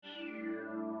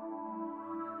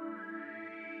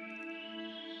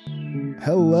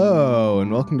Hello,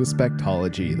 and welcome to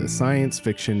Spectology, the science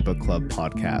fiction book club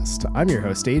podcast. I'm your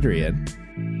host, Adrian.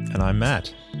 And I'm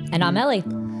Matt. And I'm Ellie.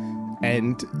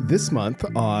 And this month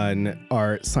on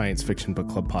our science fiction book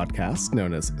club podcast,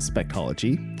 known as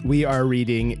Spectology, we are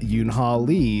reading Yoonha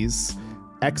Lee's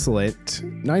excellent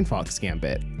Ninefox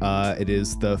Gambit. It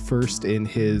is the first in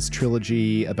his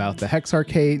trilogy about the Hex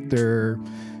Arcade, their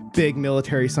big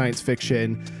military science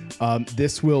fiction.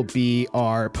 This will be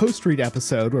our post-read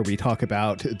episode where we talk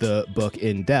about the book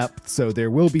in depth, so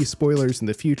there will be spoilers in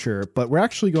the future, but we're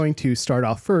actually going to start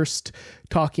off first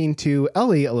talking to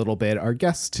Ellie a little bit, our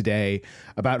guest today,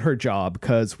 about her job,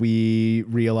 because we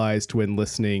realized when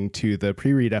listening to the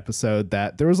pre-read episode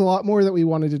that there was a lot more that we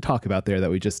wanted to talk about there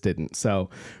that we just didn't. So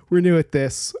we're new at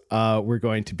this. We're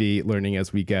going to be learning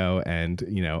as we go, and,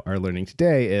 our learning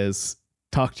today is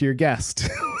talk to your guest.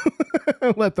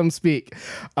 Let them speak.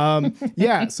 So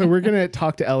we're going to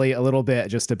talk to Ellie a little bit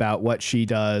just about what she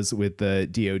does with the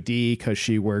DoD, because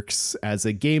she works as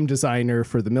a game designer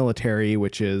for the military,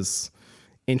 which is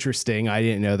interesting. I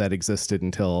didn't know that existed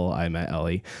until I met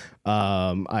Ellie.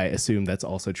 I assume that's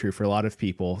also true for a lot of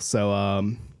people. So,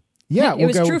 it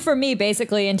was true for me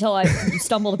basically until I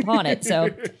stumbled upon it. So.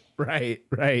 Right.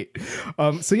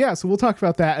 So we'll talk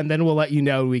about that, and then we'll let you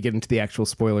know when we get into the actual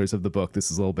spoilers of the book.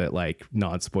 This is a little bit like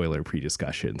non-spoiler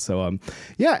pre-discussion. So,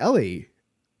 Ellie,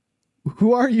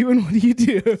 who are you and what do you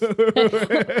do?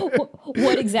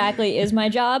 What exactly is my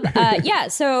job?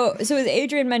 So as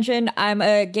Adrian mentioned, I'm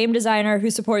a game designer who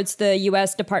supports the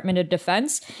U.S. Department of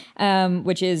Defense,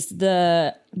 which is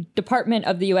the department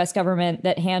of the U.S. government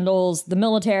that handles the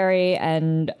military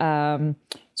and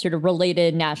sort of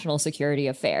related national security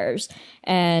affairs.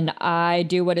 And I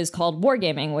do what is called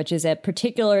wargaming, which is a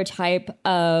particular type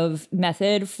of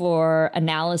method for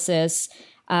analysis.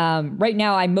 Right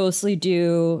now, I mostly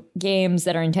do games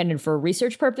that are intended for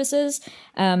research purposes,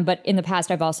 but in the past,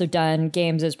 I've also done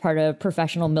games as part of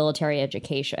professional military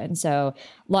education. So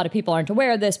a lot of people aren't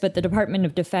aware of this, but the Department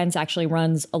of Defense actually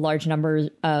runs a large number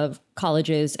of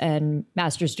colleges and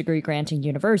master's degree granting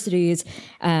universities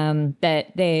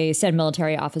that they send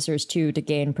military officers to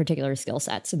gain particular skill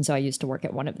sets. And so I used to work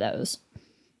at one of those.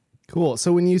 Cool.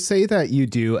 So when you say that you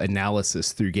do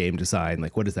analysis through game design,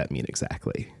 what does that mean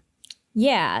exactly?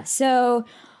 Yeah, so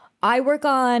I work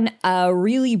on a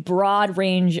really broad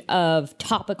range of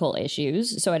topical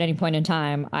issues. So at any point in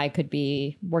time, I could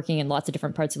be working in lots of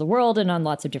different parts of the world and on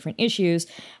lots of different issues.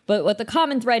 But what the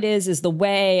common thread is the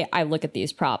way I look at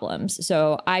these problems.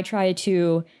 So I try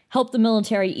to help the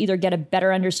military either get a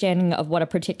better understanding of what a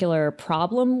particular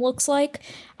problem looks like,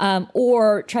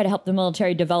 or try to help the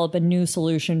military develop a new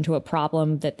solution to a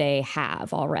problem that they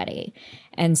have already.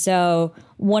 And so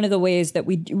one of the ways that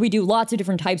we do lots of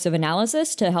different types of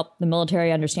analysis to help the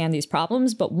military understand these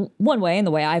problems. But one way, and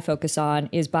the way I focus on,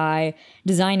 is by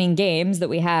designing games that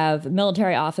we have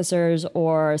military officers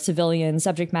or civilian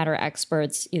subject matter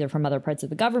experts, either from other parts of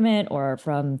the government or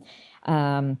from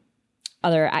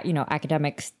other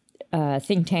academic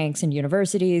think tanks and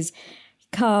universities,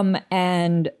 come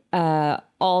and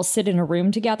all sit in a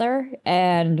room together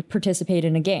and participate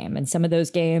in a game. And some of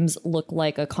those games look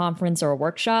like a conference or a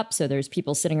workshop. So there's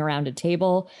people sitting around a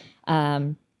table,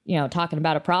 talking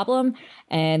about a problem.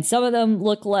 And some of them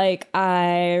look like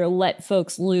I let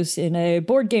folks loose in a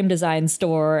board game design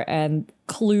store and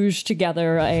kludge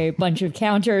together a bunch of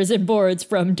counters and boards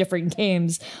from different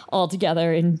games all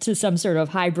together into some sort of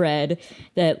hybrid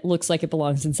that looks like it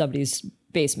belongs in somebody's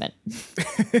basement.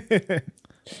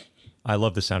 I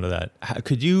love the sound of that.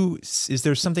 Is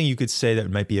there something you could say that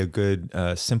might be a good,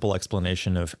 simple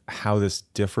explanation of how this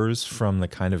differs from the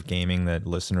kind of gaming that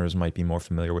listeners might be more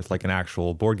familiar with, like an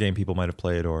actual board game people might have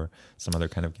played or some other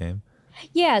kind of game?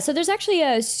 Yeah, so there's actually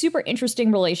a super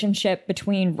interesting relationship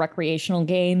between recreational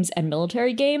games and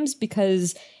military games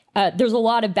because there's a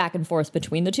lot of back and forth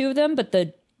between the two of them, but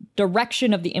the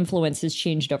direction of the influence has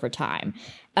changed over time.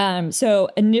 So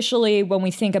initially, when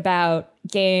we think about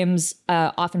games,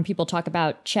 often people talk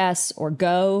about chess or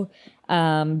Go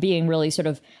being really sort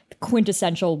of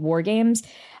quintessential war games.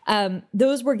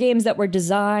 Those were games that were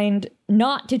designed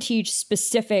not to teach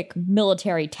specific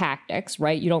military tactics,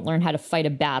 right? You don't learn how to fight a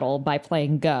battle by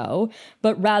playing Go,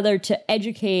 but rather to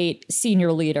educate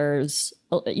senior leaders,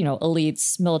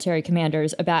 elites, military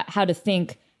commanders about how to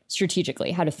think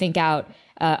strategically, how to think out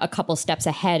a couple steps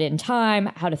ahead in time,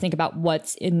 how to think about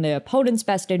what's in the opponent's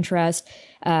best interest,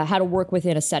 how to work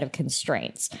within a set of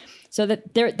constraints. So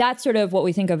that's sort of what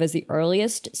we think of as the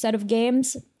earliest set of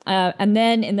games. And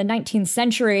then in the 19th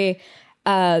century,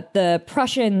 the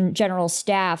Prussian general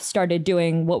staff started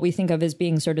doing what we think of as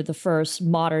being sort of the first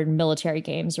modern military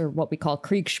games, or what we call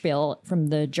Kriegsspiel from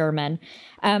the German.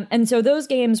 And so those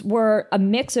games were a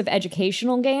mix of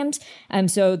educational games.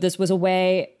 So this was a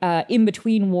way in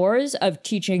between wars of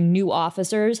teaching new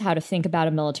officers how to think about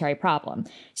a military problem.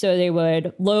 So they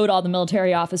would load all the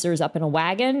military officers up in a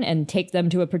wagon and take them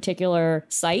to a particular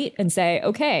site and say,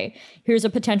 okay, here's a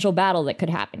potential battle that could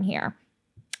happen here.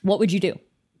 What would you do?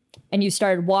 And you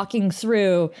started walking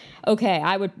through, okay,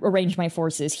 I would arrange my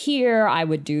forces here, I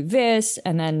would do this,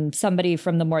 and then somebody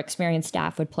from the more experienced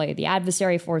staff would play the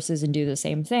adversary forces and do the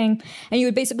same thing. And you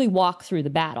would basically walk through the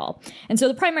battle. And so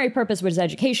the primary purpose was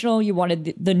educational. You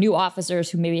wanted the new officers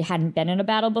who maybe hadn't been in a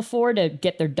battle before to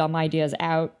get their dumb ideas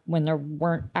out when there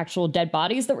weren't actual dead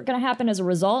bodies that were going to happen as a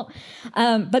result.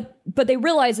 But they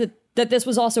realized that this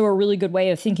was also a really good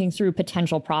way of thinking through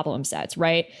potential problem sets,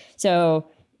 right? So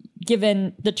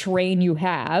given the terrain you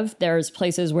have, there's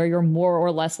places where you're more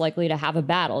or less likely to have a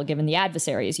battle given the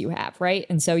adversaries you have, right?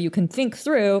 And so you can think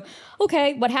through,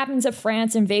 okay, what happens if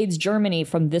France invades Germany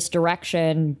from this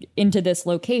direction into this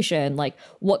location? Like,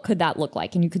 what could that look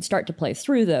like? And you could start to play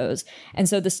through those. And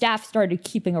so the staff started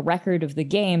keeping a record of the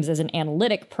games as an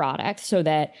analytic product so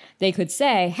that they could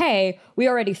say, hey, we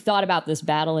already thought about this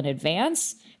battle in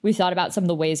advance. We thought about some of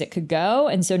the ways it could go.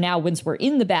 And so now once we're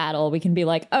in the battle, we can be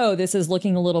like, oh, this is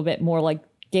looking a little bit more like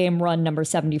game run number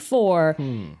 74.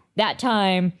 That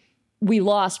time we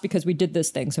lost because we did this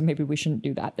thing. So maybe we shouldn't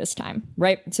do that this time.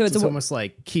 Right. So it's almost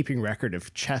like keeping record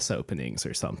of chess openings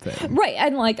or something. Right.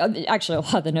 And like, actually, a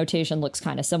lot of the notation looks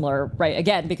kind of similar. Right.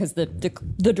 Again, because the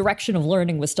direction of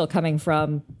learning was still coming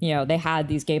from, they had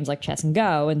these games like chess and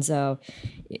Go. And so,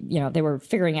 they were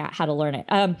figuring out how to learn it.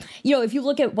 If you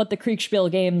look at what the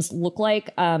Kriegspiel games look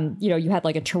like, you had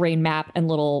like a terrain map and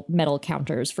little metal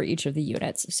counters for each of the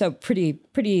units. So pretty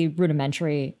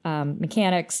rudimentary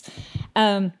mechanics.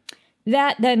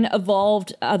 That then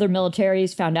evolved. Other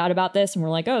militaries found out about this and were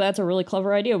like, oh, that's a really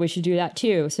clever idea. We should do that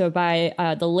too. So by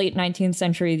the late 19th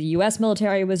century, the U.S.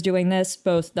 military was doing this,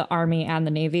 both the Army and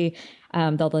the Navy,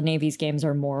 though the Navy's games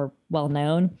are more well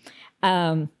known.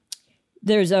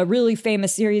 There's a really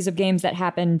famous series of games that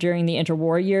happened during the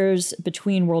interwar years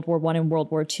between World War I and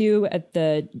World War II at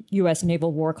the U.S.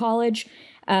 Naval War College.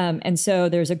 And so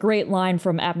there's a great line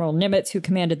from Admiral Nimitz, who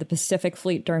commanded the Pacific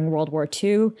Fleet during World War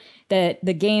II, that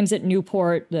the games at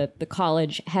Newport, the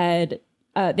college, they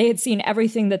had seen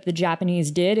everything that the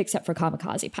Japanese did except for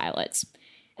kamikaze pilots.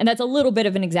 And that's a little bit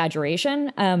of an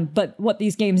exaggeration. But what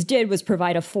these games did was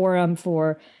provide a forum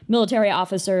for military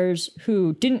officers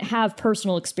who didn't have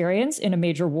personal experience in a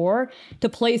major war to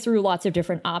play through lots of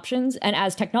different options. And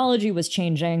as technology was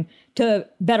changing, to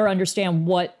better understand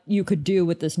what you could do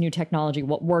with this new technology,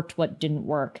 what worked, what didn't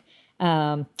work,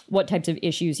 what types of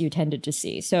issues you tended to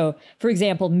see. So, for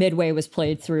example, Midway was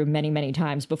played through many, many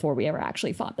times before we ever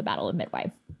actually fought the Battle of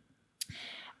Midway.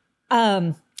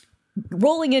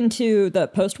 Rolling into the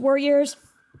post-war years,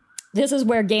 this is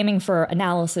where gaming for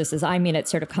analysis, as I mean it,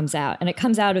 sort of comes out. And it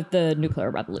comes out of the nuclear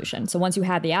revolution. So once you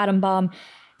had the atom bomb,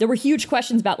 there were huge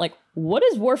questions about, like, what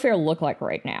does warfare look like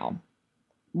right now?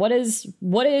 What is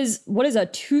a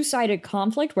two-sided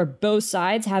conflict where both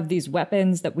sides have these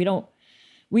weapons that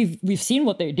we've seen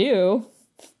what they do.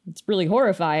 It's really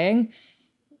horrifying.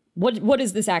 What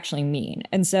does this actually mean?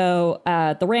 And so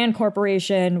the RAND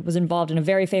Corporation was involved in a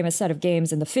very famous set of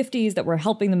games in the 50s that were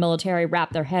helping the military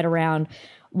wrap their head around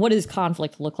what does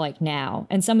conflict look like now?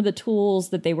 And some of the tools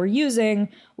that they were using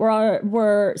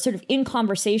were sort of in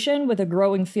conversation with a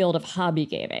growing field of hobby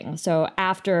gaming. So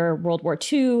after World War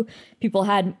II, people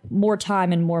had more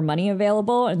time and more money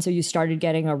available. And so you started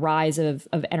getting a rise of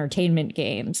entertainment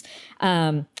games.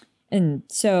 And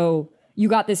so you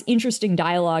got this interesting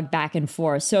dialogue back and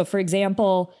forth. So, for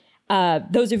example,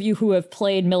 those of you who have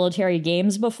played military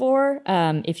games before,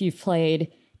 if you've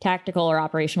played tactical or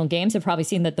operational games, have probably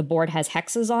seen that the board has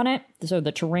hexes on it. So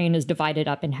the terrain is divided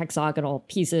up in hexagonal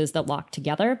pieces that lock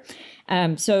together.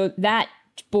 So that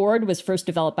board was first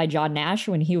developed by John Nash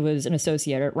when he was an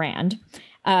associate at RAND,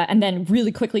 and then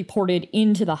really quickly ported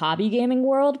into the hobby gaming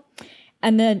world.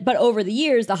 But over the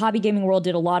years, the hobby gaming world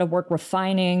did a lot of work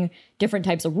refining different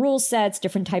types of rule sets,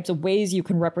 different types of ways you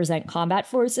can represent combat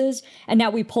forces. And now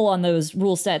we pull on those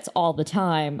rule sets all the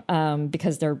time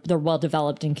because they're well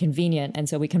developed and convenient. And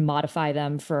so we can modify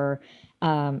them for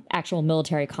actual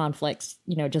military conflicts,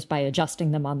 just by adjusting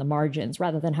them on the margins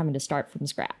rather than having to start from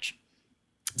scratch.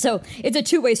 So it's a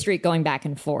two-way street going back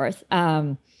and forth.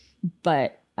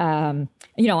 But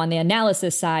On the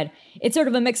analysis side, it's sort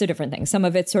of a mix of different things. Some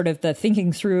of it's sort of the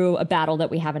thinking through a battle that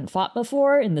we haven't fought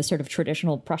before in the sort of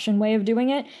traditional Prussian way of doing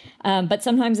it. But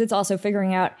sometimes it's also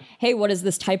figuring out, hey, what is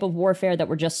this type of warfare that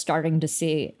we're just starting to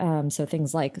see? So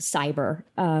things like cyber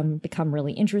become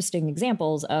really interesting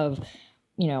examples of,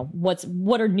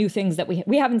 what are new things that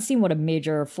we haven't seen what a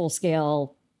major full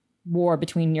scale war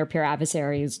between near peer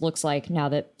adversaries looks like now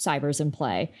that cyber's in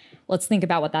play. Let's think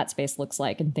about what that space looks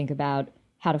like and think about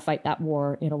how to fight that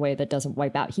war in a way that doesn't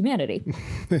wipe out humanity.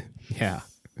 Yeah,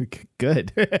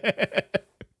 good.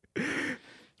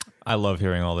 I love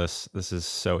hearing all this. This is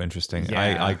so interesting.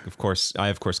 Yeah. I of course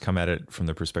come at it from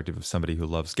the perspective of somebody who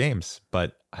loves games,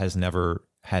 but has never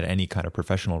had any kind of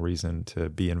professional reason to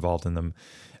be involved in them,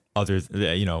 as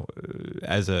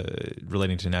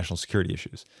relating to national security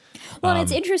issues. Well, and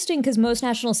it's interesting because most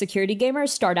national security gamers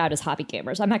start out as hobby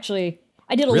gamers.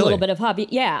 I did a little bit of hobby.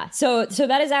 Yeah. So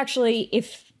that is actually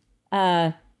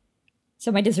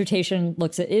so my dissertation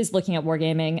is looking at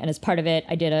wargaming, and as part of it,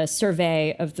 I did a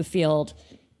survey of the field,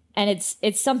 and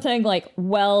it's something like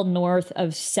well north of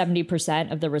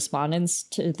 70% of the respondents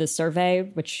to the survey,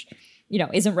 which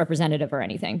isn't representative or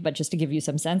anything, but just to give you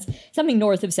some sense, something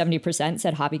north of 70%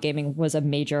 said hobby gaming was a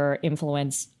major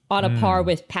influence on a par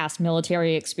with past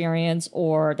military experience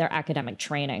or their academic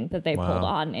training that they pulled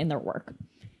on in their work.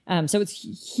 So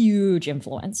it's huge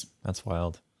influence. That's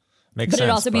wild. Makes sense. But it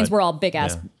also means we're all big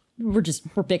ass. Yeah.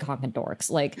 We're big honking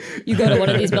dorks. Like you go to one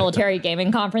of these military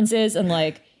gaming conferences and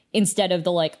like instead of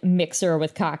the like mixer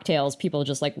with cocktails, people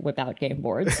just like whip out game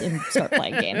boards and start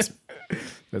playing games.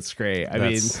 That's great.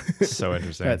 That's so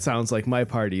interesting. That sounds like my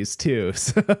parties too.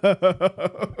 So.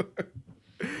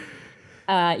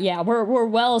 We're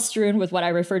well strewn with what I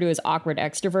refer to as awkward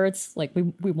extroverts. Like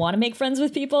we want to make friends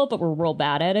with people, but we're real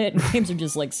bad at it. And games are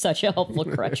just like such a helpful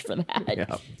crutch for that.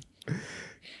 Yeah.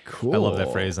 Cool. I love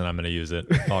that phrase and I'm going to use it.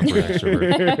 Awkward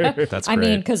extrovert. That's great. I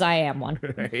mean, because I am one.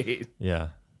 Right. Yeah.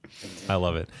 I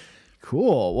love it.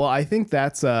 Cool. Well, I think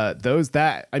that's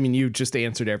you just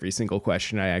answered every single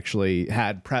question I actually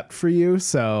had prepped for you.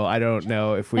 So I don't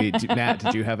know if Matt,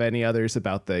 did you have any others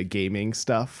about the gaming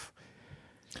stuff?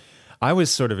 I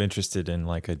was sort of interested in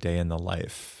like a day in the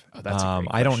life. Oh, that's a great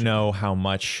I don't question. know how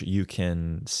much you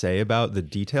can say about the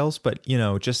details, but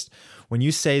just when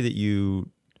you say that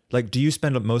do you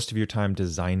spend most of your time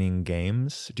designing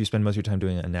games? Do you spend most of your time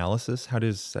doing analysis? How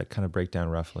does that kind of break down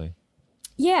roughly?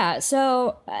 Yeah,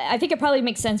 so I think it probably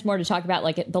makes sense more to talk about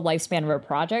like the lifespan of a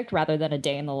project rather than a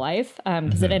day in the life,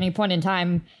 because at any point in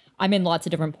time, I'm in lots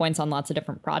of different points on lots of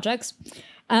different projects.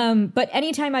 But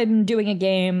anytime I'm doing a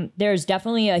game, there's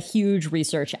definitely a huge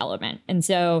research element. And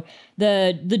so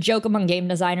the joke among game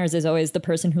designers is always the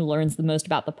person who learns the most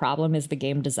about the problem is the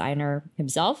game designer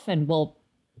himself. And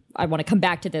I want to come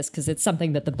back to this because it's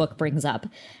something that the book brings up.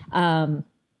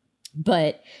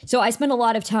 But so I spend a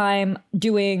lot of time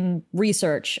doing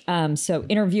research. So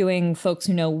interviewing folks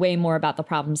who know way more about the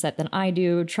problem set than I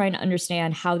do, trying to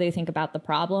understand how they think about the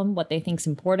problem, what they think's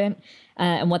important,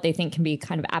 and what they think can be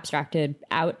kind of abstracted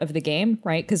out of the game,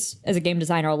 right? Because as a game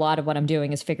designer, a lot of what I'm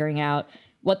doing is figuring out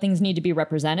what things need to be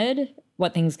represented,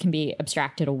 what things can be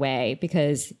abstracted away,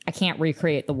 because I can't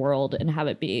recreate the world and have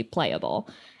it be playable.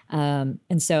 And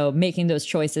so making those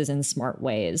choices in smart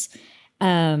ways.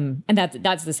 And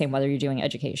that's the same whether you're doing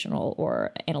educational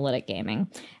or analytic gaming.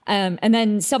 And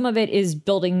then some of it is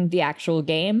building the actual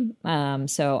game.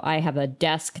 So I have a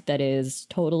desk that is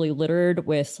totally littered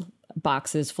with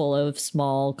boxes full of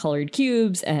small colored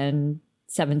cubes and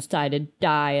 7-sided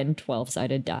die and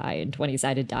 12-sided die and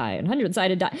 20-sided die and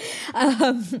 100-sided die.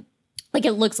 Like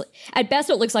it looks, at best,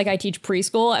 it looks like I teach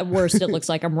preschool. At worst, it looks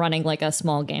like I'm running like a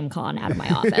small game con out of my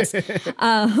office.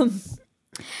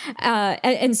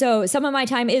 And so some of my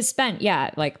time is spent,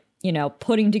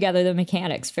 putting together the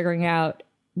mechanics, figuring out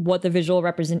what the visual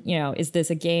represent, is this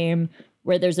a game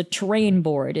where there's a terrain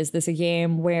board? Is this a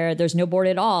game where there's no board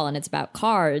at all and it's about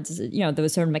cards?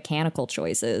 Those sort of mechanical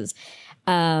choices.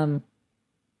 But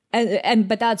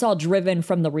that's all driven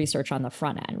from the research on the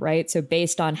front end, right? So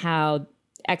based on how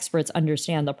experts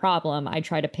understand the problem, I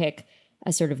try to pick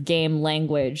a sort of game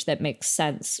language that makes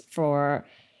sense for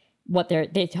what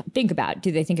they think about.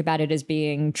 Do they think about it as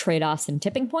being trade-offs and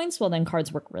tipping points? Well, then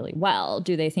cards work really well.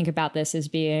 Do they think about this as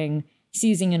being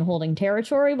seizing and holding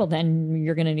territory? Well, then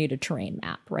you're going to need a terrain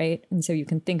map, right? And so you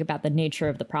can think about the nature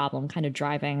of the problem kind of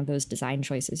driving those design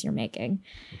choices you're making.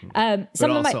 But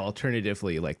also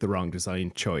alternatively, like the wrong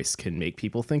design choice can make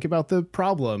people think about the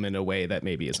problem in a way that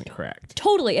maybe isn't correct.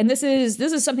 Totally. And this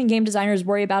is something game designers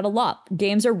worry about a lot.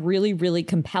 Games are really, really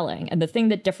compelling. And the thing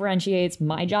that differentiates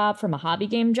my job from a hobby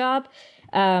game job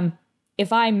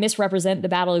if I misrepresent the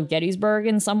Battle of Gettysburg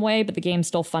in some way, but the game's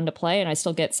still fun to play and I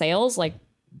still get sales, like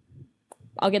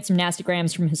I'll get some nasty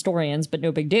grams from historians, but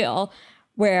no big deal.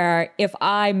 Where if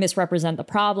I misrepresent the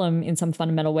problem in some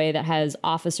fundamental way that has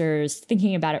officers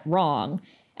thinking about it wrong,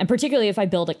 and particularly if I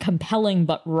build a compelling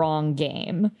but wrong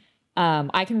game,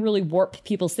 I can really warp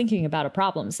people's thinking about a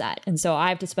problem set. And so I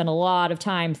have to spend a lot of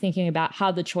time thinking about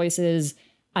how the choices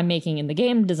I'm making in the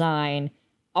game design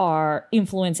are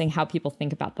influencing how people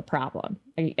think about the problem.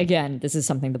 Again, this is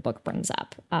something the book brings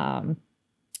up.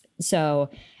 So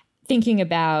thinking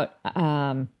about,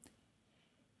 not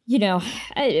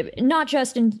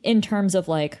just in terms of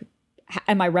like,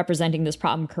 am I representing this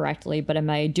problem correctly, but am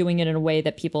I doing it in a way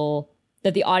that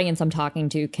that the audience I'm talking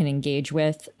to can engage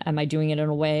with? Am I doing it in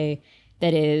a way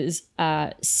that is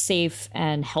safe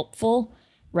and helpful?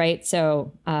 Right.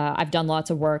 So I've done lots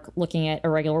of work looking at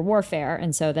irregular warfare.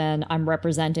 And so then I'm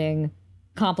representing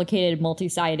complicated,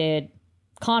 multi-sided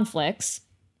conflicts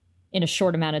in a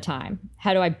short amount of time.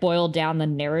 How do I boil down the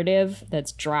narrative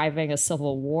that's driving a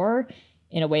civil war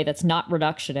in a way that's not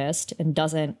reductionist and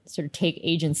doesn't sort of take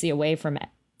agency away from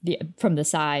the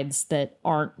sides that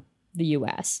aren't the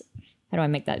US? How do I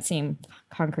make that seem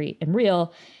concrete and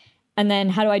real? And then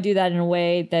how do I do that in a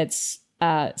way that's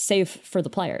safe for the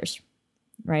players?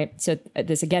 Right. So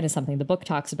this, again, is something the book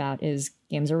talks about, is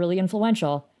games are really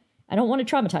influential. I don't want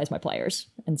to traumatize my players.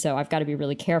 And so I've got to be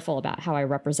really careful about how I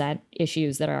represent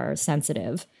issues that are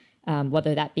sensitive,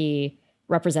 whether that be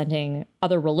representing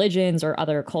other religions or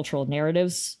other cultural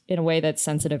narratives in a way that's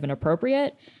sensitive and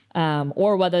appropriate,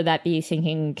 or whether that be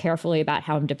thinking carefully about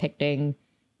how I'm depicting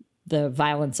the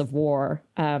violence of war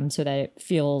so that it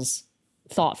feels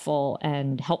thoughtful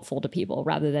and helpful to people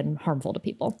rather than harmful to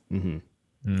people.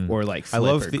 Mm-hmm. Or like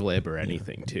flip or glib or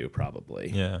anything too, probably.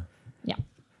 Yeah. Yeah.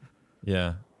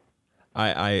 Yeah.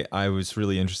 I was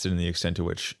really interested in the extent to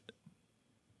which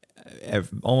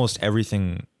almost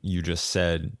everything you just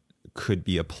said could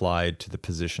be applied to the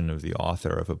position of the author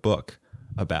of a book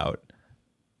about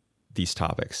these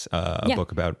topics, a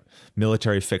book about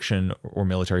military fiction or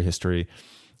military history.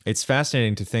 It's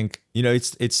fascinating to think,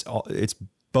 it's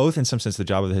both in some sense the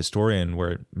job of the historian,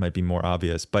 where it might be more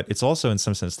obvious, but it's also in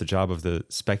some sense the job of the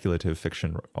speculative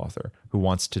fiction author who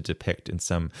wants to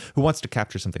who wants to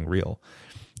capture something real.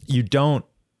 You don't,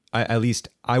 at least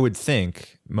I would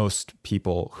think most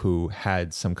people who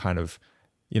had some kind of,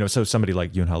 so somebody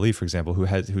like Yoon-Ha Lee, for example,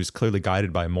 who's clearly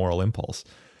guided by moral impulse,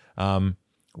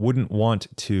 wouldn't want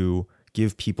to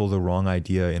give people the wrong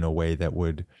idea in a way that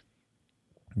would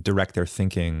direct their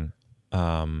thinking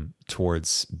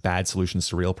towards bad solutions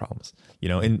to real problems,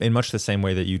 in much the same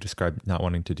way that you described not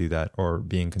wanting to do that or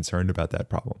being concerned about that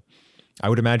problem. I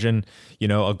would imagine,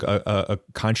 a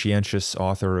conscientious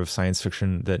author of science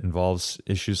fiction that involves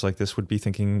issues like this would be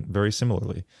thinking very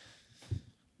similarly.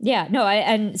 Yeah,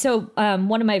 no, so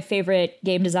one of my favorite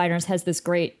game designers has this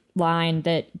great line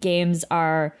that games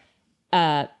are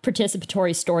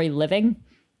participatory story living.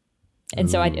 And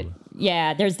so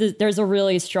there's a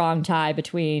really strong tie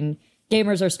between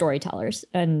gamers are storytellers,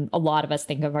 and a lot of us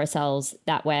think of ourselves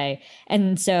that way.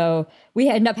 And so we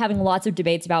end up having lots of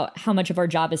debates about how much of our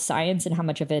job is science and how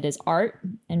much of it is art,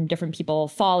 and different people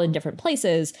fall in different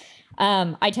places.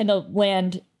 I tend to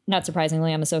land, not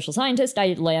surprisingly, I'm a social scientist. I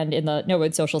land in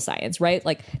it's social science, right?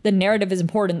 Like the narrative is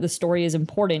important, the story is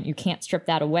important. You can't strip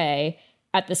that away.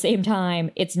 At the same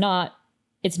time, it's not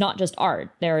just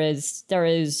art. There is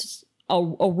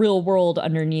a real world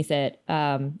underneath it.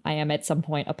 I am at some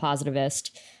point a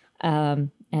positivist.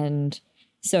 And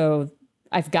so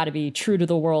I've got to be true to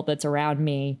the world that's around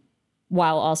me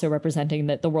while also representing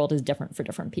that the world is different for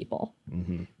different people.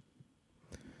 Mm-hmm.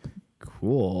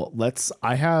 Cool.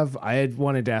 I had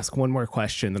wanted to ask one more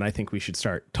question, then I think we should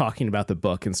start talking about the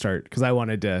book because I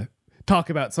wanted to talk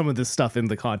about some of this stuff in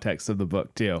the context of the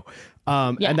book too.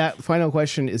 And that final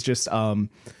question is just,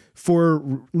 for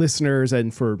listeners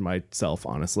and for myself,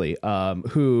 honestly,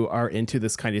 who are into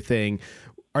this kind of thing,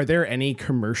 are there any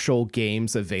commercial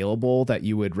games available that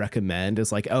you would recommend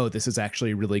as like, oh, this is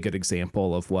actually a really good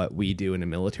example of what we do in a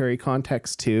military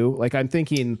context too? Like, I'm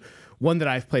thinking one that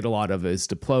I've played a lot of is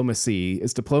Diplomacy.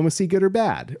 Is Diplomacy good or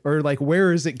bad? Or like,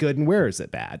 where is it good and where is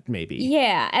it bad, maybe?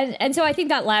 Yeah. And so I think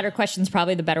that latter question is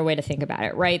probably the better way to think about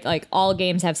it, right? Like all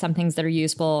games have some things that are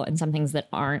useful and some things that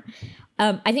aren't.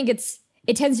 I think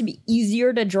it tends to be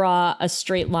easier to draw a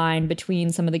straight line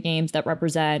between some of the games that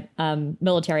represent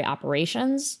military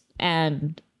operations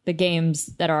and the games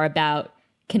that are about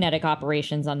kinetic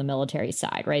operations on the military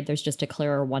side, right? There's just a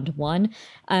clearer one-to-one.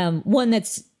 One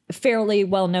that's fairly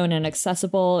well-known and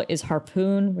accessible is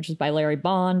Harpoon, which is by Larry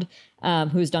Bond,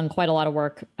 who's done quite a lot of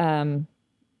work in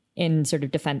in sort of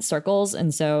defense circles.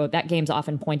 And so that game's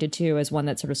often pointed to as one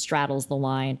that sort of straddles the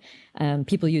line.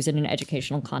 People use it in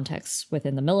educational contexts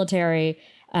within the military,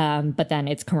 but then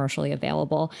it's commercially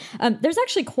available. There's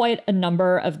actually quite a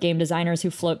number of game designers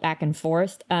who float back and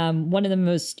forth. One of the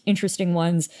most interesting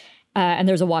ones, and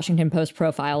there's a Washington Post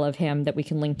profile of him that we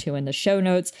can link to in the show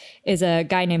notes, is a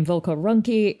guy named Volko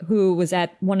Runke, who was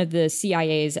at one of the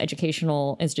CIA's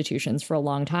educational institutions for a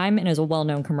long time and is a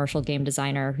well-known commercial game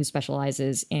designer who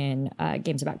specializes in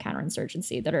games about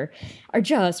counterinsurgency that are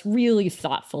just really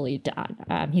thoughtfully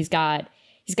done. He's got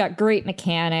great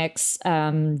mechanics,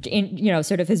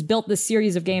 sort of has built this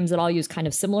series of games that all use kind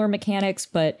of similar mechanics,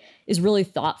 but is really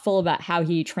thoughtful about how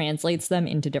he translates them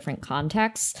into different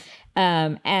contexts.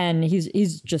 And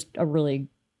he's just a really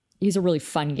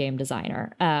fun game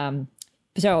designer.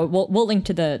 So we'll link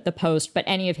to the post, but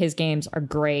any of his games are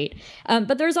great.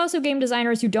 But there's also game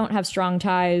designers who don't have strong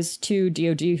ties to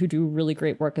DoD who do really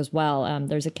great work as well.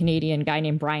 There's a Canadian guy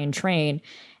named Brian Train,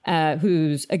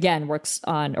 who's again works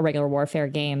on irregular warfare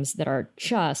games that are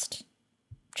just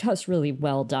really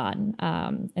well done.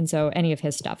 And so any of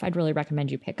his stuff, I'd really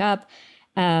recommend you pick up.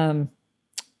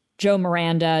 Joe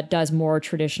Miranda does more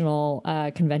traditional,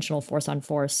 conventional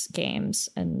force-on-force games,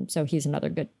 and so he's another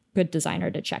good designer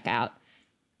to check out.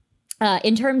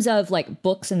 In terms of like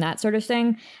books and that sort of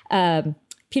thing,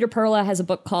 Peter Perla has a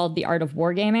book called The Art of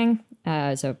Wargaming.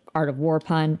 So Art of War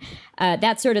pun.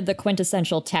 That's sort of the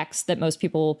quintessential text that most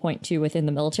people will point to within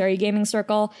the military gaming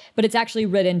circle, but it's actually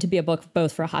written to be a book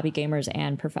both for hobby gamers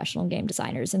and professional game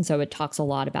designers. And so it talks a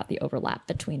lot about the overlap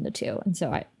between the two. And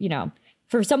so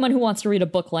for someone who wants to read a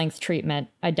book length treatment,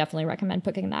 I definitely recommend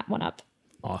picking that one up.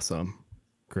 Awesome.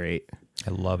 Great. I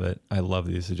love it. I love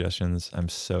these suggestions. I'm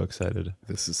so excited.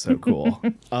 This is so cool.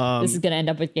 This is going to end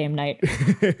up with game night.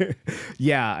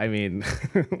 Yeah, I mean,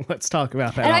 let's talk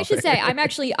about that. And I should say,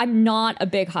 I'm not a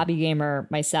big hobby gamer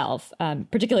myself.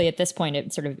 Particularly at this point,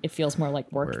 it feels more like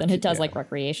work than it does like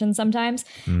recreation sometimes.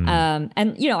 And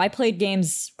I played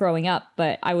games growing up,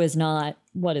 but I was not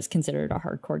what is considered a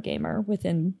hardcore gamer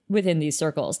within these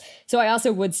circles. So I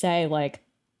also would say, like,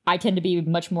 I tend to be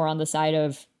much more on the side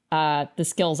of the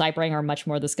skills I bring are much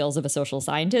more the skills of a social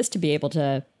scientist to be able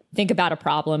to think about a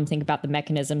problem, think about the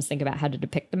mechanisms, think about how to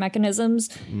depict the mechanisms.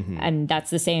 Mm-hmm. And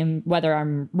that's the same whether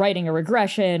I'm writing a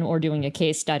regression or doing a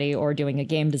case study or doing a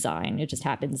game design. It just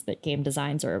happens that game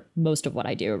designs are most of what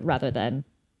I do rather than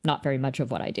not very much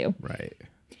of what I do. Right.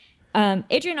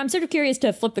 Adrian, I'm sort of curious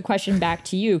to flip the question back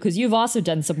to you because you've also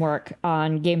done some work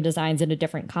on game designs in a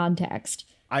different context.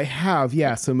 I have,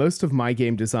 yeah. So most of my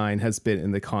game design has been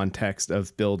in the context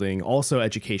of building also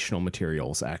educational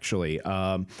materials, actually.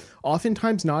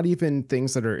 Oftentimes not even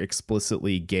things that are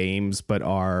explicitly games, but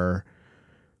are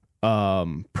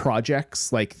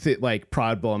projects, like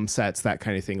problem sets, that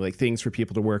kind of thing, like things for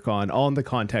people to work on, all in the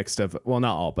context of, well,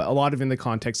 not all, but a lot of in the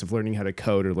context of learning how to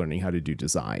code or learning how to do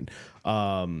design.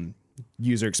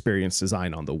 User experience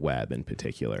design on the web in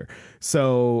particular.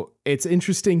 So it's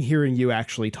interesting hearing you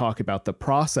actually talk about the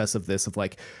process of this, of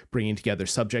like bringing together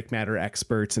subject matter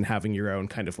experts and having your own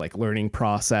kind of like learning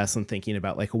process and thinking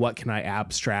about like, what can I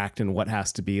abstract and what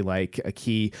has to be like a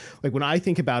key. Like when I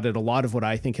think about it, a lot of what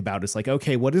I think about is like,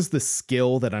 okay, what is the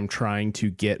skill that I'm trying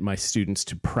to get my students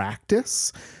to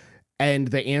practice? And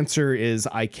the answer is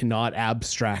I cannot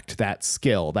abstract that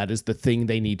skill. That is the thing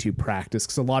they need to practice.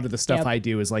 Because a lot of the stuff I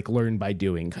do is like learn by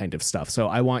doing kind of stuff. So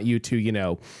I want you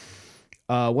to,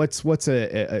 what's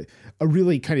a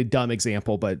really kind of dumb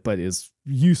example, but is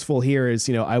useful here is,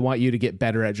 I want you to get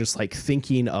better at just like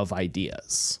thinking of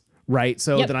ideas. Right.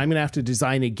 So then I'm going to have to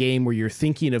design a game where you're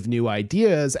thinking of new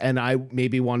ideas. And I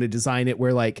maybe want to design it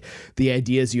where like the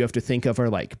ideas you have to think of are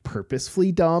like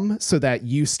purposefully dumb so that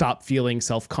you stop feeling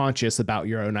self-conscious about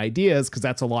your own ideas. Because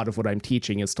that's a lot of what I'm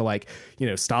teaching is to like,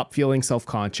 stop feeling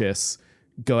self-conscious,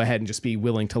 go ahead and just be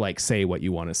willing to like say what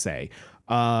you want to say.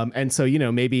 And so,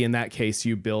 maybe in that case,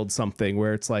 you build something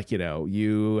where it's like,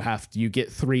 you get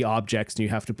 3 objects and you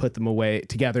have to put them away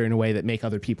together in a way that make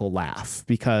other people laugh,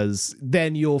 because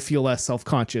then you'll feel less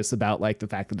self-conscious about like the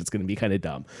fact that it's going to be kind of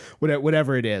dumb,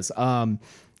 whatever it is. And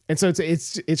so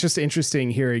it's just interesting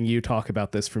hearing you talk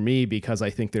about this for me, because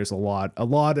I think there's a lot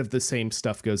of the same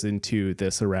stuff goes into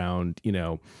this around,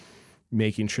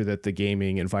 making sure that the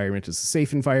gaming environment is a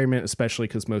safe environment, especially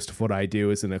because most of what I do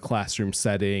is in a classroom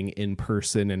setting in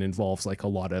person and involves like a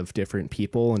lot of different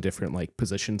people and different like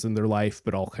positions in their life,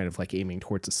 but all kind of like aiming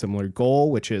towards a similar goal,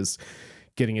 which is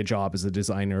getting a job as a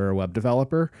designer or a web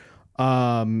developer.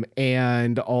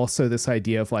 And also this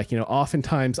idea of like,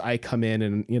 oftentimes I come in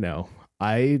and,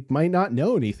 I might not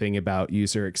know anything about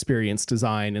user experience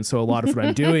design. And so a lot of what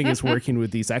I'm doing is working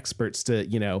with these experts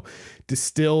to,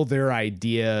 distill their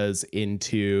ideas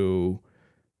into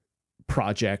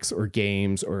projects or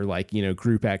games or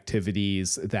group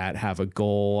activities that have a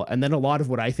goal. And then a lot of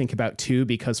what I think about too,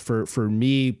 because for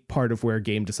me, part of where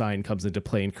game design comes into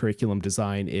play in curriculum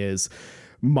design is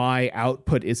my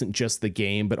output isn't just the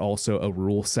game, but also a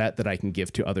rule set that I can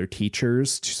give to other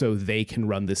teachers so they can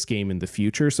run this game in the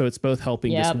future. So it's both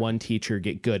helping this one teacher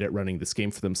get good at running this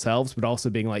game for themselves, but also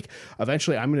being like,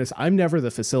 eventually I'm never the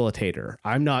facilitator.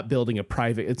 I'm not building a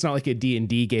private, it's not like a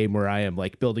D&D game where I am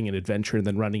like building an adventure and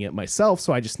then running it myself.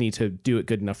 So I just need to do it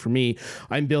good enough for me.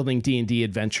 I'm building D&D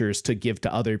adventures to give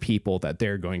to other people that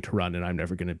they're going to run and I'm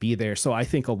never going to be there. So I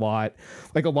think a lot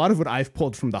of what I've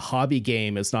pulled from the hobby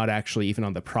game is not actually even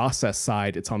on the process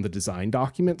side, it's on the design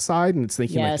document side, and it's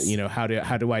thinking how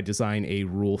do I design a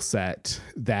rule set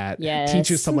that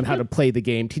teaches someone how to play the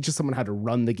game, teaches someone how to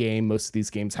run the game. Most of these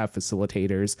games have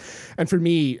facilitators, and for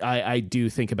me, I do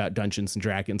think about Dungeons and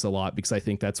Dragons a lot because I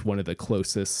think that's one of the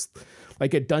closest,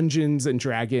 like a Dungeons and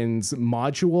Dragons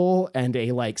module and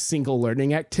a like single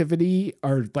learning activity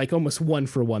are like almost one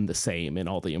for one the same in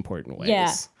all the important ways.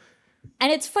 Yeah.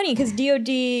 And it's funny because DoD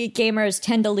gamers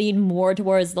tend to lean more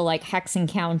towards the like hex and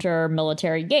counter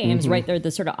military games, right? They're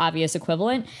the sort of obvious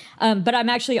equivalent. But I'm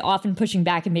actually often pushing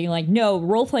back and being like, no,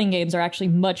 role-playing games are actually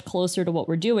much closer to what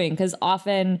we're doing because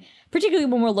often, particularly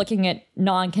when we're looking at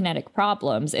non-kinetic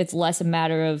problems, it's less a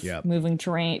matter of moving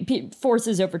terrain,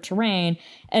 forces over terrain,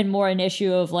 and more an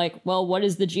issue of like, well, what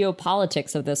does the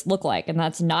geopolitics of this look like? And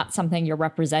that's not something you're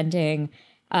representing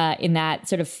in that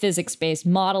sort of physics-based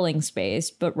modeling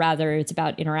space, but rather it's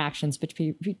about interactions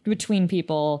between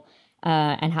people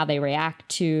and how they react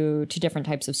to different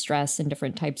types of stress and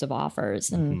different types of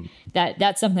offers. And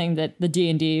that's something that the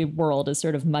D&D world is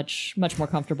sort of much more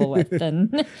comfortable with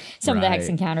than some of the hex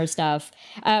and counter stuff.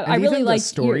 I really like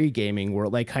story gaming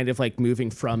world, like kind of like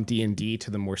moving from D&D to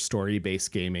the more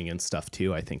story-based gaming and stuff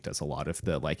too, I think does a lot of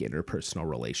the like interpersonal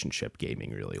relationship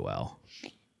gaming really well.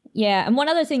 Yeah, and one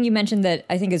other thing you mentioned that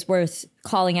I think is worth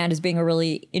calling out as being a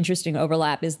really interesting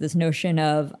overlap is this notion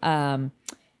of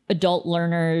adult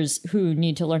learners who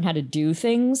need to learn how to do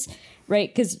things, right?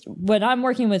 Because when I'm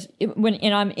working with,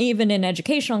 and I'm even in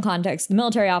educational context, the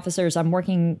military officers I'm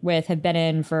working with have been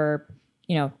in for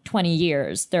 20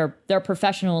 years. They're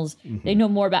professionals. They know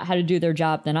more about how to do their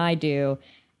job than I do.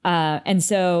 And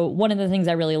so one of the things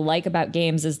I really like about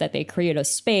games is that they create a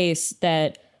space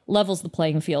that levels the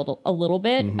playing field a little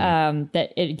bit,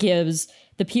 that it gives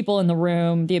the people in the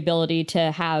room the ability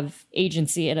to have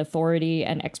agency and authority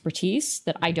and expertise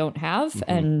that I don't have,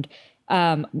 and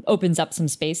opens up some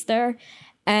space there.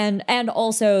 And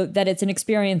also that it's an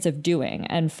experience of doing.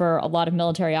 And for a lot of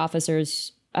military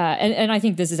officers, and I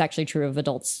think this is actually true of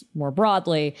adults more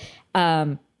broadly,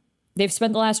 they've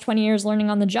spent the last 20 years learning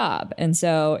on the job. And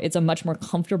so it's a much more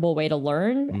comfortable way to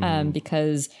learn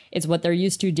because it's what they're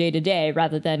used to day to day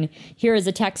rather than here is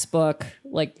a textbook,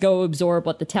 like go absorb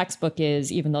what the textbook is,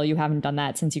 even though you haven't done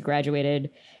that since you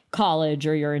graduated college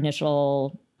or your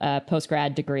initial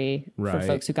post-grad degree for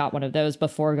folks who got one of those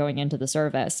before going into the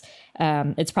service.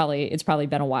 It's probably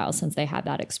been a while since they had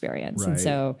that experience. And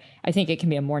so I think it can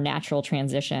be a more natural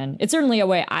transition. It's certainly a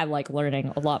way I like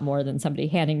learning a lot more than somebody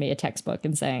handing me a textbook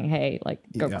and saying, hey, like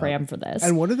go cram for this.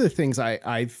 And one of the things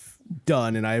I've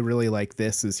done, and I really like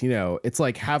this, is, it's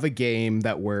like have a game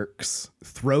that works,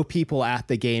 throw people at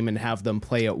the game and have them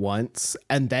play it once,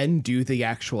 and then do the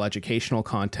actual educational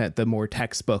content, the more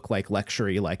textbook like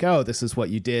lecture-y, like, oh, this is what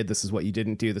you did, this is what you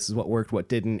didn't do, this is what worked, what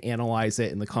didn't, analyze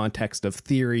it in the context of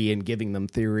theory and giving them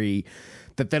theory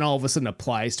that then all of a sudden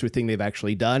applies to a thing they've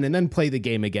actually done, and then play the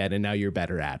game again and now you're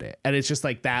better at it. And it's just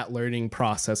like that learning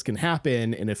process can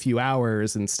happen in a few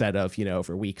hours instead of,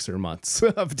 over weeks or months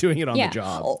of doing it on the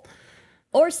job.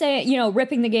 Or say,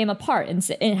 ripping the game apart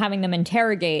and having them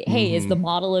interrogate, hey, is the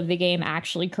model of the game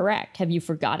actually correct? Have you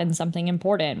forgotten something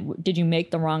important? Did you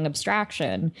make the wrong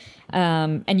abstraction?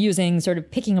 And using sort of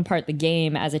picking apart the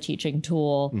game as a teaching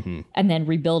tool and then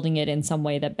rebuilding it in some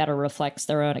way that better reflects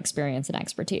their own experience and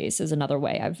expertise is another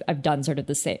way I've done sort of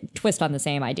the same twist on the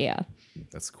same idea.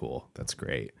 That's cool. That's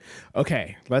great.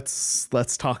 Okay, let's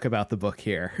talk about the book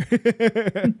here.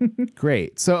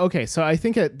 Great. So I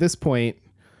think at this point,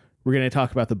 we're going to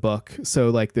talk about the book.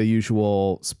 So like the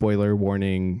usual spoiler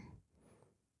warning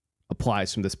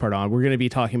applies from this part on. We're going to be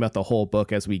talking about the whole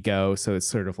book as we go. So it's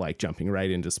sort of like jumping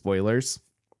right into spoilers.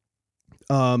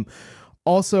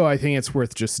 Also, I think it's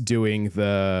worth just doing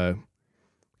the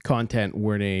content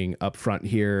warning up front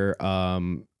here.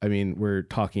 I mean, we're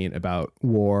talking about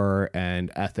war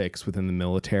and ethics within the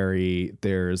military.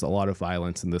 There's a lot of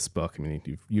violence in this book. I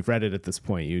mean, you've read it at this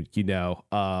point, you know.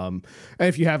 And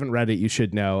if you haven't read it, you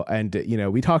should know. And, you know,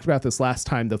 we talked about this last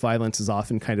time. The violence is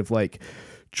often kind of like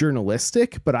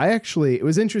journalistic, but it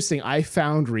was interesting. I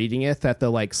found reading it that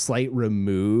the like slight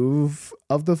remove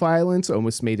of the violence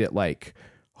almost made it like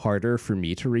harder for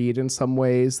me to read in some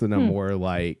ways than a more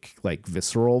like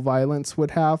visceral violence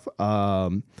would have.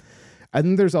 And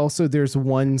then there's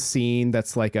one scene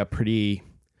that's like a pretty,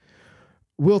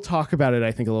 we'll talk about it,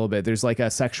 I think, a little bit. There's like a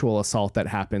sexual assault that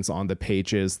happens on the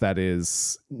pages that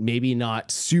is maybe not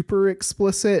super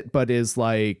explicit, but is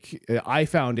like, I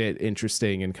found it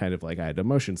interesting and kind of like I had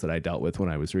emotions that I dealt with when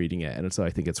I was reading it. And so I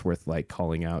think it's worth like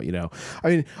calling out, you know. I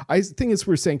mean, I think it's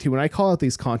worth saying too, when I call out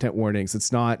these content warnings,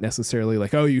 it's not necessarily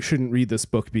like, oh, you shouldn't read this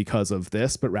book because of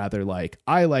this, but rather like,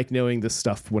 I like knowing this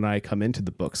stuff when I come into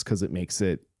the books because it makes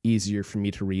it easier for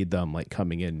me to read them, like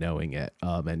coming in knowing it,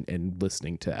 and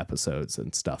listening to episodes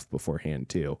and stuff beforehand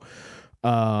too.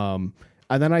 And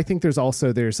then I think there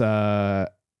are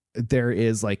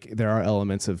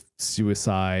elements of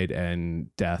suicide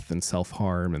and death and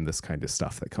self-harm and this kind of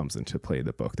stuff that comes into play in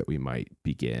the book that we might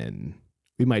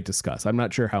discuss. I'm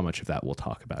not sure how much of that we'll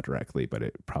talk about directly, but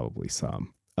it probably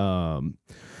some.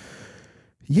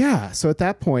 Yeah, so at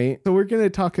that point, we're going to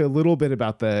talk a little bit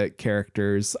about the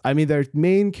characters. I mean, the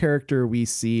main character we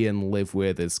see and live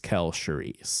with is Kel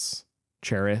Charisse.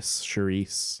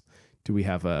 Charisse. Do we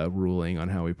have a ruling on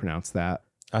how we pronounce that?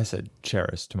 I said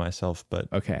Charis to myself,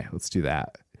 but... Okay, let's do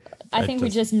that. I think we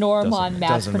just norm on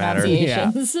mass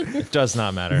pronunciations. It does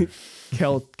not matter.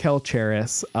 Kel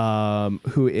Charisse,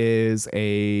 who is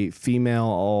a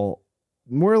female,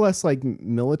 more or less like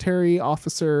military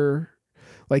officer.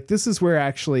 Like, this is where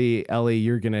actually, Ellie,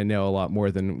 you're going to know a lot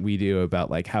more than we do about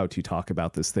like how to talk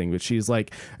about this thing, but she's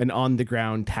like an on the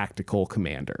ground tactical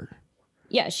commander.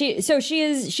 Yeah, she's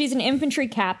an infantry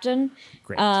captain.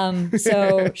 Great.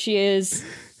 So she is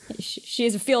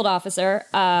a field officer,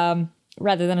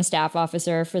 rather than a staff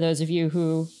officer, for those of you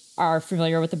who are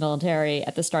familiar with the military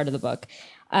at the start of the book.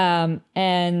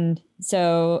 And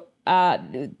so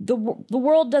the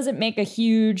world doesn't make a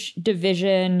huge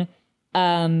division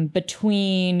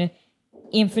between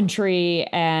infantry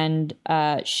and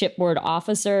shipboard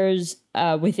officers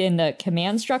within the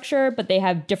command structure, but they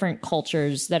have different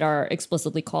cultures that are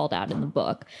explicitly called out in the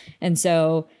book. And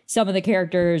so some of the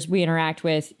characters we interact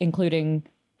with, including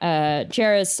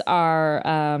Charis,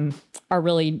 are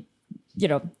really, you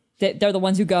know, they're the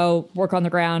ones who go work on the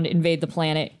ground, invade the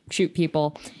planet, shoot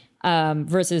people,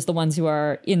 versus the ones who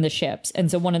are in the ships. And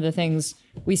so one of the things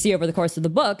we see over the course of the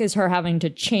book is her having to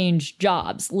change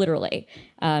jobs, literally.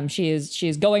 She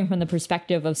is going from the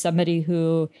perspective of somebody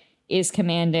who is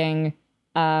commanding.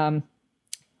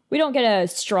 We don't get a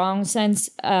strong sense,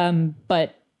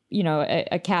 but, you know,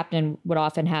 a captain would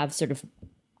often have sort of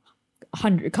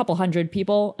a couple hundred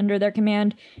people under their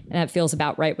command, and that feels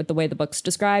about right with the way the book's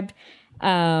described.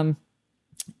 To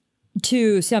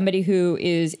somebody who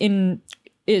is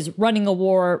running a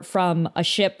war from a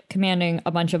ship commanding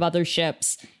a bunch of other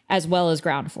ships as well as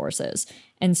ground forces.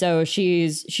 And so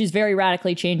she's very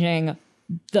radically changing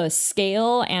the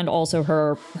scale and also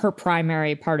her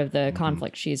primary part of the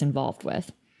conflict she's involved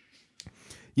with.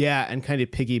 Yeah, and kind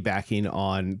of piggybacking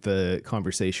on the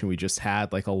conversation we just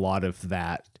had, like a lot of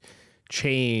that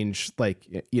change,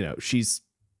 like, you know,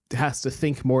 has to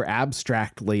think more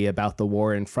abstractly about the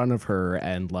war in front of her,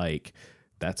 and like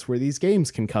that's where these games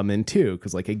can come in too,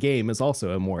 because like a game is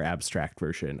also a more abstract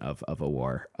version of a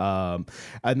war. And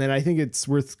then I think it's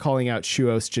worth calling out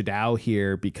Shuos Jadao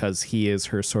here, because he is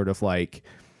her sort of like,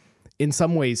 in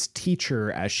some ways,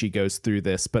 teacher as she goes through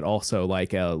this, but also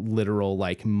like a literal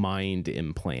like mind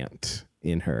implant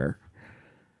in her.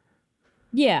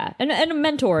 Yeah, and a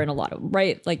mentor in a lot of,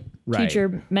 right? Like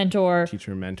teacher, mentor,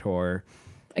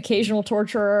 occasional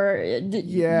torturer.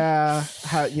 Yeah,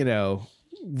 how, you know,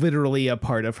 literally a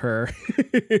part of her.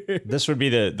 This would be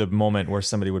the moment where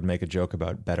somebody would make a joke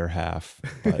about better half.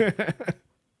 But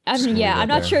I mean, yeah, I'm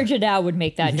not sure Jadao would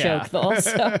make that joke though.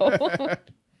 So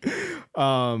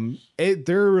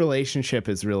their relationship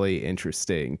is really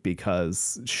interesting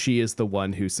because she is the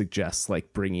one who suggests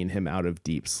like bringing him out of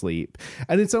deep sleep,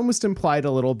 and it's almost implied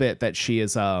a little bit that she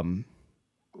is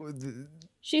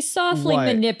she's softly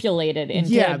manipulated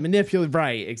into manipulated,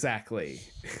 right? Exactly.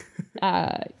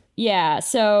 Yeah,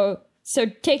 so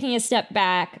taking a step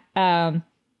back, the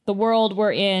world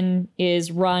we're in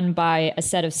is run by a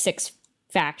set of 6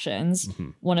 factions.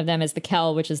 Mm-hmm. One of them is the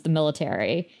Kel, which is the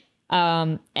military.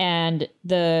 And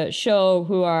the show,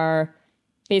 who are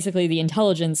basically the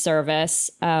intelligence service,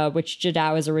 which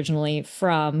Jadao is originally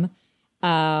from,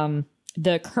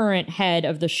 the current head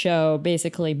of the show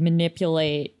basically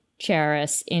manipulate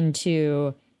Charis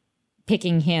into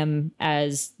picking him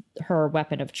as her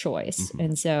weapon of choice.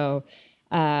 And so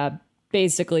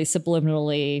basically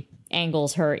subliminally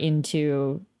angles her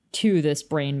into this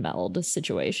brain meld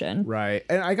situation. Right.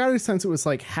 And I got a sense it was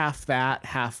like half that,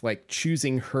 half like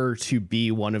choosing her to be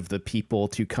one of the people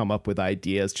to come up with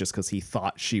ideas just because he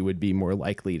thought she would be more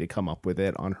likely to come up with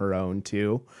it on her own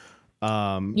too.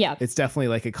 Yeah. It's definitely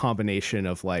like a combination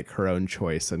of like her own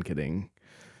choice and getting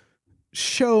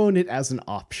shown it as an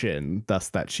option, thus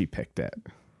that she picked it.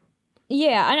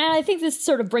 Yeah, and I think this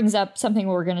sort of brings up something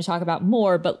we're going to talk about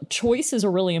more, but choice is a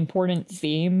really important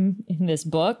theme in this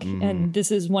book. And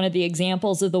this is one of the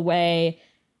examples of the way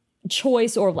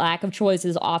choice or lack of choice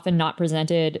is often not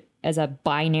presented as a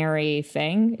binary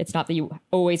thing. It's not that you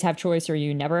always have choice or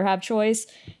you never have choice,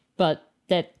 but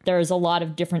that there's a lot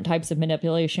of different types of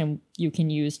manipulation you can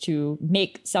use to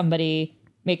make somebody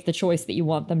make the choice that you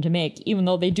want them to make, even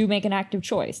though they do make an active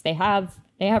choice. They have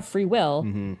free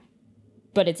will.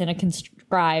 But it's in a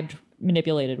conscribed,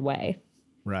 manipulated way.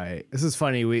 Right. This is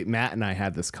funny. Matt and I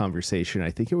had this conversation.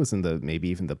 I think it was in maybe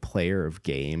even the Player of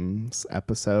Games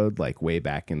episode, like way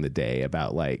back in the day,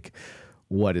 about like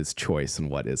what is choice and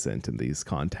what isn't in these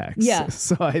contexts. Yeah.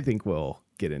 So I think we'll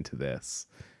get into this.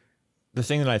 The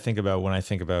thing that I think about when I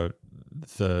think about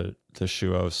the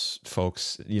Shuos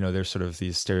folks, they're sort of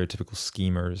these stereotypical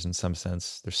schemers in some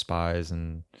sense. They're spies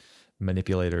and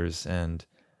manipulators, and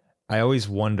I always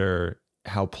wonder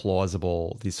how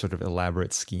plausible these sort of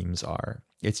elaborate schemes are.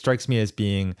 It strikes me as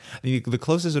being the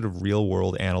closest sort of real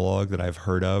world analog that I've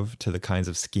heard of to the kinds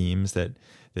of schemes that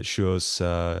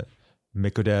Shuos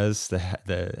Mikodes,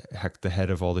 the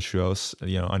head of all the Shuos,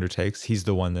 undertakes. He's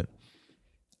the one that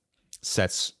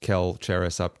sets Kel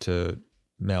Charis up to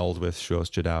meld with Shuos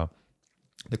Jadao.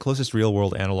 The closest real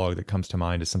world analog that comes to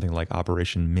mind is something like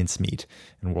Operation Mincemeat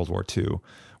in World War II,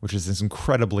 which is this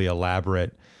incredibly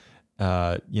elaborate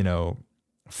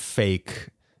fake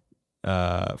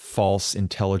false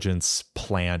intelligence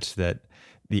plant that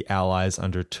the Allies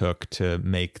undertook to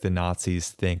make the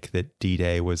Nazis think that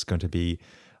D-Day was going to be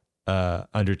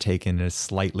undertaken in a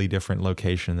slightly different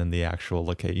location than the actual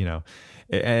location,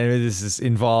 and this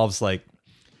involves like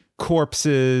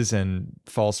corpses and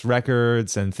false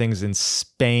records and things in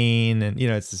Spain, and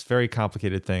it's this very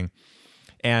complicated thing.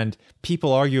 And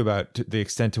people argue about the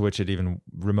extent to which it even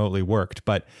remotely worked,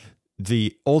 but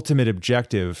the ultimate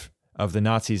objective of the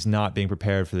Nazis not being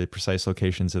prepared for the precise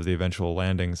locations of the eventual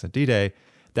landings at D-Day,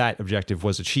 that objective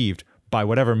was achieved by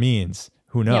whatever means,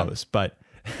 who knows? Yeah. But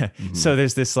so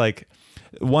there's this like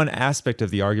one aspect of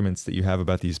the arguments that you have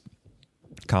about these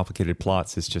complicated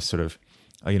plots is just sort of,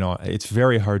 it's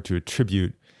very hard to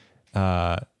attribute,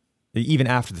 even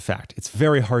after the fact, it's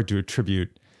very hard to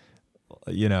attribute,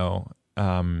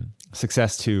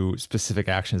 success to specific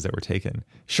actions that were taken.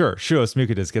 Sure, Shuos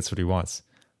Mikodes gets what he wants,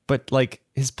 but like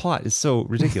his plot is so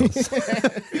ridiculous.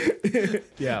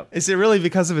 Yeah. Is it really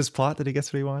because of his plot that he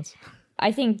gets what he wants?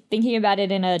 I think thinking about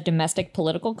it in a domestic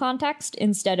political context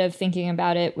instead of thinking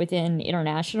about it within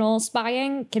international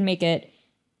spying can make it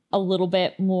a little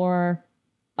bit more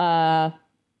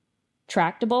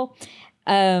tractable.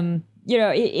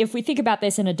 If we think about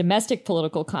this in a domestic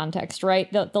political context,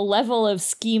 right, the level of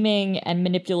scheming and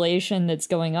manipulation that's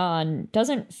going on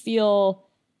doesn't feel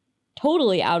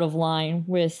totally out of line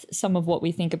with some of what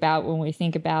we think about when we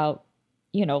think about,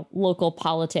 local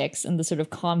politics and the sort of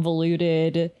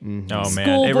convoluted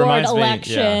school board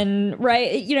election,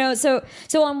 right? So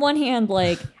on one hand,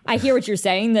 like, I hear what you're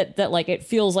saying that like it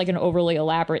feels like an overly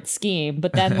elaborate scheme,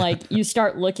 but then like you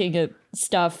start looking at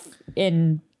stuff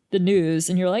in the news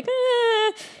and you're like,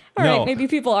 all right, maybe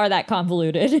people are that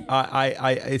convoluted.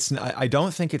 I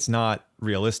don't think it's not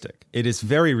realistic. It is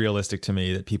very realistic to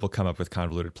me that people come up with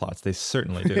convoluted plots. They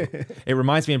certainly do. It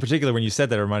reminds me in particular, when you said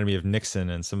that, it reminded me of Nixon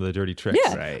and some of the dirty tricks.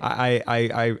 Yeah. Right.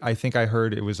 I think I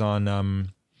heard it was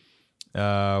on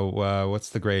what's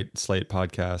the great Slate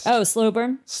podcast? Oh, Slow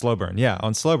Burn. Slow Burn. Yeah,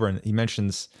 on Slow Burn, he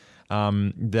mentions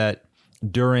that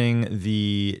during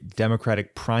the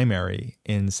Democratic primary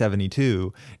in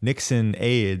 1972, Nixon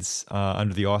aides,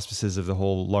 under the auspices of the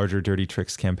whole larger Dirty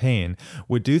Tricks campaign,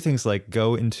 would do things like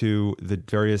go into the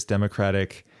various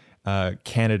Democratic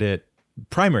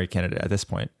primary candidate at this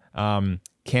point,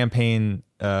 campaign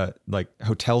like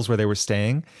hotels where they were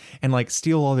staying and like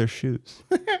steal all their shoes.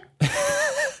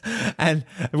 And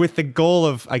with the goal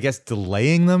of, I guess,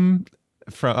 delaying them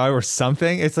or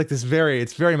something. It's like this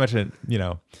it's very much a,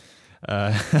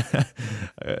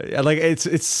 like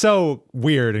it's so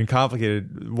weird and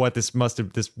complicated what this must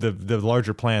have the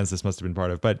larger plans this must have been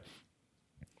part of. But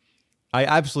I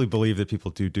absolutely believe that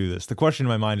people do this. The question in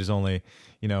my mind is only,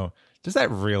 does that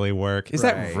really work? Is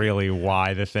that really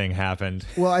why the thing happened?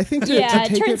 Well, I think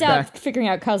it turns out figuring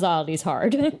out causality is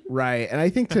hard. Right. And I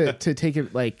think to take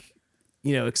it like,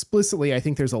 explicitly, I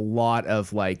think there's a lot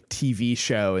of like TV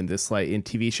show in this, like in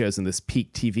TV shows in this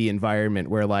peak TV environment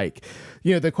where like,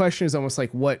 the question is almost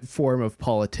like, what form of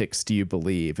politics do you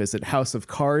believe? Is it House of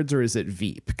Cards or is it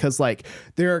Veep? Because like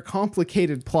there are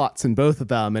complicated plots in both of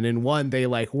them. And in one, they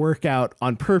like work out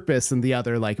on purpose and the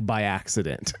other like by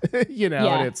accident, and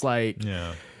it's like,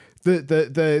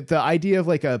 the idea of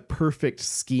like a perfect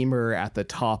schemer at the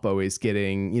top always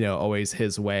getting, always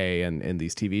his way and in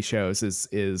these TV shows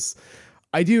is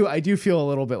I do feel a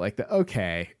little bit like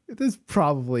okay, this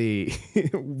probably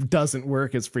doesn't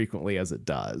work as frequently as it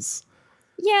does.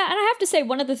 Yeah, and I have to say,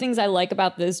 one of the things I like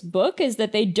about this book is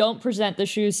that they don't present the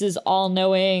Shoes as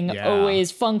all-knowing,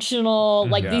 always functional,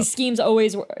 like these schemes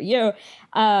always,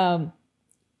 I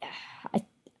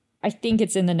think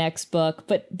it's in the next book,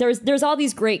 but there's all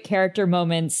these great character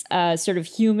moments, sort of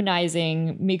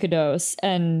humanizing Mikados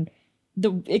and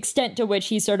the extent to which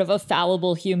he's sort of a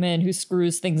fallible human who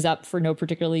screws things up for no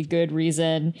particularly good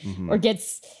reason, or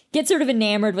gets sort of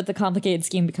enamored with the complicated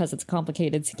scheme because it's a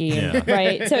complicated scheme,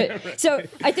 right? So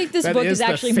I think this book is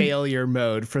actually the failure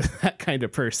mode for that kind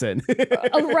of person,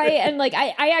 right? And like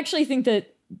I actually think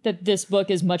that this book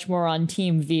is much more on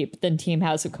Team Veep than Team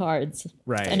House of Cards,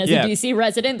 right? And as a DC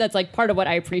resident, that's like part of what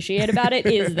I appreciate about it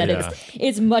is that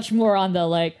it's much more on the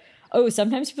like,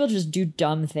 sometimes people just do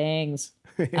dumb things.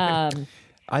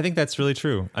 I think that's really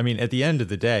true. I mean, at the end of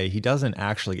the day, he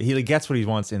gets what he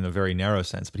wants in a very narrow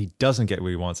sense, but he doesn't get what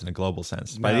he wants in a global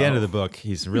sense. By the end of the book,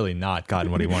 he's really not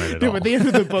gotten what he wanted at all. But the end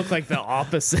of the book, like the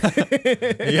opposite.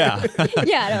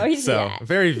 He's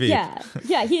very Veep.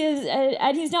 Yeah, he is,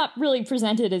 and he's not really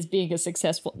presented as being a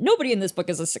successful. Nobody in this book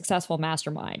is a successful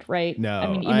mastermind, right? No, I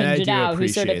mean, even Jadao,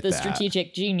 who's sort of the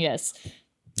strategic genius,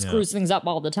 screws things up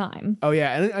all the time. Oh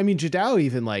yeah, and I mean, Jadao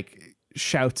even like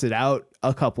shouts it out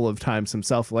a couple of times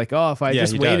himself, like, if I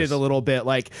just waited a little bit,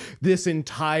 like this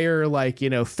entire like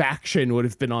faction would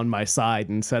have been on my side,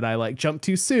 and said I like jumped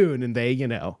too soon, and they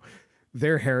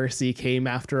their heresy came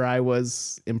after I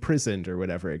was imprisoned or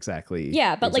whatever exactly.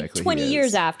 Yeah, but like 20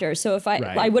 years after. So if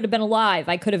I would have been alive,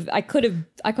 I could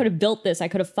have built this. I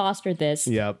could have fostered this.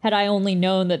 Had I only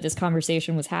known that this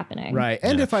conversation was happening. Right.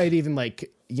 And if I had even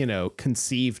like,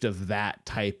 conceived of that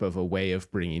type of a way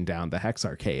of bringing down the Hex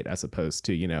Arcade, as opposed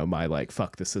to, my like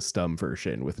fuck the system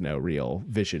version with no real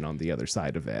vision on the other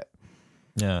side of it.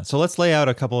 Yeah. So let's lay out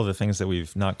a couple of the things that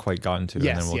we've not quite gotten to.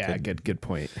 Yes. And then we'll good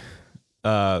point.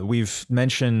 We've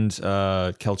mentioned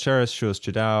Kelcheris, Shuos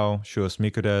Jadao, Shuos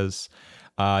Mikudes.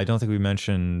 I don't think we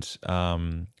mentioned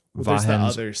there's the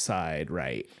other side,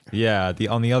 right? Yeah,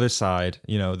 on the other side,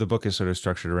 the book is sort of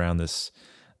structured around this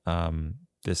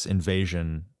this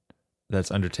invasion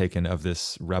that's undertaken of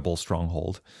this rebel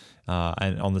stronghold,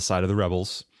 and on the side of the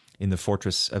rebels, in the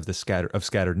fortress of the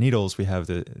scattered needles, we have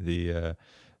the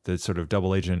sort of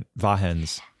double agent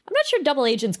Vahens. I'm not sure double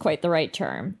agent's quite the right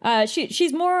term.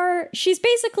 She's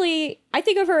basically, I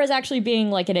think of her as actually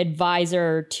being like an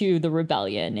advisor to the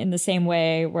rebellion in the same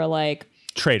way where like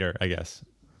traitor, I guess.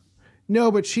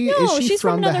 No, but she's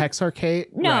from the Hex Arcade.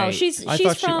 No, right. she's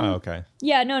from. Okay.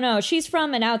 Yeah, no, she's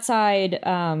from an outside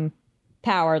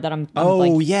power that I'm.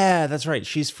 Yeah, that's right.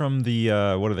 She's from the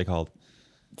what are they called?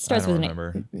 Starts with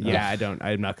remember. Yeah,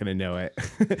 I'm not going to know it.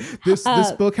 This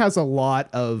book has a lot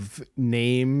of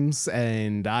names,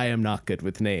 and I am not good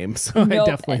with names, so I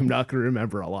definitely am not going to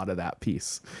remember a lot of that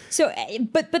piece. So,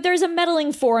 but there's a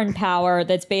meddling foreign power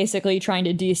that's basically trying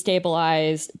to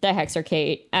destabilize the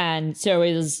Hexarchate, and so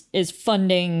is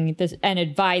funding this and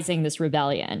advising this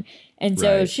rebellion, and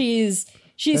so she's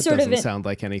that sort doesn't sound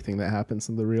like anything that happens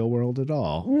in the real world at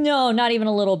all. No, not even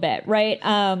a little bit, right?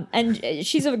 And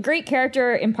she's a great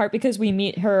character in part because we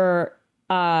meet her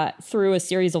through a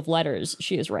series of letters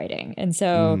she is writing. And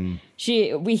so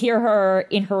we hear her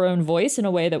in her own voice in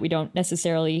a way that we don't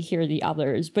necessarily hear the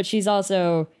others. But she's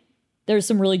also, there's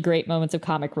some really great moments of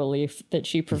comic relief that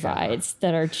she provides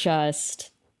that are just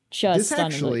this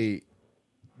stunningly.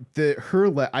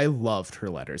 Actually, I loved her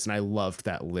letters, and I loved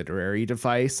that literary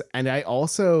device, and I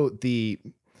also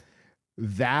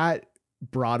that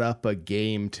brought up a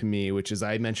game to me, which is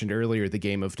I mentioned earlier, the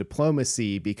game of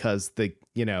diplomacy, because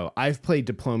I've played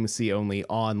diplomacy only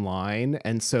online.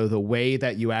 And so the way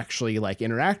that you actually like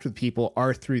interact with people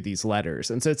are through these letters.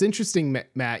 And so it's interesting,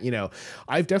 Matt,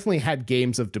 I've definitely had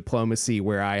games of diplomacy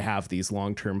where I have these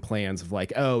long-term plans of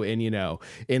like, oh, and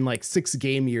in like 6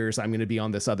 game years, I'm going to be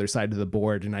on this other side of the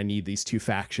board and I need these 2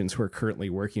 factions who are currently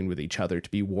working with each other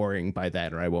to be warring by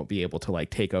then, or I won't be able to like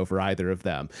take over either of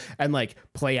them, and like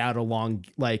play out a long,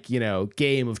 like,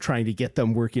 game of trying to get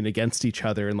them working against each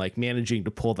other, and like managing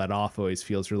to pull that off always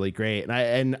feels really great.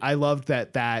 And I loved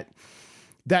that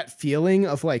feeling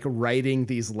of like writing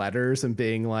these letters and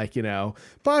being like,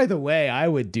 by the way, I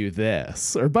would do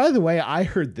this, or by the way, I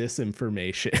heard this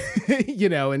information,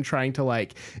 and trying to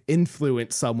like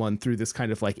influence someone through this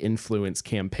kind of like influence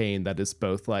campaign that is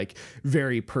both like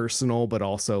very personal, but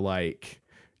also like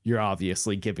you're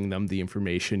obviously giving them the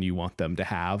information you want them to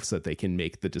have so that they can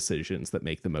make the decisions that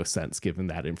make the most sense given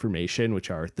that information,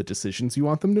 which are the decisions you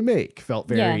want them to make. Felt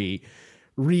very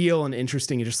real and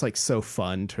interesting and just like so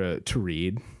fun to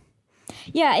read.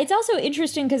 Yeah, it's also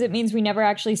interesting because it means we never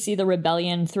actually see the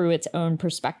rebellion through its own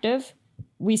perspective.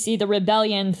 We see the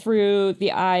rebellion through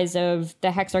the eyes of the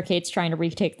Hexarchates trying to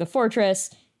retake the fortress,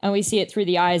 and we see it through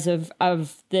the eyes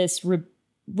of this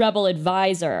rebel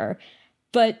advisor.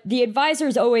 But the advisor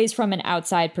is always from an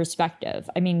outside perspective.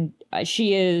 I mean,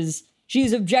 she's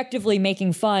objectively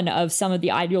making fun of some of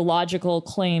the ideological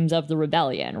claims of the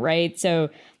rebellion, right? So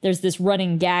there's this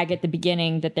running gag at the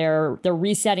beginning that they're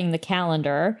resetting the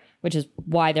calendar, which is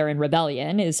why they're in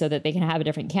rebellion, is so that they can have a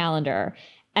different calendar,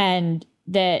 and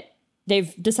that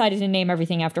they've decided to name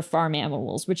everything after farm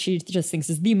animals, which she just thinks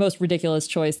is the most ridiculous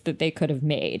choice that they could have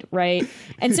made, right?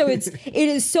 And so it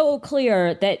is so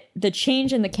clear that the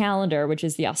change in the calendar, which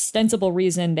is the ostensible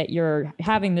reason that you're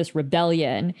having this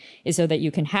rebellion, is so that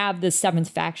you can have this 7th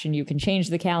faction, you can change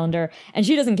the calendar, and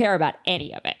she doesn't care about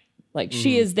any of it. Like,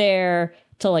 she is there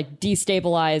to like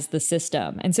destabilize the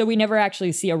system. And so we never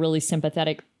actually see a really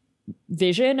sympathetic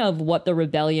vision of what the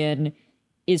rebellion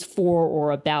is for or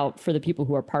about for the people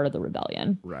who are part of the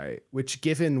rebellion. Right. Which,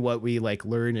 given what we like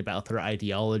learn about their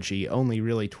ideology only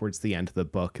really towards the end of the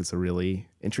book, is a really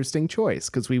interesting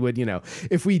choice. Because we would,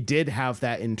 if we did have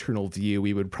that internal view,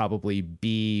 we would probably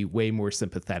be way more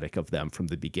sympathetic of them from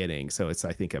the beginning. So it's,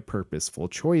 I think, a purposeful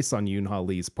choice on Yoon-Ha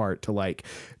Lee's part to like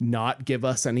not give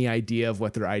us any idea of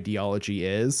what their ideology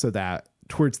is, so that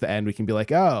towards the end we can be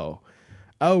like, oh,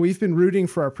 we've been rooting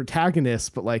for our protagonists,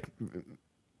 but like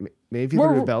maybe the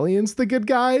rebellion's the good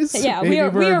guys. Yeah, maybe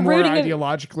we're more rooting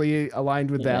ideologically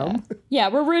aligned with them. Yeah,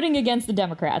 we're rooting against the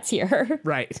Democrats here.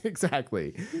 Right,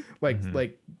 exactly.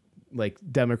 Like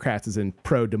Democrats as in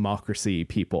pro-democracy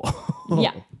people.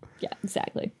 Yeah,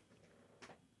 exactly.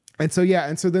 And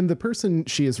so then the person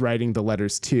she is writing the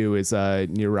letters to is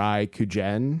Nirai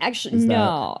Kujen. Actually,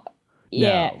 no.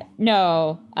 Yeah,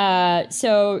 no.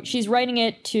 So she's writing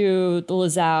it to the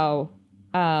Lazao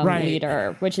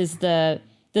leader, which is the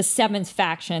 7th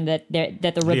faction that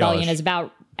the rebellion is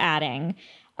about adding.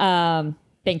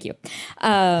 Thank you.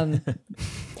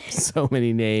 So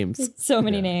many names. So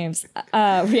many names.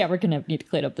 Yeah, we're gonna need to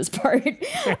clean up this part.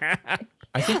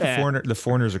 I think the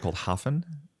foreigners are called Hafen.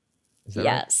 Is that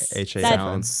yes. right?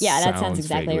 That sounds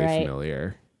exactly right.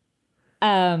 Familiar.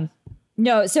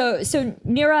 No, so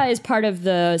Nira is part of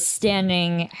the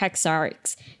standing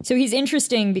Hexarchs. So he's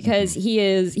interesting because he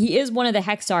is one of the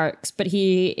Hexarchs, but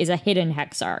he is a hidden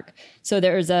Hexarch. So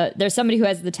there's somebody who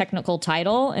has the technical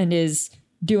title and is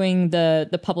doing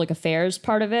the public affairs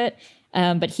part of it.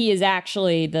 But he is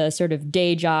actually the sort of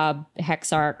day job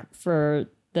Hexarch for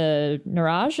the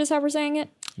Niraj, is how we're saying it?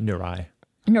 Nirai.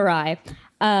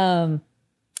 And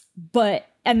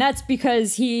that's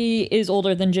because he is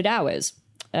older than Jadao is.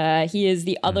 He is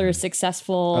the other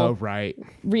successful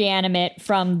reanimate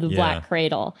from the Black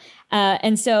Cradle.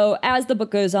 And so as the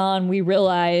book goes on, we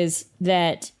realize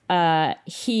that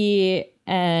he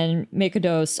and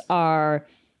Mikados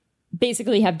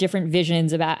basically have different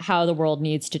visions about how the world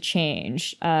needs to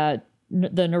change. The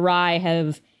Nirai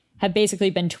have basically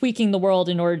been tweaking the world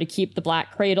in order to keep the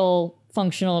Black Cradle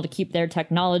functional, to keep their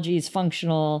technologies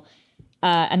functional,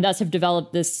 and thus have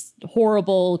developed this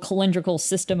horrible calendrical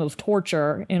system of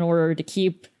torture in order to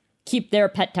keep their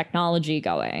pet technology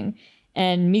going.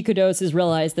 And Mikados has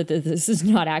realized that this is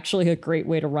not actually a great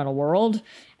way to run a world,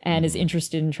 and is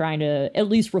interested in trying to at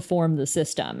least reform the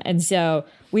system. And so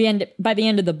by the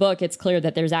end of the book, it's clear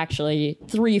that there's actually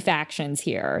 3 factions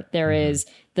here. There is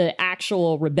the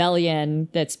actual rebellion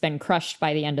that's been crushed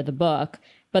by the end of the book,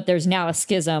 but there's now a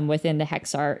schism within the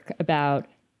Hexarch about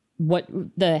what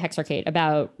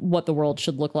the world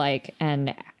should look like,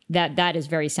 and that is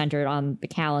very centered on the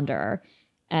calendar.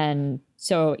 And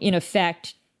so in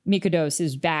effect, Mikados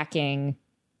is backing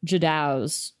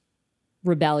Jadao's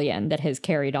rebellion that has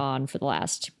carried on for the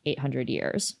last 800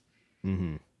 years.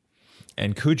 Mm-hmm.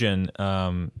 And Kujin,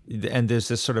 and there's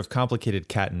this sort of complicated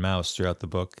cat and mouse throughout the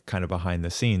book, kind of behind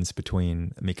the scenes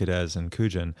between Mikades and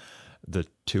Kujin, the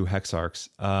two Hexarchs,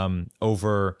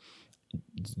 over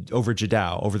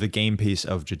Jadao, over the game piece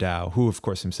of Jadao, who of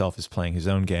course himself is playing his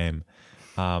own game,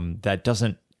 that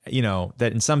doesn't,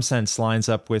 that in some sense lines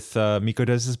up with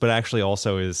Mikodes's, but actually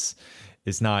also is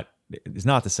not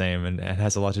the same, and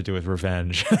has a lot to do with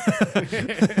revenge.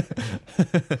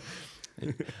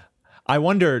 I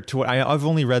wonder to what I've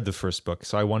only read the first book,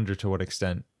 so I wonder to what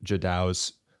extent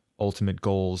Jadao's ultimate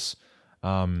goals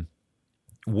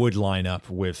would line up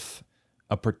with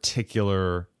a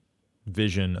particular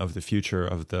vision of the future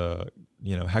of the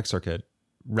Hex Circuit,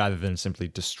 rather than simply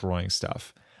destroying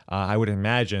stuff. I would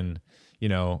imagine,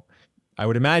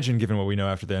 given what we know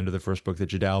after the end of the first book, that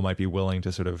Jadao might be willing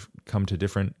to sort of come to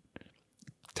different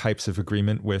types of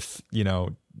agreement with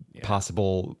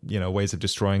possible ways of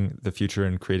destroying the future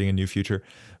and creating a new future,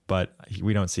 but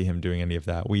we don't see him doing any of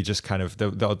that. We just kind of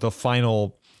the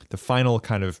final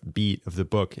kind of beat of the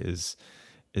book is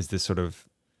this sort of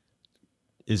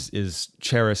is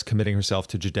Cheris committing herself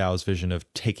to Jadao's vision of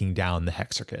taking down the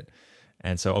Hex Circuit,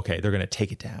 and so they're going to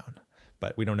take it down,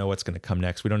 but we don't know what's going to come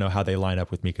next. We don't know how they line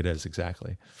up with Mikades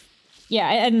exactly. Yeah,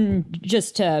 and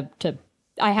just to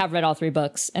I have read all three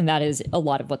books, and that is a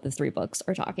lot of what the three books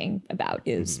are talking about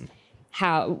is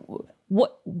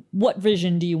what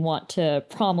vision do you want to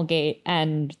promulgate,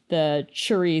 and the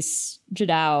Cherise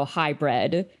Jadao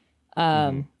hybrid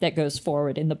that goes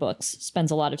forward in the books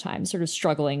spends a lot of time sort of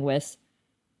struggling with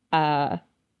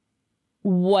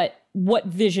what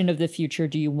vision of the future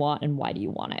do you want, and why do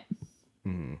you want it?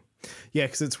 Mm-hmm. Yeah,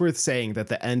 because it's worth saying that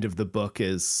the end of the book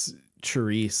is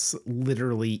Cherise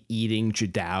literally eating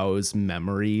Jadao's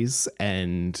memories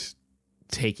and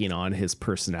taking on his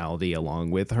personality along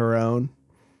with her own,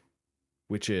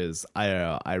 which is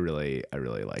I really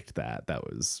liked that. That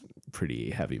was pretty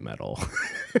heavy metal.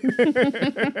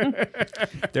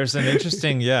 There's an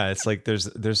interesting it's like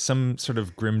there's some sort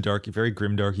of very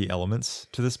grimdarky elements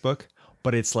to this book,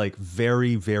 but it's like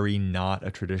very, very not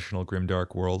a traditional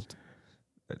grimdark world,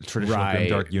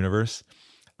 grimdark universe.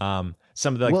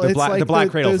 Some of the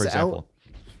Black Cradle, for example.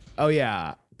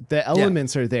 The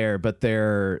elements are there, but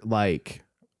they're like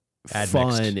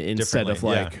fun instead of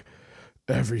like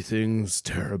everything's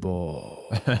terrible.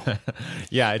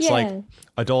 It's like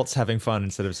adults having fun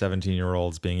instead of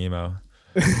 17-year-olds being emo.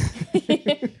 I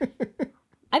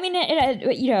mean,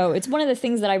 it's one of the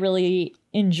things that I really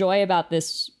enjoy about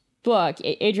this book.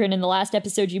 Adrian, in the last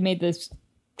episode, you made this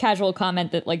casual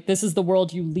comment that like this is the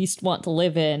world you least want to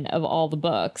live in of all the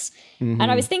books, and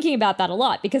I was thinking about that a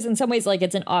lot, because in some ways like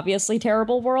it's an obviously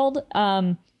terrible world,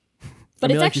 but it's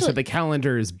like actually, you said, the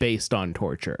calendar is based on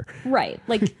torture, right?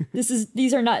 Like this is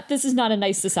not a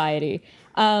nice society,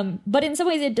 but in some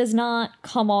ways it does not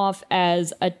come off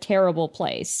as a terrible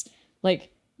place.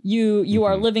 Like you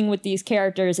are living with these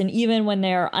characters, and even when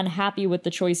they're unhappy with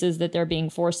the choices that they're being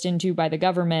forced into by the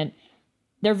government,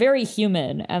 they're very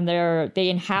human, and they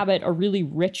inhabit a really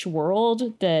rich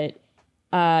world that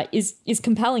is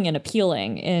compelling and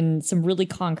appealing in some really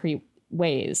concrete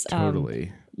ways.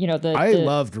 Totally. I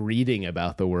loved reading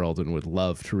about the world and would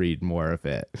love to read more of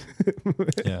it.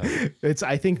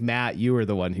 I think, Matt, you were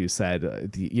the one who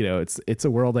said, it's a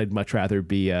world I'd much rather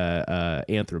be a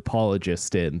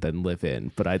anthropologist in than live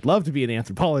in, but I'd love to be an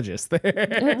anthopologist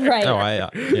there. Right. Oh,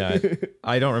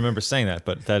 I don't remember saying that,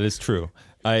 but that is true.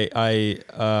 I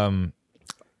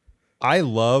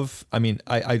love a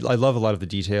lot of the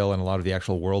detail and a lot of the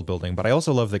actual world building, but I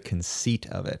also love the conceit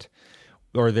of it.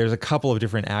 Or there's a couple of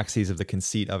different axes of the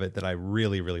conceit of it that I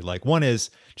really, really like. One is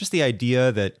just the idea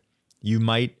that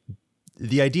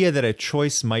a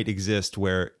choice might exist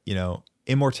where,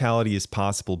 immortality is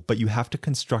possible, but you have to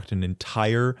construct an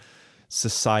entire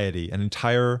society, an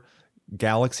entire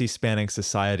galaxy spanning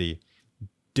society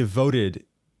devoted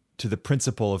to the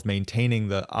principle of maintaining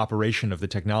the operation of the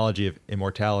technology of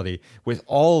immortality, with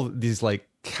all these like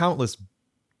countless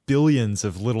billions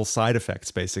of little side effects.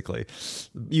 Basically,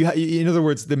 in other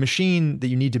words, the machine that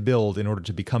you need to build in order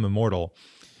to become immortal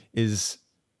is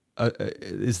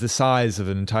the size of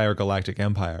an entire galactic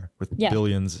empire with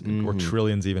billions or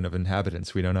trillions even of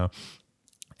inhabitants. We don't know,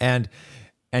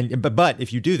 but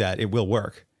if you do that, it will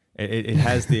work. It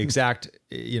has the exact,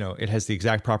 it has the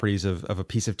exact properties of a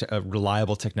piece of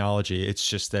reliable technology. It's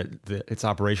just that its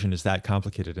operation is that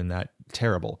complicated and that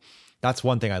terrible. That's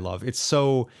one thing I love. It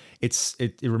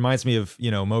reminds me of,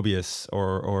 Mobius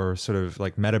or sort of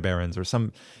like Metabarons or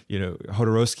some,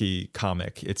 Hodorowski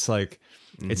comic. It's like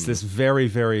It's this very,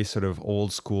 very sort of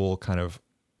old school kind of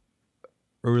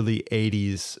early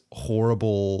 80s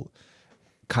horrible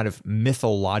kind of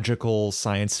mythological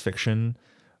science fiction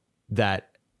that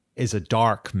is a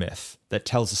dark myth that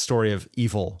tells a story of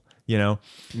evil, you know?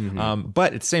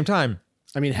 But at the same time,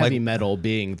 I mean, heavy metal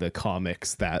being the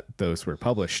comics that those were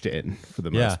published in for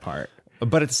the most part.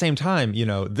 But at the same time, you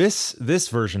know, this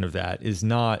version of that,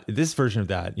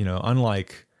 you know,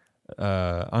 unlike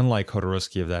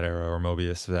Jodorowsky of that era or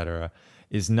Mobius of that era,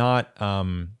 is not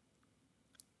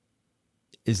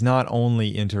only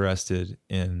interested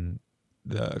in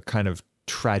the kind of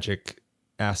tragic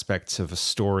aspects of a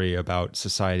story about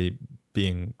society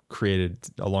being created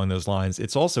along those lines.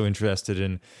 It's also interested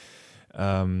in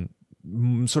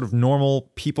sort of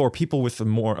normal people or people with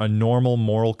a normal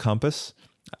moral compass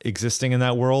existing in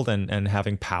that world and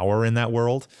having power in that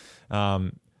world.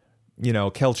 You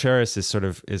know, Kel Cheris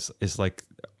is like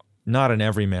not an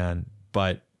everyman,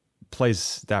 but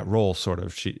plays that role sort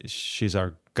of. She's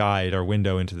our guide, our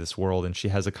window into this world, and she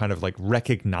has a kind of like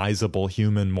recognizable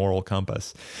human moral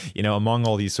compass, you know, among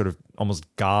all these sort of almost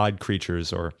god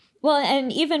creatures. Or well,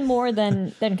 and even more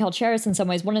than Kel Cheris in some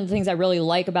ways, one of the things I really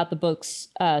like about the book's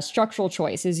structural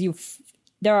choice is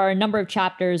there are a number of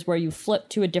chapters where you flip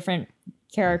to a different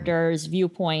character's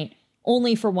viewpoint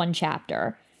only for one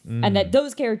chapter, and that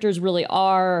those characters really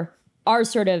are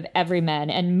sort of everymen,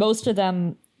 and most of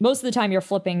the time you're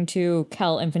flipping to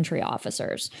Kel infantry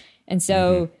officers. And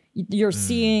so you're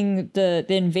seeing the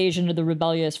invasion of the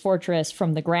rebellious fortress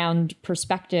from the ground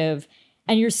perspective,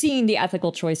 and you're seeing the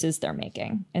ethical choices they're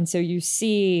making. And so you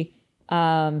see,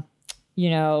 you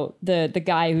know, the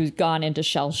guy who's gone into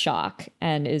shell shock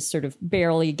and is sort of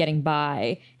barely getting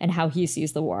by, and how he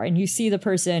sees the war. And you see the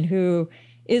person who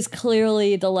is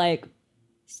clearly the like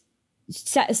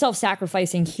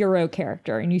self-sacrificing hero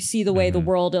character, and you see the way the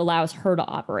world allows her to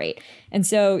operate. And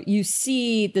so you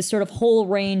see this sort of whole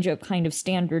range of kind of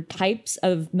standard types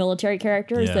of military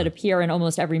characters that appear in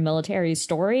almost every military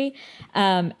story.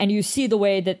 And you see the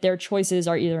way that their choices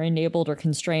are either enabled or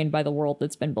constrained by the world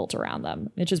that's been built around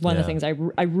them, which is one of the things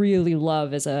I really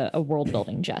love as a world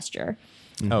building gesture.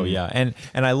 Oh yeah. And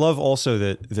I love also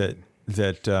that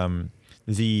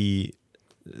the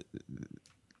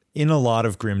in a lot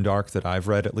of grimdark that I've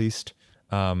read, at least,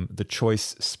 the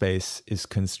choice space is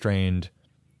constrained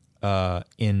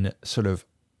in sort of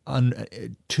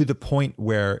to the point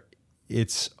where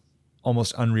it's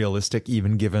almost unrealistic,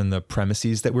 even given the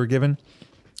premises that we're given,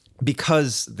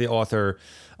 because the author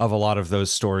of a lot of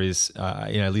those stories, you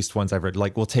know, at least ones I've read,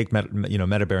 like we'll take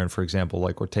Metabaron for example,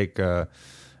 like, or take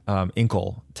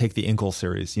Inkle, take the Inkle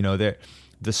series. You know,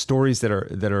 the stories that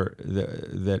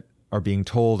are being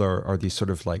told are these sort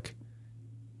of like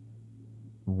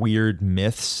weird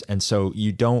myths, and so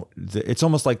it's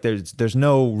almost like there's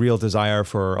no real desire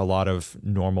for a lot of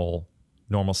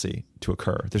normalcy to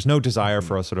occur. There's no desire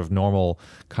for a sort of normal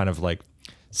kind of like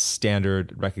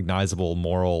standard recognizable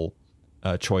moral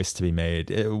choice to be made.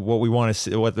 What we want to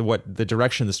see, what the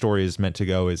direction the story is meant to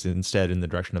go, is instead in the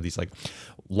direction of these like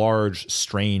large,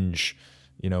 strange,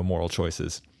 you know, moral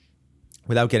choices.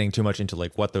 Without getting too much into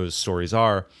like what those stories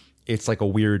are, it's like a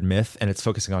weird myth, and it's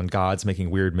focusing on gods making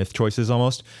weird myth choices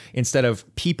almost, instead of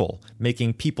people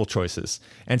making people choices.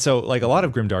 And so like a lot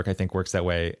of grimdark, I think, works that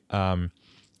way.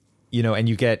 You know, and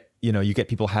you get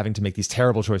people having to make these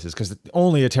terrible choices, because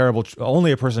only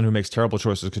a person who makes terrible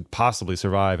choices could possibly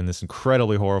survive in this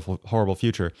incredibly horrible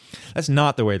future. That's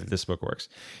not the way that this book works.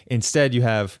 Instead, you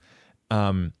have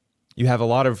a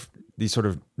lot of these sort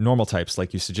of normal types,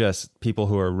 like you suggest, people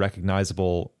who are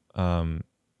recognizable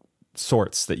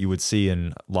sorts that you would see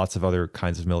in lots of other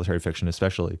kinds of military fiction,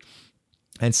 especially.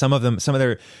 And some of them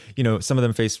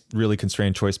face really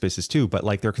constrained choice spaces too, but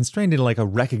like they're constrained in like a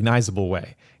recognizable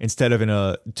way, instead of in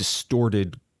a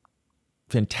distorted,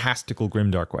 fantastical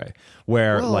grimdark way,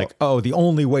 where the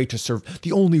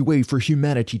only way for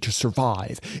humanity to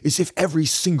survive is if every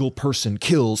single person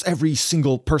kills every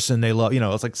single person they love. You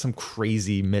know, it's like some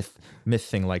crazy myth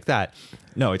thing like that.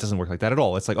 No, it doesn't work like that at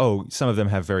all. It's like, some of them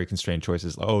have very constrained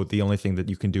choices. The only thing that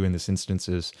you can do in this instance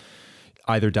is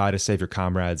either die to save your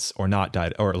comrades, or not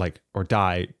die, or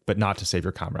die but not to save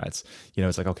your comrades. You know,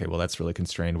 it's like, okay, well, that's really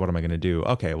constrained. What am I going to do?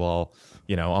 Okay, well,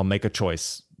 you know, I'll make a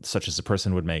choice such as a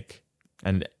person would make,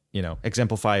 and, you know,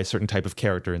 exemplify a certain type of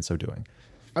character in so doing.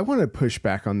 I want to push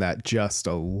back on that just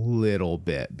a little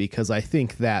bit, because I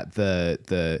think that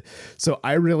so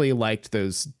I really liked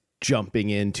those jumping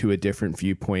into a different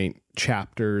viewpoint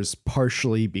chapters,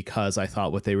 partially because I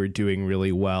thought what they were doing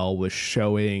really well was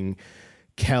showing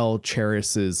Kel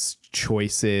Cheris's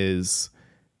choices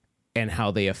and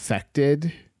how they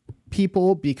affected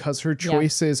people because her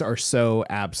choices are so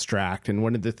abstract. And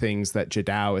one of the things that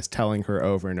Jadao is telling her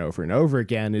over and over and over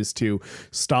again is to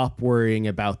stop worrying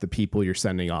about the people you're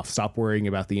sending off. Stop worrying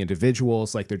about the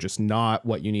individuals. Like, they're just not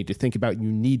what you need to think about.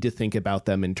 You need to think about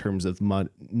them in terms of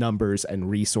numbers and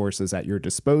resources at your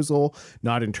disposal,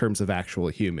 not in terms of actual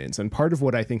humans. And part of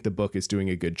what I think the book is doing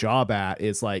a good job at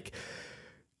is like,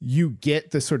 you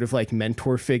get the sort of like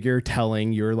mentor figure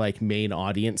telling your like main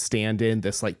audience stand-in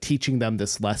this, like teaching them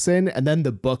this lesson. And then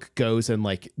the book goes and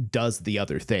like does the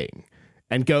other thing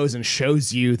and goes and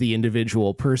shows you the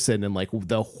individual person and like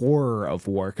the horror of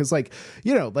war. Cause like,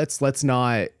 you know, let's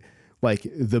not, like,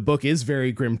 the book is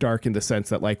very grimdark in the sense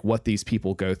that like what these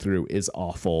people go through is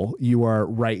awful. You are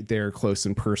right there, close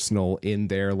and personal in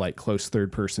their like close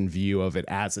third person view of it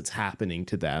as it's happening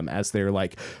to them, as their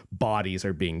like bodies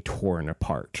are being torn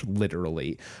apart,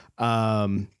 literally.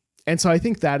 And so I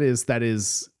think that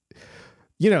is,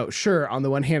 you know, sure, on the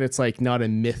one hand, it's like not a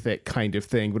mythic kind of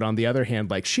thing, but on the other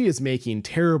hand, like she is making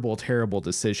terrible, terrible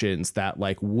decisions that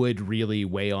like would really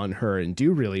weigh on her and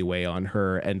do really weigh on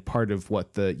her. And part of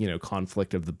what the, you know,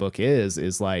 conflict of the book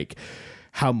is like,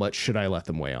 how much should I let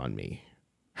them weigh on me?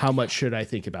 How much should I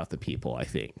think about the people, I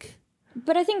think?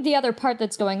 But I think the other part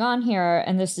that's going on here,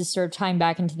 and this is sort of tying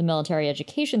back into the military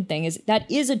education thing, is that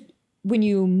when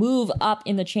you move up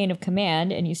in the chain of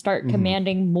command and you start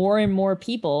commanding more and more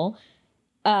people,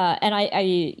 and I,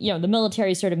 you know, the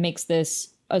military sort of makes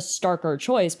this a starker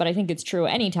choice, but I think it's true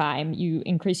anytime you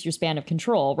increase your span of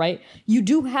control, right? You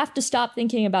do have to stop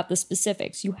thinking about the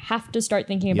specifics. You have to start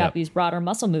thinking about these broader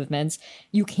muscle movements.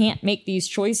 You can't make these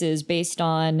choices based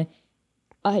on,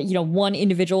 you know, one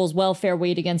individual's welfare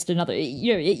weighed against another.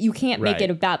 You can't make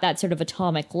it about that sort of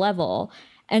atomic level.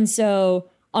 And so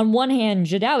on one hand,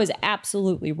 Jadao is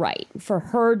absolutely right. For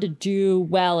her to do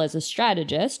well as a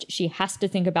strategist, she has to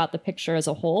think about the picture as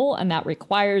a whole, and that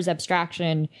requires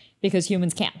abstraction because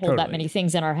humans can't hold that many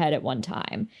things in our head at one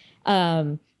time.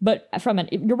 But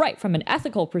you're right, from an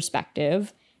ethical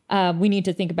perspective, we need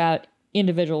to think about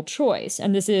individual choice.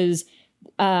 And this is,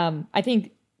 I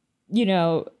think, you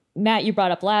know, Matt, you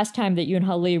brought up last time that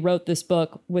Yoon-Ha Lee wrote this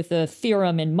book with a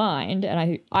theorem in mind.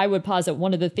 And I would posit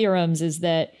one of the theorems is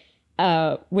that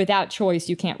without choice,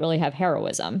 you can't really have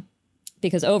heroism,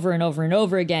 because over and over and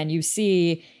over again, you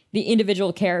see the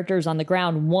individual characters on the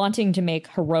ground wanting to make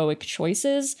heroic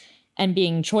choices and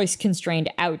being choice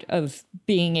constrained out of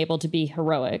being able to be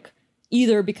heroic,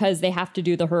 either because they have to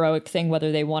do the heroic thing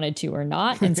whether they wanted to or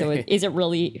not. And so is it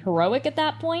really heroic at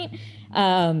that point?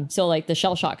 So like the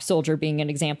shell-shocked soldier being an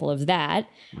example of that,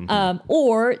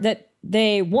 or that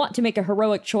they want to make a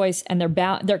heroic choice and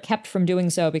they're kept from doing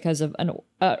so because of an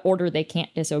order they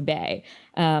can't disobey.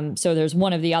 So there's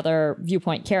one of the other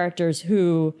viewpoint characters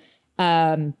who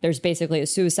there's basically a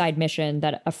suicide mission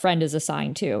that a friend is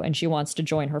assigned to, and she wants to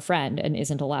join her friend and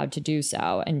isn't allowed to do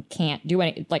so and can't do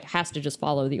any, like has to just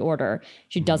follow the order.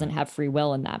 She doesn't have free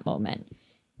will in that moment.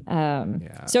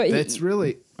 So it's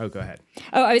really, go ahead.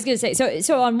 Oh, I was going to say,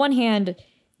 so on one hand,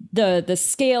 the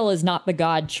scale is not the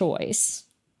God choice,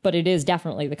 but it is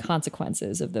definitely the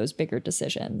consequences of those bigger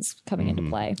decisions coming into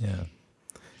play.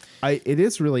 Yeah. It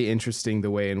is really interesting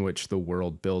the way in which the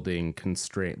world building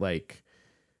constraint, like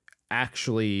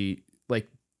actually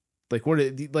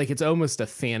it's almost a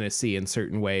fantasy in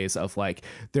certain ways of like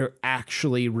they're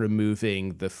actually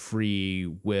removing the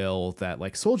free will that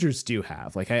like soldiers do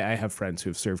have. Like I have friends who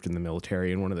have served in the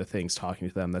military, and one of the things talking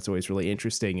to them that's always really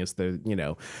interesting is the, you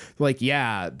know, like,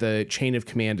 yeah, the chain of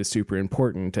command is super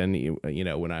important. And, you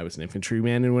know, when I was an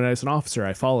infantryman and when I was an officer,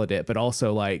 I followed it. But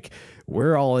also like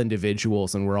we're all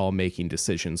individuals and we're all making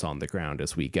decisions on the ground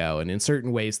as we go. And in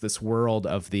certain ways, this world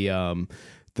of the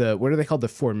what are they called? The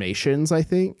formations, I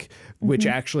think, which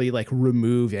actually like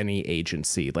remove any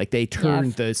agency. Like they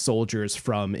turn the soldiers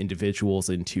from individuals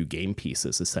into game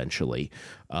pieces, essentially,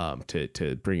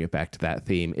 to bring it back to that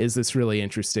theme. Is this really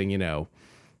interesting? You know,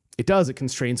 it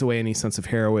constrains away any sense of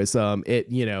heroism. It,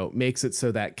 you know, makes it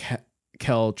so that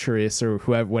Kel Churis or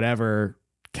whatever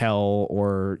Kel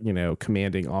or, you know,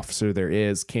 commanding officer there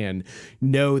is can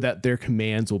know that their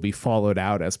commands will be followed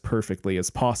out as perfectly as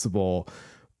possible.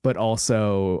 But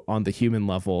also on the human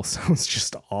level sounds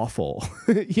just awful,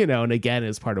 you know, and again,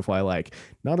 is part of why, like,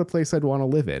 not a place I'd want to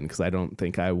live in, because I don't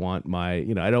think I want I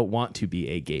don't want to be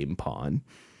a game pawn.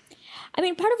 I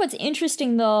mean, part of what's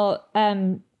interesting, though,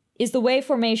 is the way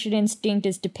formation instinct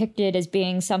is depicted as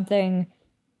being something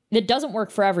that doesn't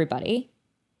work for everybody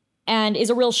and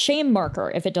is a real shame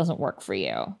marker if it doesn't work for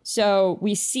you. So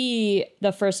we see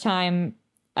the first time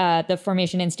the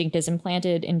formation instinct is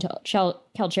implanted into Kel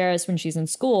Churis when she's in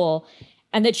school,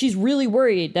 and that she's really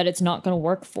worried that it's not going to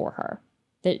work for her,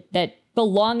 that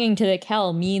belonging to the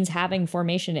Kell means having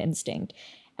formation instinct.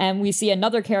 And we see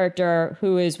another character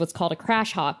who is what's called a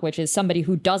crash hawk, which is somebody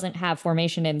who doesn't have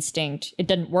formation instinct. It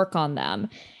didn't work on them.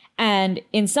 And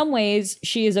in some ways,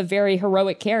 she is a very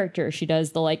heroic character. She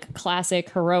does the like classic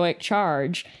heroic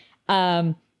charge,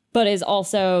 but is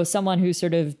also someone who's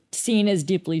sort of seen as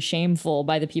deeply shameful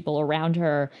by the people around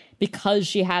her because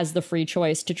she has the free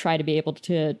choice to try to be able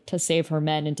to save her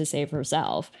men and to save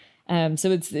herself.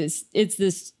 So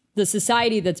the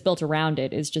society that's built around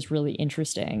it is just really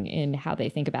interesting in how they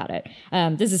think about it.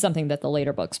 This is something that the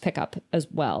later books pick up as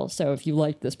well. So if you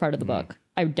like this part of the book,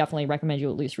 I would definitely recommend you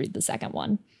at least read the second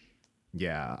one.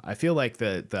 Yeah, I feel like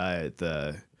this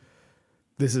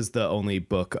is the only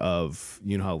book of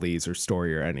Yoonha Lee's or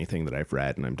story or anything that I've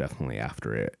read, and I'm definitely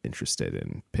interested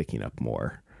in picking up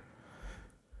more.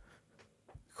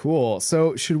 Cool.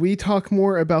 So should we talk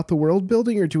more about the world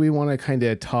building, or do we want to kind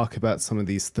of talk about some of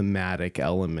these thematic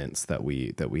elements that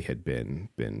we had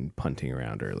been punting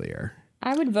around earlier?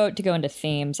 I would vote to go into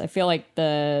themes. I feel like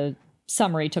the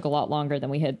summary took a lot longer than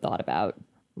we had thought about.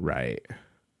 Right.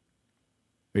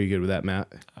 Are you good with that,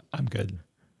 Matt? I'm good.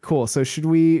 Cool. So should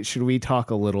we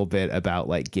talk a little bit about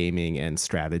like gaming and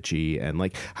strategy, and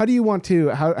like how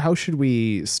should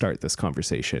we start this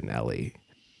conversation, Ellie?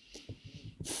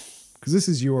 Because this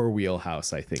is your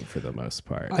wheelhouse, I think, for the most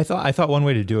part. I thought one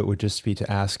way to do it would just be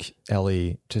to ask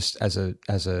Ellie, just as an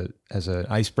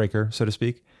icebreaker, so to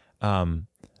speak.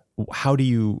 What do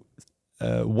you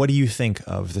think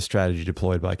of the strategy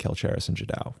deployed by Kelcharis and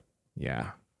Jadao?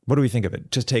 Yeah. What do we think of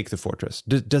it? Just take the fortress.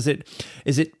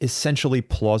 Is it essentially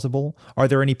plausible? Are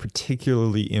there any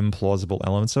particularly implausible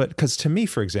elements of it? Because to me,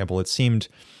 for example, it seemed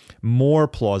more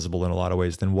plausible in a lot of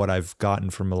ways than what I've gotten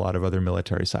from a lot of other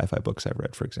military sci-fi books I've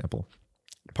read, for example.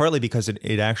 Partly because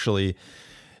it actually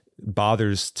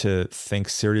bothers to think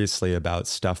seriously about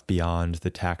stuff beyond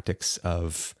the tactics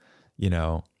of,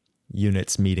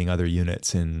 units meeting other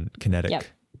units in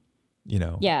kinetic,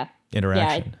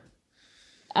 interaction.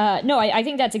 Yeah, no, I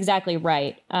think that's exactly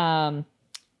right. That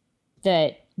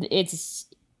it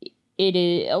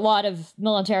is a lot of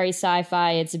military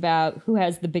sci-fi. It's about who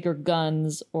has the bigger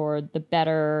guns or the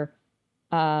better,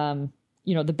 the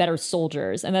better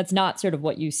soldiers, and that's not sort of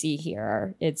what you see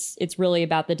here. It's really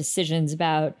about the decisions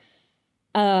about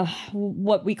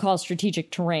what we call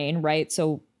strategic terrain, right?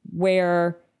 So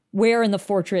where in the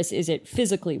fortress is it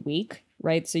physically weak,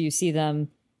 right? So you see them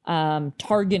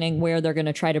targeting where they're going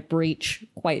to try to breach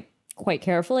quite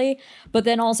carefully, but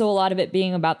then also a lot of it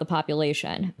being about the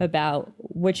population, about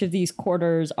which of these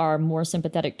quarters are more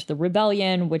sympathetic to the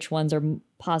rebellion, which ones are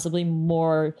possibly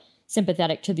more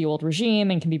sympathetic to the old regime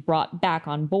and can be brought back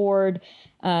on board.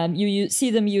 You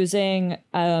see them using,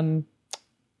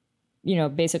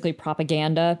 basically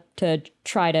propaganda to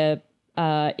try to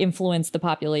influence the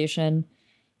population.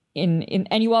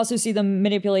 And you also see them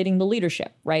manipulating the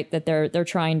leadership, right? That they're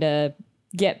trying to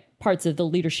get parts of the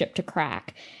leadership to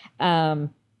crack, and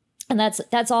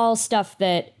that's all stuff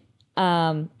that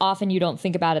often you don't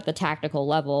think about at the tactical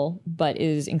level, but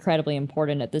is incredibly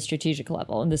important at the strategic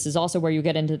level. And this is also where you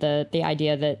get into the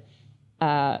idea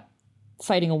that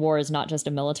fighting a war is not just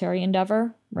a military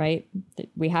endeavor, right?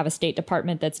 We have a State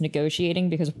Department that's negotiating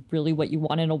because really what you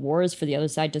want in a war is for the other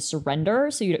side to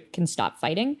surrender so you can stop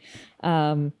fighting.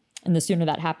 And the sooner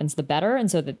that happens, the better.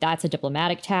 And so that's a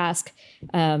diplomatic task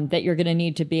that you're going to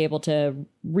need to be able to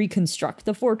reconstruct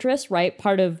the fortress, right?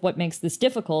 Part of what makes this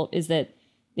difficult is that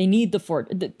they need the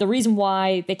fort. The reason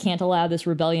why they can't allow this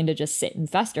rebellion to just sit and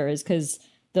fester is because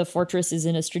the fortress is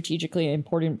in a strategically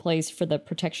important place for the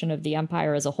protection of the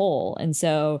empire as a whole. And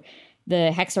so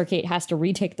the Hexarchate has to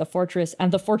retake the fortress,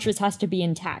 and the fortress has to be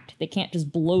intact. They can't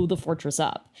just blow the fortress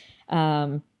up.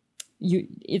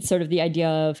 It's sort of the idea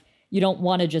of, you don't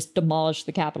want to just demolish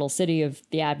the capital city of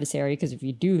the adversary, because if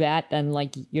you do that, then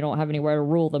you don't have anywhere to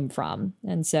rule them from.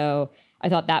 And so I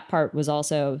thought that part was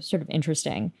also sort of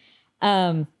interesting.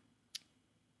 I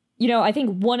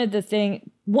think one of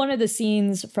the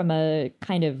scenes from a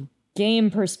kind of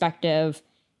game perspective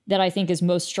that I think is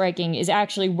most striking is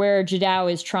actually where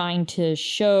Jadao is trying to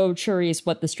show Churis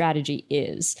what the strategy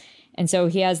is. And so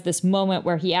he has this moment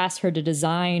where he asks her to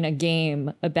design a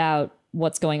game about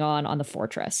what's going on the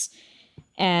fortress.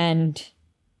 And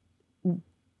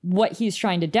what he's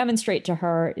trying to demonstrate to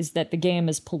her is that the game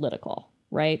is political,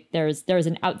 right? There's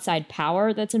an outside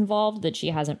power that's involved that she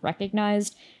hasn't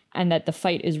recognized, and that the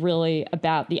fight is really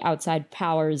about the outside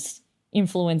powers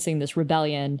influencing this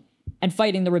rebellion, and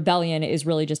fighting the rebellion is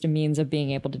really just a means of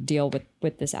being able to deal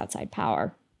with this outside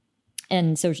power.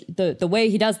 And so the way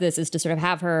he does this is to sort of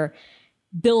have her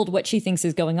build what she thinks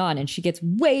is going on, and she gets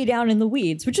way down in the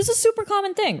weeds, which is a super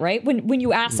common thing, right? When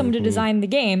you ask someone to design the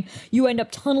game, you end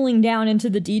up tunneling down into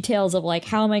the details of like,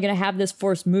 how am I going to have this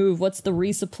force move? What's the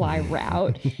resupply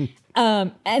route?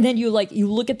 And then you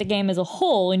look at the game as a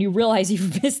whole and you realize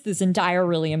you've missed this entire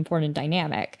really important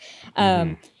dynamic.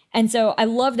 And so I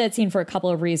love that scene for a couple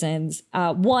of reasons.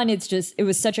 One, it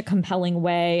was such a compelling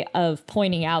way of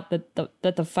pointing out that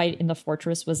the fight in the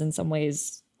fortress was in some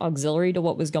ways auxiliary to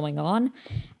what was going on.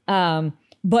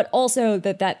 But also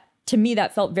that to me,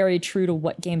 that felt very true to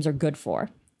what games are good for.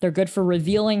 They're good for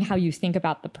revealing how you think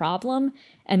about the problem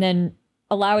and then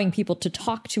allowing people to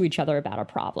talk to each other about a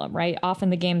problem, right?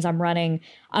 Often the games I'm running,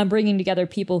 I'm bringing together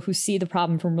people who see the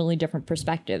problem from really different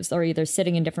perspectives. They're either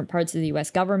sitting in different parts of the US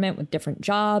government with different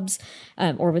jobs,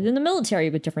 or within the military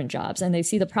with different jobs, and they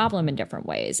see the problem in different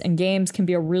ways. And games can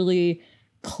be a really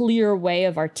clear way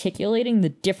of articulating the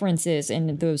differences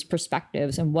in those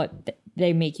perspectives and what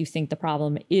they make you think the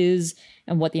problem is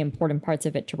and what the important parts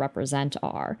of it to represent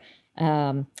are.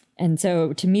 And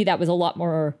so to me, that was a lot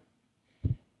more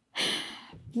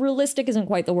realistic isn't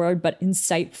quite the word, but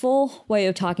insightful way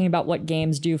of talking about what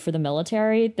games do for the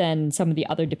military than some of the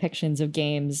other depictions of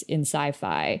games in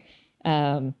sci-fi.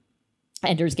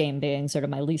 Ender's Game being sort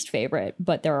of my least favorite,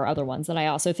 but there are other ones that I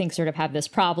also think sort of have this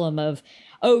problem of,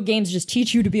 oh, games just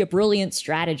teach you to be a brilliant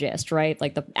strategist, right?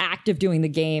 Like the act of doing the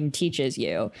game teaches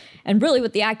you. And really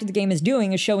what the act of the game is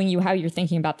doing is showing you how you're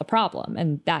thinking about the problem.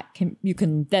 And you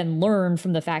can then learn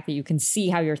from the fact that you can see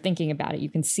how you're thinking about it. You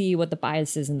can see what the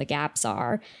biases and the gaps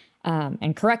are,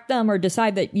 and correct them or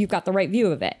decide that you've got the right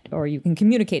view of it, or you can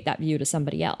communicate that view to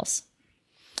somebody else.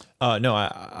 No,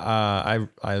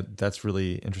 I that's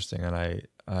really interesting, and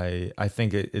I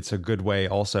think it's a good way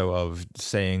also of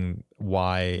saying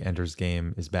why Ender's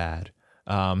Game is bad,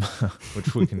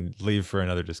 which we can leave for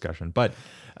another discussion. But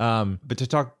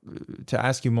to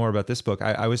ask you more about this book,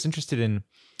 I was interested in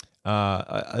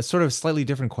a sort of slightly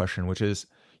different question, which is,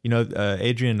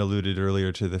 Adrian alluded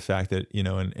earlier to the fact that,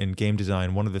 in game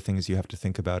design, one of the things you have to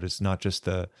think about is not just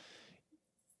the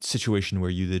situation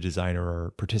where you, the designer,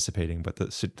 are participating, but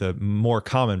the more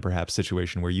common, perhaps,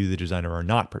 situation where you, the designer, are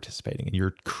not participating, and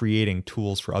you're creating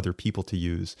tools for other people to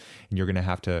use, and you're going to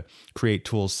have to create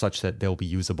tools such that they'll be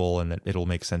usable and that it'll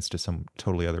make sense to some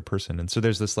totally other person. And so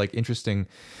there's this interesting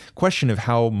question of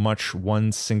how much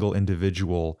one single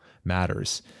individual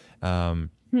matters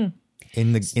in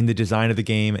the design of the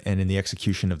game and in the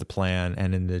execution of the plan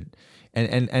and in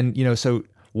the so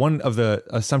one of the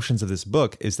assumptions of this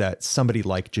book is that somebody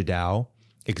like Jadao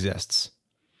exists,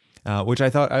 which I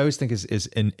always think is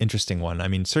an interesting one. I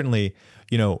mean, certainly,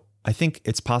 I think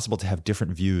it's possible to have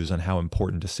different views on how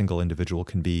important a single individual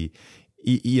can be,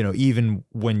 even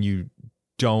when you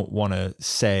don't want to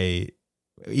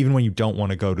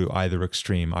go to either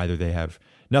extreme. Either they have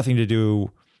nothing to do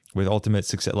with ultimate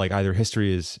success, like either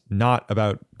history is not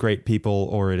about great people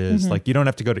or it is. Like, you don't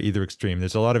have to go to either extreme.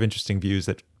 There's a lot of interesting views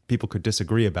that people could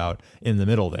disagree about in the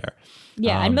middle there.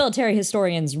 Yeah, and military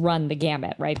historians run the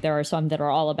gamut, right? There are some that are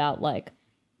all about like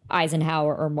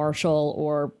Eisenhower or Marshall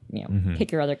or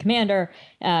pick your other commander,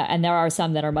 and there are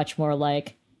some that are much more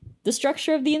like the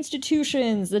structure of the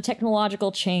institutions, the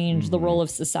technological change, the role of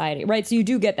society, right? So you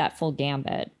do get that full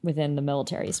gambit within the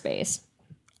military space.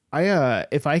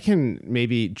 If I can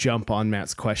maybe jump on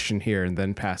Matt's question here and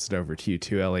then pass it over to you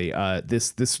too, Ellie.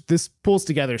 This pulls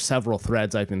together several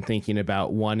threads I've been thinking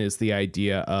about. One is the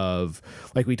idea of,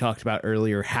 like we talked about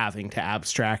earlier, having to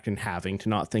abstract and having to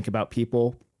not think about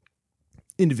people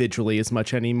individually as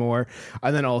much anymore.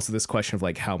 And then also this question of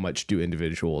like, how much do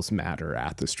individuals matter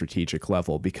at the strategic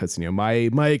level? Because,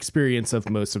 my experience of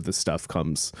most of this stuff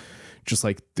comes just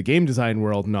like the game design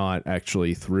world, not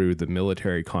actually through the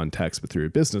military context, but through a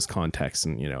business context.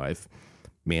 And, I've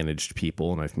managed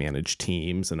people and I've managed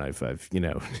teams and I've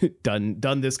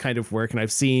done this kind of work. And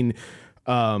I've seen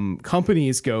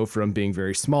companies go from being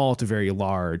very small to very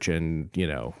large and,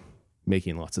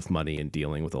 making lots of money and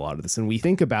dealing with a lot of this. And we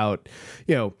think about,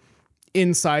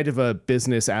 inside of a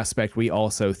business aspect, we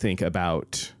also think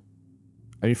about,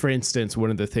 for instance, one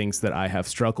of the things that I have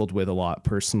struggled with a lot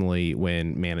personally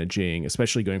when managing,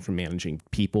 especially going from managing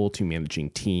people to managing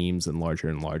teams and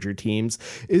larger teams,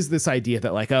 is this idea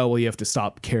that like, oh, well, you have to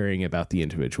stop caring about the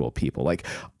individual people. Like,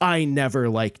 I never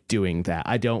like doing that.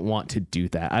 I don't want to do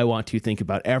that. I want to think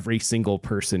about every single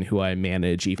person who I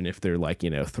manage, even if they're like,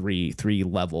 three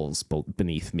levels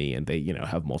beneath me and they,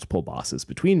 have multiple bosses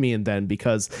between me and them,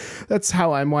 because that's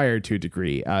how I'm wired to a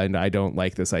degree. And I don't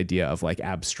like this idea of like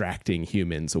abstracting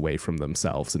humans away from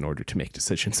themselves in order to make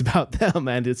decisions about them.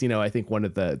 And it's, I think one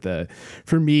of the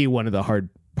for me, one of the hard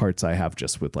parts I have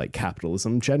just with like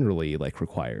capitalism generally like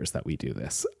requires that we do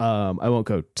this. I won't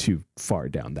go too far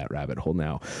down that rabbit hole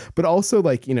now, but also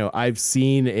like, you know, I've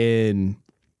seen in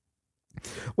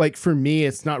like, for me,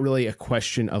 it's not really a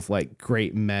question of like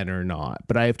great men or not,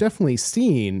 but I have definitely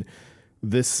seen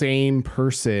the same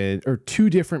person or two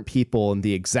different people in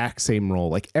the exact same role,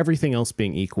 like everything else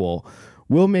being equal,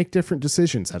 will make different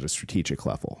decisions at a strategic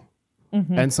level.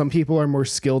 Mm-hmm. And some people are more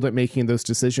skilled at making those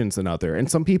decisions than other.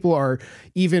 And some people are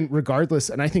even regardless.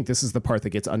 And I think this is the part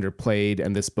that gets underplayed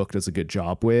and this book does a good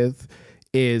job with,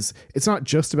 is it's not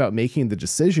just about making the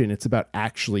decision. It's about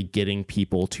actually getting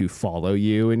people to follow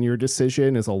you in your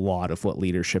decision is a lot of what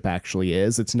leadership actually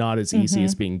is. It's not as easy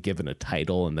as being given a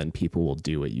title and then people will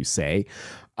do what you say.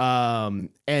 And,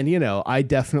 you know, I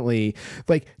definitely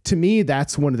like, to me,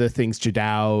 that's one of the things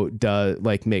Jadao does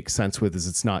like make sense with is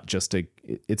it's not just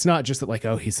that like,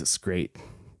 oh, he's this great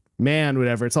man,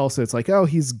 whatever. It's also, it's like, oh,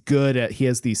 he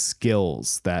has these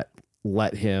skills that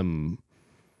let him,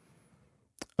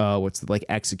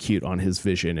 execute on his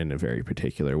vision in a very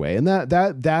particular way. And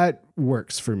that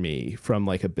works for me from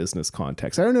like a business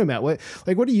context. I don't know, Matt, what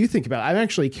do you think about it? I'm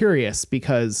actually curious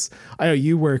because I know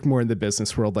you work more in the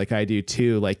business world like I do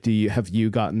too. Like, have you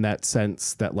gotten that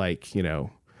sense that like, you know,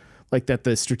 like that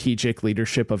the strategic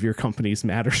leadership of your companies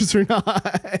matters or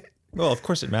not? Well, of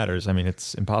course it matters. I mean,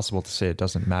 it's impossible to say it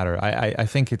doesn't matter. I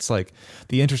think it's like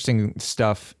the interesting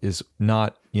stuff is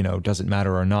not, you know, does it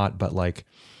matter or not, but like,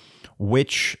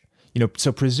 which, you know,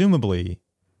 so presumably,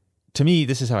 to me,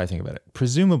 this is how I think about it.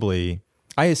 Presumably,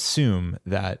 I assume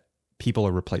that people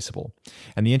are replaceable.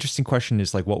 And the interesting question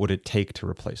is like, what would it take to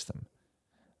replace them?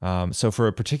 So for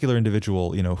a particular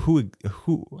individual, you know,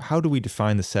 how do we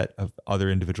define the set of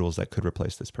other individuals that could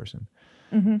replace this person?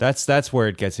 Mm-hmm. That's where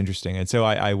it gets interesting. And so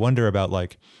I wonder about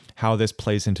like how this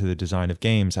plays into the design of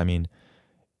games. I mean,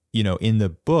 you know, in the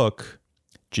book,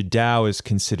 Jadao is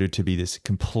considered to be this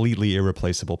completely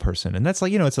irreplaceable person. And that's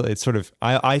like, you know, it's sort of,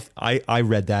 I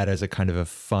read that as a kind of a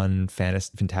fun,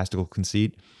 fantastical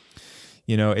conceit.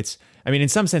 You know, I mean, in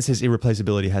some sense, his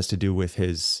irreplaceability has to do with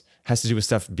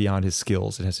stuff beyond his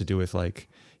skills. It has to do with like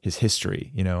his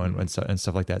history, you know, and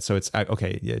stuff like that. So it's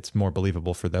okay. It's more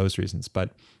believable for those reasons.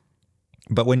 But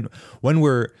when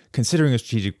we're considering a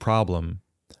strategic problem,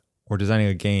 or designing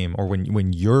a game, or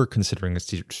when you're considering a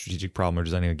strategic problem or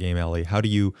designing a game, Ellie, how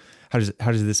does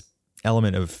this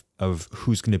element of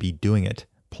who's going to be doing it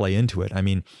play into it? I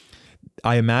mean,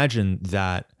 I imagine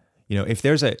that, you know, if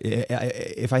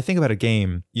I think about a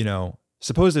game, you know,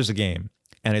 suppose there's a game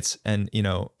and you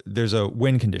know, there's a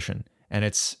win condition and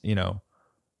it's, you know,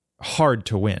 hard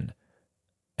to win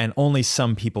and only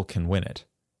some people can win it.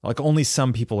 Like only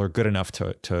some people are good enough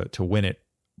to win it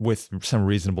with some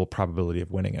reasonable probability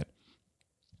of winning it.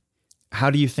 How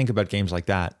do you think about games like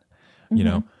that? You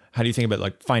know, how do you think about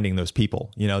like finding those people,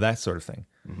 you know, that sort of thing?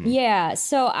 Mm-hmm. Yeah.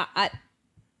 So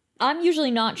I'm usually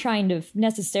not trying to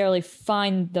necessarily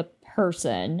find the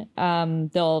person.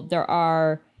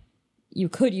 You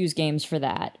could use games for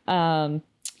that. I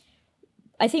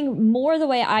think more the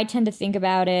way I tend to think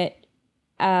about it,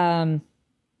 when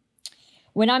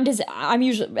I'm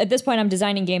usually at this point, I'm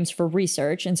designing games for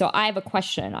research. And so I have a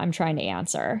question I'm trying to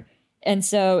answer. And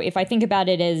so if I think about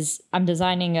it as I'm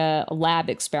designing a lab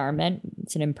experiment,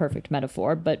 it's an imperfect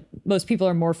metaphor, but most people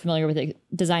are more familiar with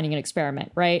designing an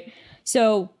experiment, right?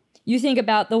 So you think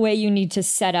about the way you need to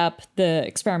set up the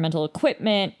experimental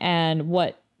equipment and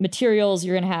what materials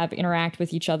you're going to have interact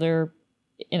with each other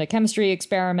in a chemistry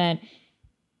experiment.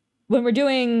 When we're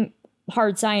doing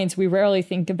hard science, we rarely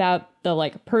think about the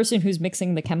like person who's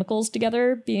mixing the chemicals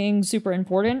together being super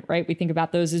important, right? We think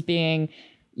about those as being,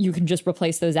 you can just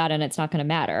replace those out and it's not going to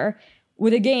matter.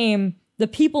 With a game, the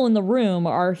people in the room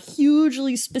are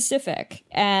hugely specific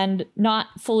and not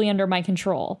fully under my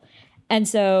control. And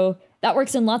so that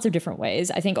works in lots of different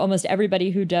ways. I think almost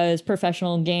everybody who does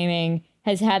professional gaming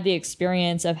has had the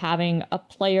experience of having a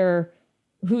player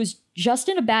who's just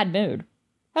in a bad mood.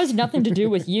 That has nothing to do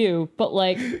with you, but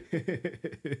like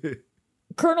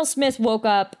Colonel Smith woke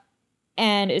up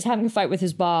and is having a fight with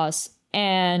his boss,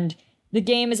 and the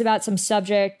game is about some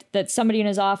subject that somebody in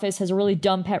his office has a really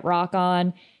dumb pet rock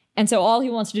on. And so all he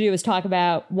wants to do is talk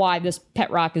about why this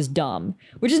pet rock is dumb,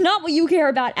 which is not what you care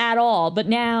about at all. But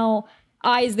now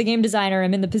I, as the game designer,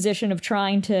 am in the position of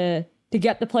trying to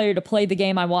get the player to play the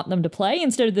game I want them to play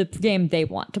instead of the game they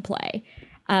want to play.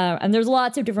 And there's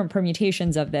lots of different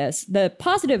permutations of this. The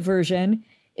positive version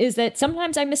is that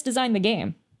sometimes I misdesign the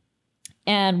game.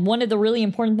 And one of the really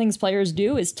important things players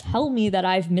do is tell me that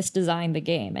I've misdesigned the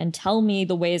game and tell me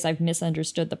the ways I've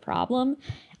misunderstood the problem.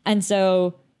 And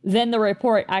so then the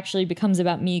report actually becomes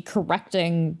about me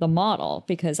correcting the model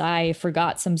because I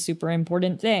forgot some super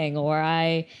important thing, or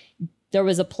there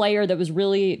was a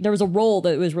role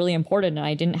that was really important and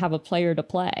I didn't have a player to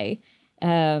play.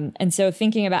 And so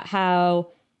thinking about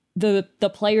how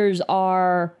the players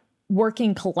are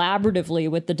working collaboratively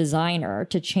with the designer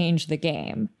to change the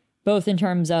game, both in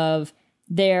terms of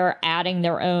they're adding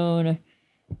their own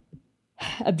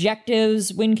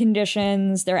objectives, win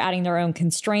conditions, they're adding their own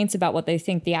constraints about what they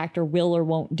think the actor will or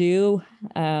won't do.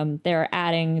 They're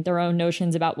adding their own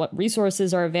notions about what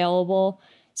resources are available.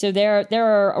 So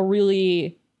they're a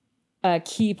really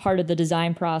key part of the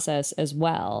design process as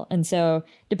well. And so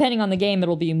depending on the game,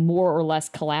 it'll be more or less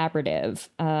collaborative.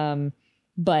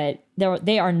 But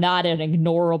they are not an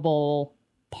ignorable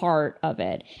part of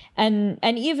it. And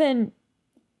even,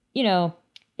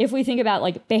 if we think about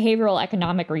like behavioral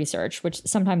economic research, which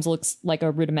sometimes looks like a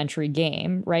rudimentary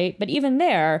game, right? But even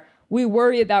there, we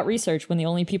worry about research when the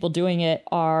only people doing it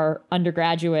are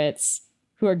undergraduates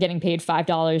who are getting paid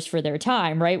 $5 for their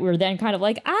time, right? We're then kind of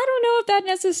like, I don't know if that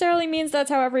necessarily means that's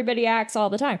how everybody acts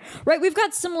all the time, right? We've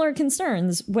got similar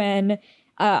concerns when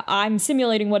I'm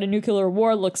simulating what a nuclear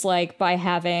war looks like by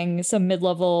having some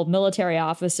mid-level military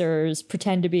officers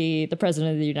pretend to be the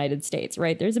president of the United States,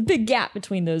 right? There's a big gap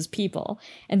between those people.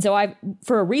 And so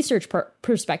for a research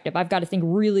perspective, I've got to think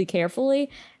really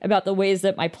carefully about the ways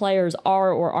that my players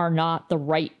are or are not the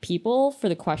right people for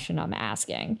the question I'm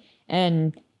asking,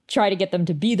 and try to get them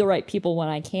to be the right people when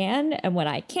I can. And when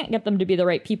I can't get them to be the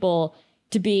right people,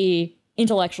 to be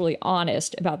intellectually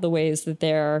honest about the ways that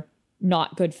they're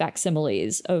not good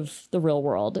facsimiles of the real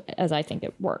world as I think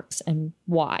it works, and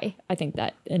why I think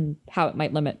that, and how it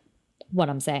might limit what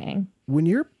I'm saying. When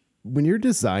you're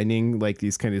designing like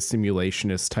these kind of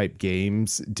simulationist type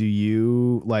games, do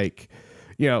you like,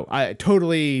 I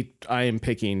am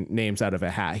picking names out of a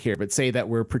hat here, but say that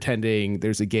we're pretending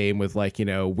there's a game with like,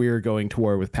 we're going to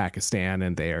war with Pakistan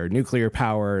and they are nuclear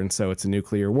power. And so it's a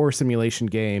nuclear war simulation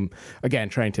game. Again,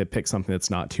 trying to pick something that's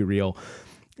not too real.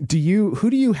 Who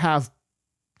do you have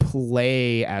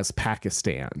play as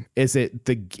Pakistan? Is it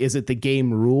the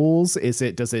game rules?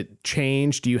 Does it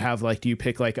change? Do you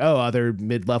pick like, other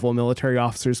mid-level military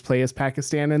officers play as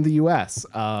Pakistan and the US?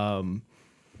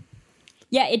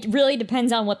 Yeah, it really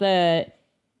depends on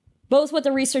both what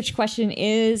the research question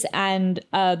is and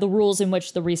the rules in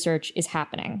which the research is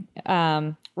happening.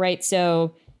 Right.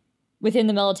 So within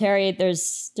the military,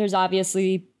 there's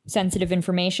obviously sensitive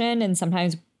information, and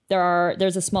sometimes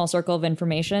there's a small circle of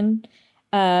information,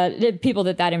 people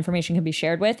that information can be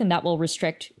shared with, and that will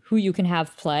restrict who you can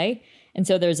have play. And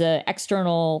so there's an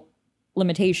external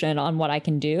limitation on what I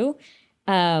can do.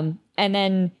 And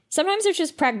then sometimes there's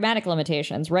just pragmatic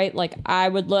limitations, right? Like, I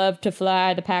would love to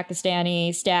fly the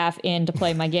Pakistani staff in to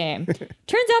play my game.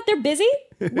 Turns out they're busy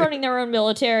running their own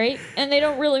military, and they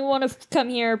don't really want to come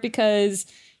here because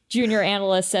junior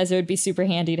analyst says it would be super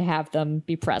handy to have them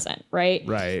be present, right?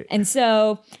 Right. And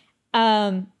so,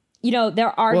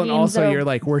 there are games and also you're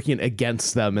like working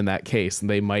against them in that case, and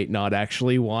they might not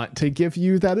actually want to give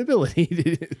you that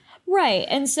ability. Right.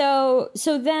 And so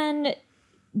then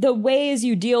the ways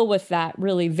you deal with that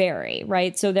really vary,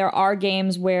 right? So there are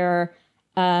games where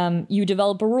you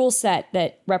develop a rule set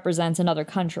that represents another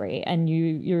country, and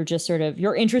you're just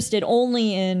you're interested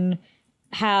only in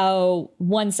how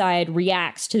one side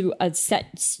reacts to a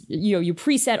set, you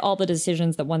preset all the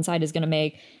decisions that one side is going to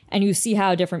make, and you see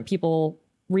how different people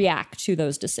react to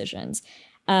those decisions.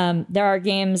 There are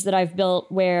games that I've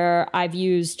built where I've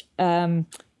used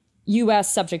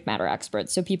U.S. subject matter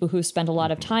experts, so people who've spent a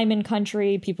lot of time in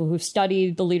country, people who've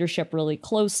studied the leadership really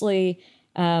closely,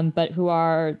 but who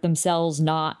are themselves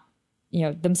not,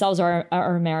 themselves are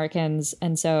Americans.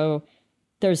 And so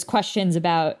there's questions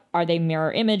about, are they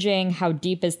mirror imaging? How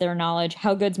deep is their knowledge?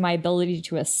 How good's my ability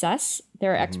to assess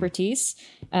their expertise?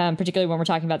 Particularly when we're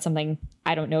talking about something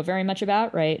I don't know very much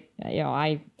about, right?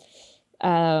 And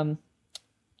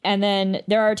then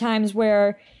there are times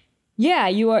where,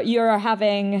 you're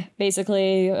having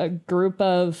basically a group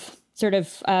of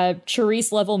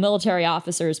Charisse level military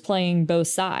officers playing both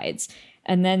sides.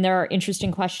 And then there are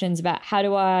interesting questions about, how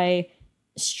do I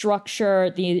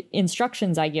structure the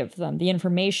instructions I give them, the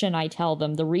information I tell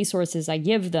them, the resources I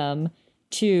give them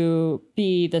to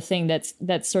be the thing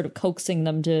that's sort of coaxing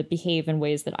them to behave in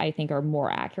ways that I think are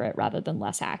more accurate rather than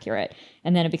less accurate.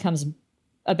 And then it becomes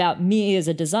about me as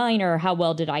a designer. How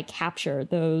well did I capture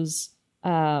those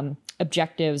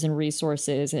objectives and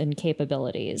resources and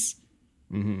capabilities?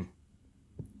 Mm-hmm.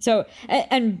 So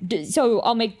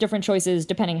I'll make different choices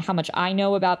depending how much I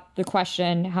know about the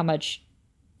question, how much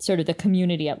sort of the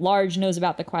community at large knows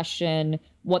about the question,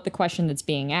 what the question that's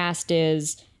being asked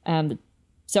is,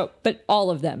 But all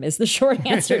of them is the short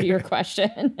answer to your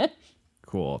question.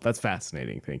 Cool. That's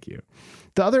fascinating. Thank you.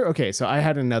 So I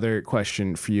had another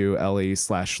question for you, Ellie, /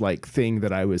 thing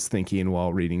that I was thinking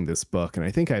while reading this book. And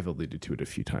I think I've alluded to it a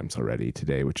few times already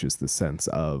today, which is the sense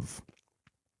of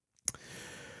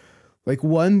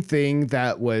one thing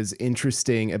that was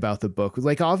interesting about the book was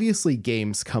obviously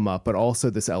games come up, but also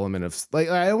this element of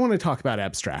I want to talk about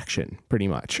abstraction pretty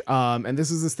much. And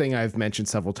this is this thing I've mentioned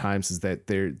several times, is that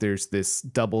there's this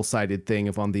double-sided thing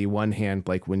of, on the one hand,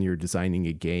 when you're designing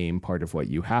a game, part of what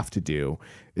you have to do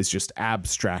is just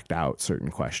abstract out certain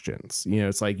questions.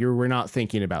 It's we're not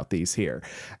thinking about these here.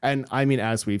 And I mean,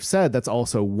 as we've said, that's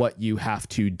also what you have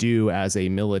to do as a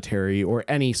military or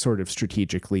any sort of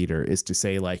strategic leader, is to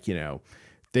say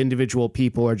the individual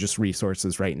people are just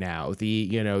resources right now.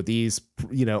 These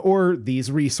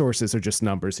resources are just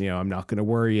numbers. I'm not going to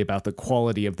worry about the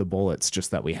quality of the bullets,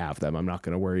 just that we have them. I'm not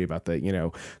going to worry about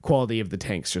the, quality of the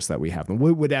tanks, just that we have them,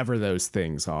 whatever those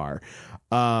things are.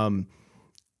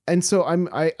 And so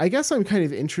I guess I'm kind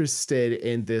of interested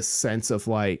in this sense of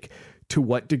to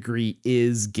what degree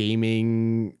is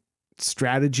gaming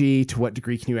strategy? To what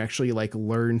degree can you actually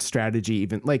learn strategy?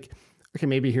 Even okay,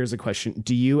 maybe here's a question.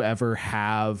 Do you ever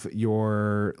have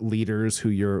your leaders who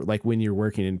you're when you're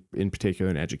working in particular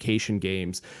in education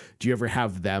games, do you ever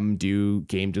have them do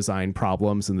game design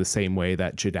problems in the same way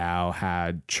that Jadao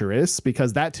had Churis?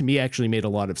 Because that to me actually made a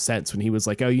lot of sense when he was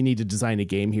oh, you need to design a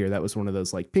game here. That was one of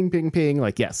those ping, ping, ping,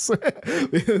 yes.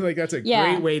 That's a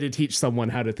great way to teach someone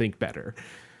how to think better.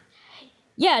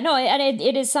 Yeah, no, and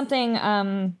it is something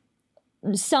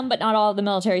some but not all of the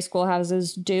military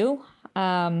schoolhouses do.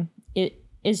 It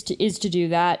is to do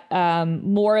that.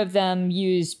 More of them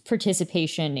use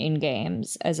participation in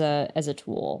games as a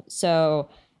tool. So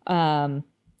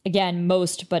again,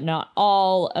 most but not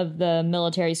all of the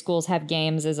military schools have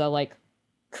games as a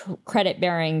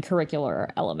credit-bearing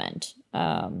curricular element.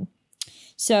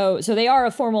 So they are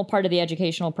a formal part of the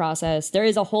educational process. There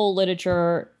is a whole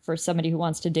literature for somebody who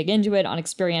wants to dig into it on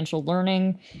experiential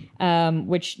learning,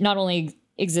 which not only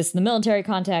exists in the military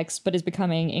context, but is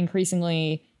becoming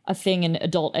increasingly a thing in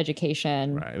adult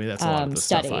education. Right. I mean, that's a lot of the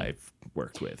stuff I've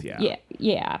worked with. Yeah.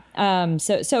 Yeah.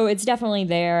 So it's definitely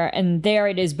there, and there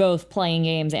it is both playing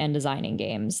games and designing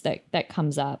games that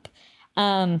comes up.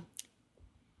 So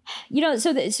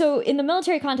in the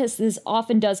military context, this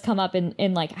often does come up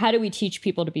in how do we teach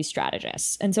people to be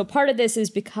strategists? And so part of this is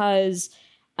because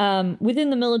within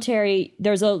the military,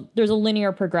 there's a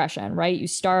linear progression, right? You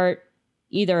start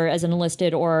either as an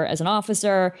enlisted or as an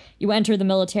officer, you enter the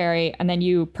military, and then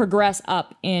you progress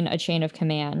up in a chain of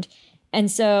command. And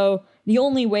so the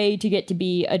only way to get to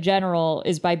be a general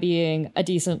is by being a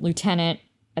decent lieutenant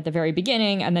at the very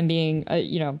beginning, and then being,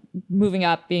 moving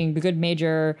up, being a good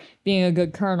major, being a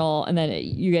good colonel, and then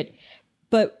you get.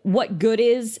 But what good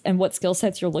is and what skill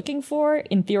sets you're looking for,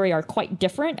 in theory, are quite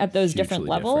different at those different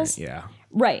levels. Yeah.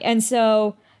 Right. And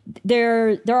so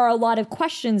there are a lot of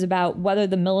questions about whether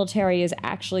the military is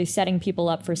actually setting people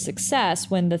up for success,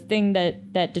 when the thing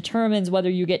that determines whether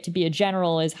you get to be a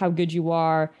general is how good you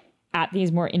are at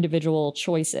these more individual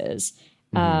choices.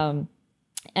 Mm-hmm.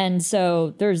 And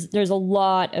so there's a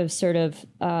lot of sort of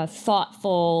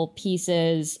thoughtful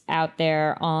pieces out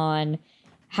there on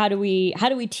how do we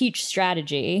teach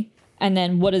strategy, and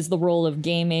then what is the role of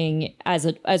gaming as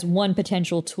one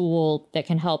potential tool that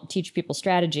can help teach people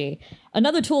strategy.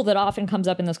 Another tool that often comes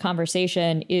up in this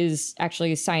conversation is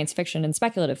actually science fiction and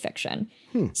speculative fiction.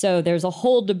 So there's a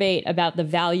whole debate about the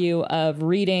value of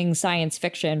reading science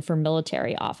fiction for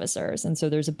military officers. And so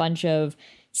there's a bunch of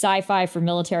sci-fi for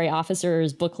military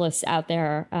officers book lists out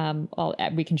there.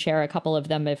 We can share a couple of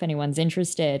them if anyone's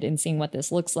interested in seeing what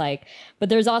this looks like. But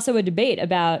there's also a debate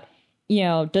about,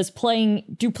 do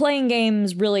playing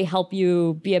games really help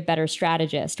you be a better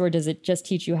strategist, or does it just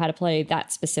teach you how to play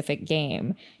that specific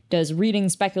game? Does reading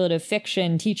speculative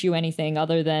fiction teach you anything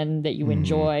other than that you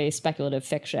enjoy speculative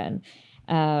fiction?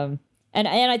 And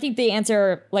I think the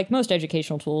answer, like most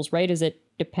educational tools, right, is it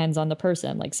depends on the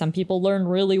person. Like, some people learn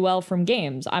really well from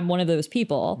games. I'm one of those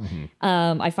people.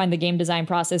 I find the game design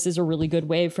process is a really good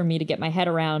way for me to get my head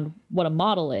around what a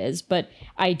model is. But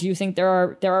I do think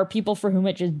there are people for whom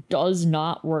it just does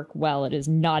not work well. It is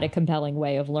not a compelling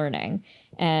way of learning.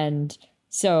 And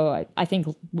so I think,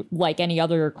 like any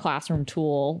other classroom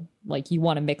tool, like, you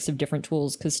want a mix of different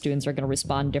tools because students are going to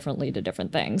respond differently to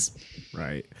different things.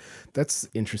 Right. That's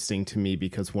interesting to me,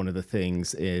 because one of the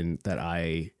things that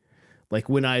I like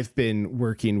when I've been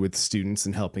working with students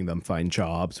and helping them find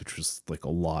jobs, which was like a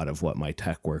lot of what my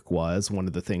tech work was, one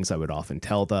of the things I would often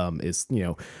tell them is,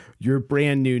 you're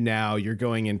brand new now, you're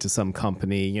going into some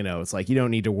company, it's like you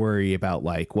don't need to worry about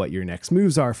like what your next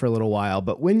moves are for a little while.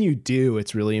 But when you do,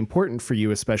 it's really important for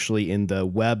you, especially in the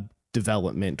web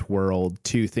development world,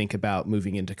 to think about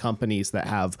moving into companies that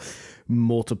have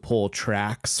multiple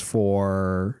tracks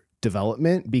for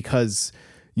development, because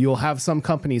you'll have some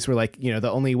companies where like,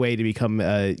 the only way to become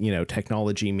a,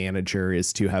 technology manager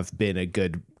is to have been a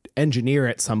good engineer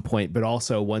at some point. But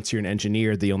also once you're an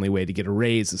engineer, the only way to get a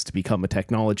raise is to become a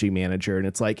technology manager. And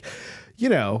it's like,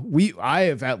 I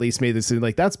have at least made this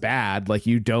like, that's bad. Like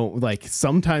you don't like,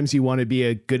 sometimes you want to be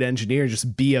a good engineer,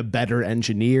 just be a better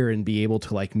engineer and be able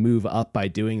to like move up by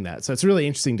doing that. So it's really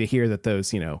interesting to hear that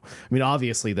those,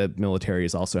 obviously the military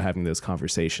is also having those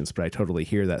conversations, but I totally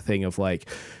hear that thing of like,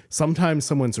 sometimes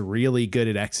someone's really good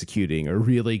at executing or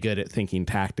really good at thinking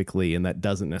tactically. And that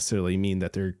doesn't necessarily mean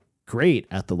that they're great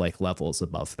at the like levels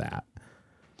above that.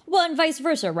 Well, and vice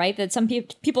versa, right? That some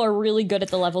people are really good at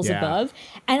the levels above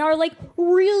and are like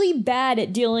really bad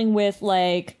at dealing with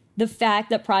like the fact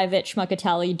that Private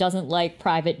Schmuckatelli doesn't like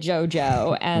Private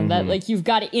Jojo and that like you've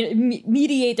got to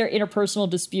mediate their interpersonal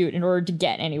dispute in order to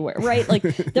get anywhere, right? Like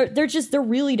they're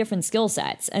really different skill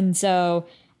sets. And so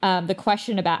the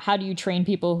question about how do you train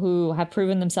people who have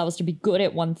proven themselves to be good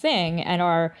at one thing and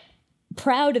are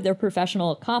proud of their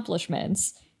professional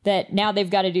accomplishments, that now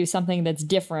they've got to do something that's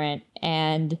different,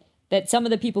 and that some of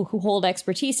the people who hold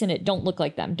expertise in it don't look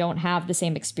like them, don't have the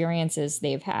same experiences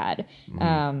they've had.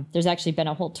 There's actually been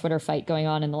a whole Twitter fight going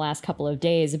on in the last couple of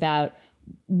days about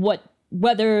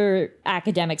whether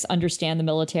academics understand the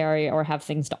military or have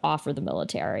things to offer the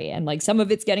military. And like some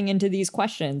of it's getting into these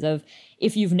questions of,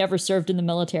 if you've never served in the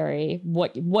military,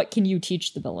 what can you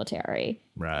teach the military?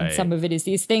 Right. And some of it is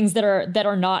these things that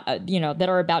are not, that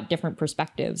are about different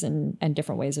perspectives and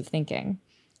different ways of thinking.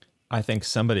 I think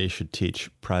somebody should teach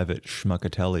Private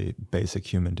Schmuckatelli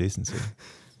basic human decency.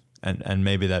 And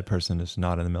maybe that person is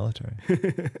not in the military.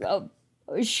 Well,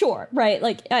 sure. Right.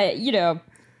 Like,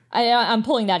 I'm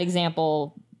pulling that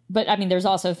example, but I mean, there's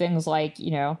also things like,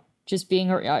 just being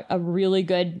a really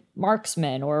good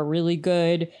marksman or a really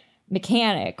good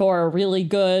mechanic or a really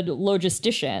good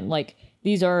logistician. Like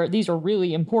these are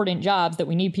really important jobs that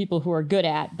we need people who are good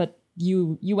at, but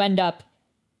you end up,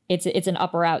 it's an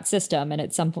up or out system. And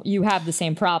at some point you have the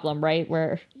same problem, right?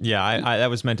 Where. Yeah. I that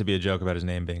was meant to be a joke about his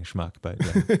name being Schmuck, but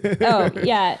yeah. Oh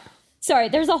yeah. Sorry,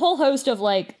 there's a whole host of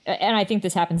like, and I think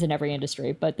this happens in every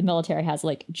industry, but the military has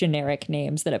like generic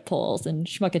names that it pulls, and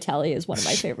Schmuckatelli is one of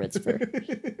my favorites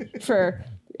for,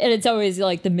 and it's always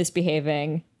like the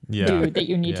misbehaving dude that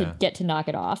you need to get to knock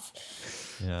it off.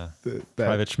 Yeah.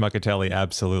 Private Schmuckatelli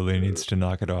absolutely needs to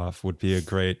knock it off would be a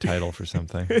great title for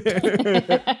something.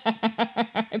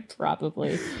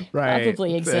 Probably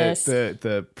exists.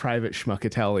 The Private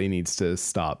Schmuckatelli needs to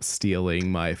stop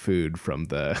stealing my food from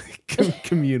the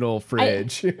communal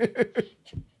fridge.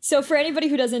 So for anybody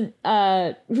who doesn't,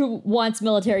 who wants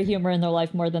military humor in their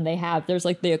life more than they have, there's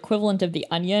like the equivalent of The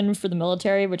Onion for the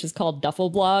military, which is called Duffel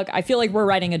Blog. I feel like we're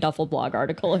writing a Duffel Blog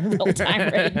article in real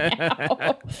time right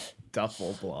now.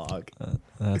 Duffel Blog.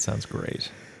 That sounds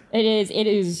great. It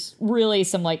is really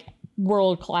some like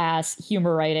world-class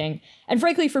humor writing. And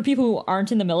frankly, for people who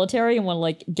aren't in the military and want to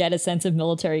like get a sense of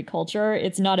military culture,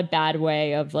 it's not a bad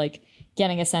way of like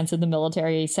getting a sense of the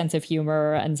military sense of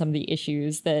humor and some of the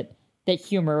issues that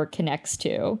humor connects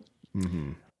to.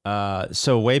 Mm-hmm.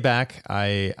 So way back,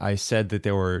 I said that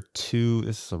there were two,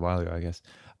 this is a while ago, I guess.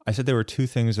 I said there were two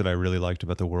things that I really liked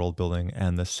about the world building.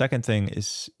 And the second thing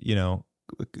is,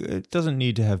 it doesn't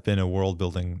need to have been a world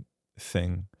building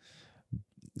thing.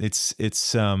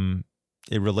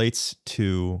 It relates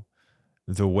to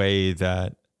the way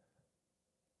that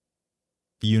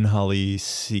Yoon Lee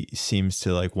seems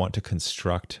to like want to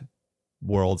construct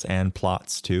worlds and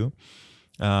plots too.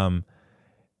 And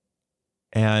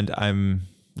I'm,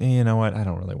 you know what? I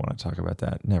don't really want to talk about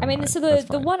that. Never mind. So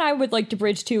the one I would like to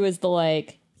bridge to is the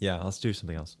like. Yeah, let's do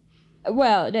something else.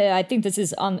 Well, I think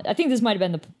this might have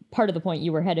been the part of the point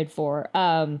you were headed for.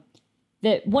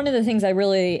 That one of the things I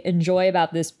really enjoy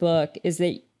about this book is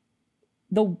that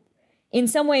in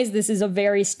some ways this is a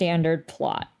very standard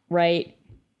plot, right?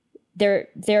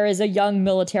 There is a young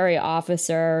military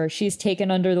officer. She's taken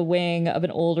under the wing of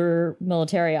an older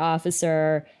military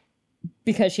officer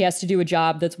because she has to do a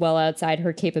job that's well outside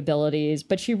her capabilities,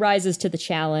 but she rises to the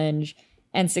challenge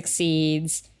and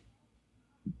succeeds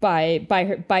by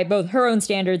both her own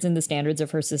standards and the standards of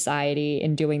her society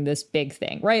in doing this big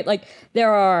thing, right? Like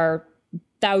there are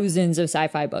thousands of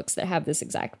sci-fi books that have this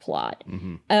exact plot.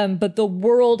 But the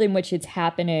world in which it's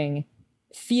happening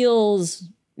feels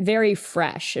very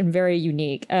fresh and very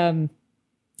unique. And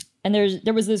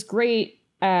there was this great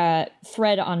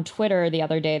thread on Twitter the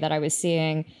other day that I was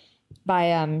seeing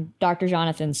by Dr.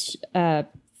 Jonathan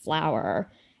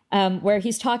Flower, where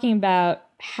he's talking about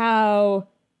how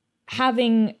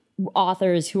having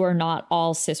authors who are not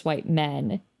all cis white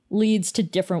men leads to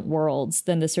different worlds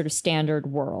than the sort of standard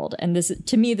world. And this,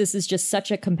 to me, this is just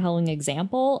such a compelling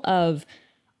example of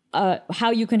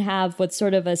how you can have what's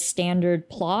sort of a standard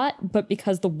plot, but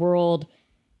because the world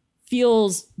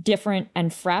feels different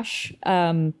and fresh,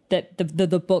 that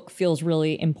the book feels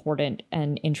really important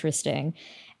and interesting.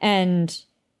 And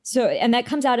that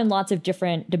comes out in lots of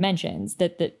different dimensions,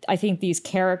 that I think these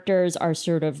characters are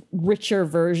sort of richer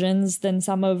versions than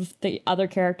some of the other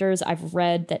characters I've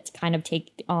read that kind of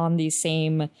take on these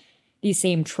same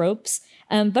tropes.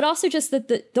 But also just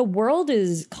that the world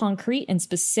is concrete and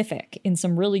specific in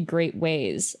some really great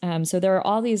ways. So there are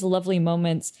all these lovely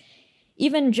moments,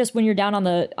 even just when you're down on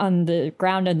the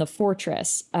ground in the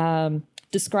fortress,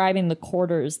 describing the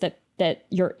quarters that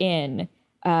you're in.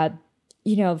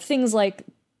 Things like,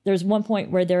 there's one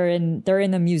point where they're in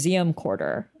the museum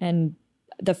quarter, and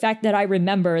the fact that I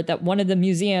remember that one of the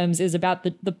museums is about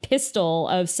the pistol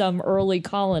of some early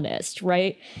colonist,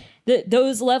 right?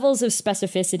 Those levels of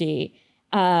specificity,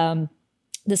 the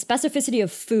specificity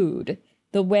of food,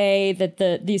 the way that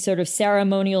these sort of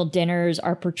ceremonial dinners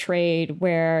are portrayed,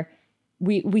 where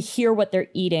we hear what they're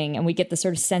eating and we get the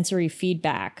sort of sensory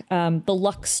feedback, the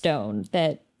luck stone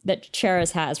that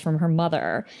Cheris has from her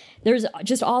mother. There's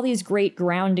just all these great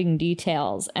grounding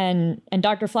details. And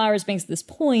Dr. Flowers makes this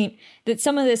point that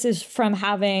some of this is from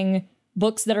having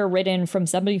books that are written from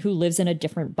somebody who lives in a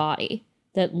different body,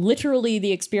 that literally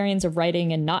the experience of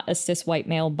writing in not a cis white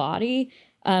male body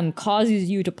causes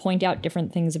you to point out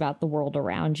different things about the world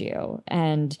around you.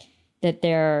 And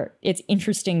that it's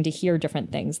interesting to hear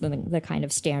different things than the kind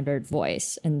of standard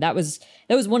voice. And that was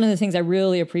one of the things I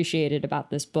really appreciated about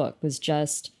this book, was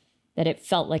just that it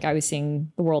felt like I was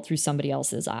seeing the world through somebody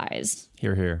else's eyes.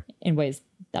 Hear, hear. In ways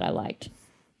that I liked.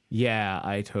 Yeah,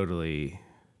 I totally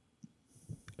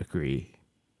agree.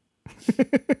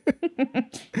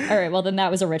 All right, well then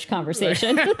that was a rich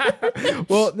conversation.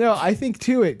 Well, no, I think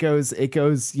too it goes,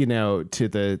 to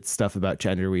the stuff about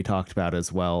gender we talked about,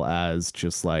 as well as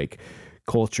just like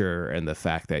culture and the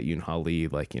fact that Yoon-Ha Lee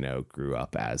grew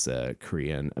up as a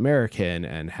Korean American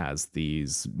and has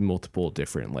these multiple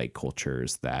different like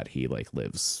cultures that he like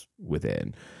lives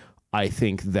within. I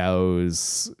think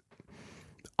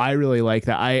I really like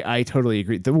that. I totally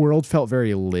agree. The world felt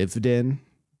very lived in.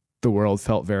 The world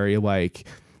felt very like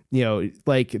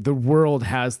the world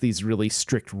has these really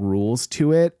strict rules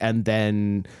to it, and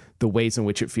then the ways in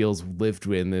which it feels lived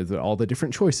in, all the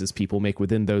different choices people make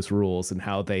within those rules, and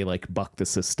how they like buck the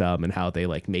system, and how they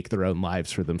like make their own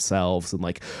lives for themselves, and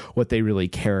like what they really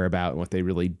care about and what they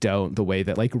really don't, the way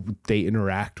that like they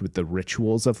interact with the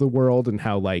rituals of the world, and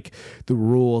how like the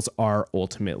rules are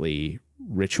ultimately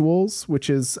rituals,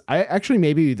 which is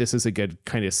maybe this is a good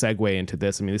kind of segue into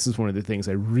this. I mean, this is one of the things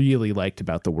I really liked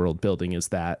about the world building, is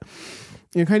that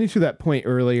kind of to that point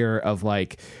earlier of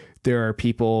like, there are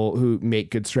people who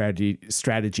make good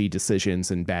strategy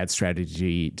decisions and bad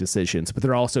strategy decisions, but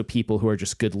there are also people who are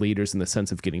just good leaders in the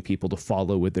sense of getting people to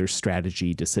follow with their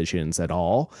strategy decisions at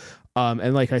all.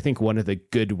 And like, I think one of the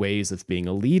good ways of being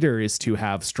a leader is to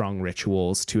have strong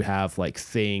rituals, to have like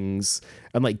things,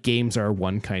 and like games are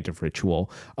one kind of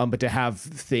ritual, but to have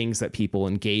things that people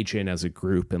engage in as a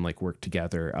group and like work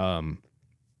together.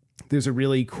 There's a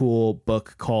really cool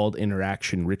book called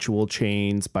Interaction Ritual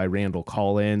Chains by Randall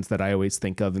Collins that I always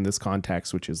think of in this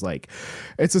context, which is like,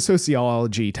 it's a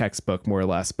sociology textbook more or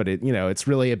less, but it's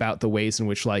really about the ways in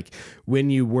which like when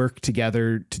you work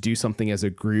together to do something as a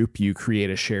group, you create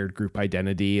a shared group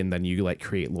identity, and then you like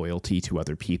create loyalty to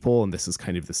other people. And this is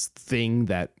kind of this thing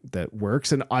that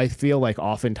works. And I feel like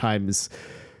oftentimes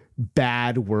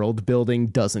bad world building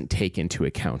doesn't take into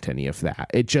account any of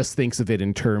that. It just thinks of it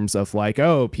in terms of like,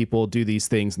 oh, people do these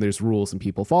things and there's rules and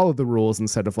people follow the rules,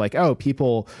 instead of like, oh,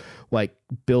 people like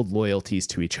build loyalties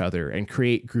to each other and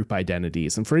create group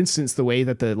identities. And for instance, the way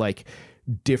that the like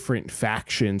different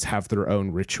factions have their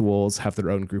own rituals, have their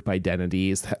own group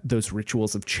identities, those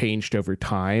rituals have changed over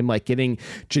time, like getting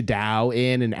Jadao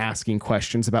in and asking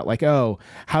questions about like, oh,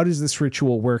 how does this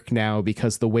ritual work now?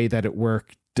 Because the way that it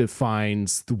worked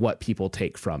defines what people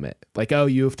take from it. Like, oh,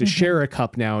 you have to share a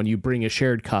cup now, and you bring a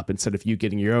shared cup instead of you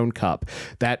getting your own cup.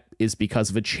 That is because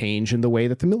of a change in the way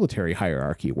that the military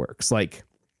hierarchy works. Like,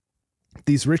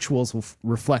 these rituals will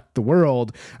reflect the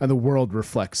world, and the world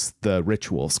reflects the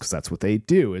rituals, because that's what they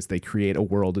do, is they create a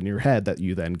world in your head that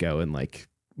you then go and like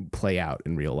play out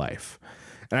in real life.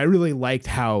 And I really liked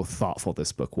how thoughtful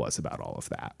this book was about all of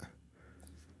that.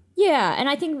 Yeah, and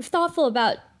I think thoughtful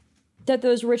about that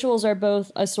those rituals are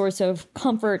both a source of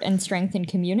comfort and strength and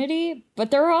community,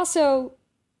 but they're also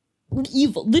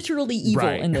evil, literally evil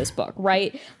right. in this book,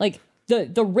 right? Like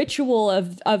the ritual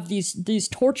of these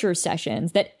torture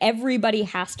sessions that everybody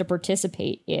has to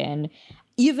participate in,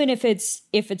 even if it's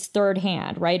third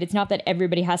hand, right? It's not that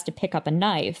everybody has to pick up a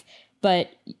knife, but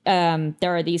there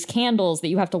are these candles that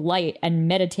you have to light and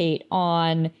meditate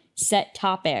on set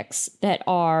topics that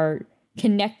are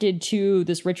connected to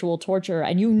this ritual torture,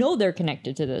 and you know they're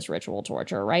connected to this ritual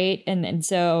torture, right? And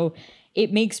so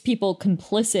it makes people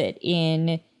complicit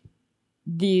in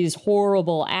these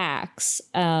horrible acts,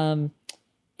 and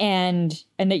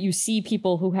that you see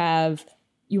people who have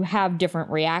different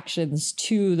reactions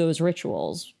to those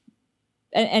rituals,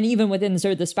 and even within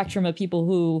sort of the spectrum of people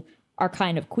who are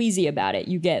kind of queasy about it,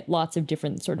 you get lots of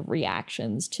different sort of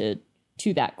reactions to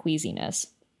that queasiness.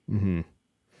 Mm-hmm.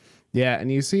 Yeah,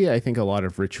 and you see, I think, a lot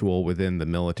of ritual within the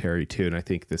military too, and I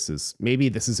think this is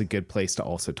a good place to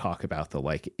also talk about the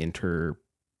like intertribal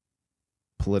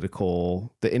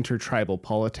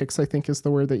politics, I think is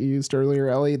the word that you used earlier,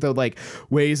 Ellie. The like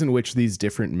ways in which these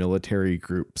different military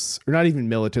groups, or not even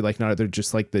military, like not, they're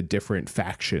just like the different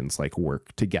factions like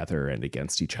work together and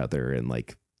against each other and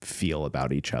like feel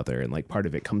about each other. And like part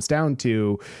of it comes down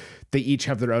to they each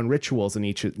have their own rituals, and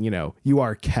each, you know, you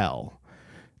are Kel.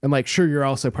 And like, sure, you're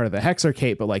also part of the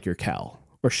Hexarchate, but like you're Kel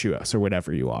or Shuos or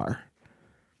whatever you are.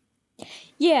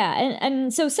 Yeah,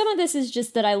 and so some of this is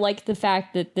just that I like the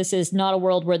fact that this is not a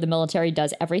world where the military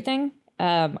does everything.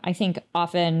 I think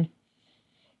often,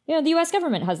 you know, the U.S.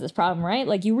 government has this problem, right?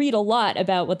 Like you read a lot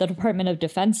about what the Department of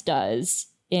Defense does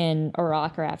in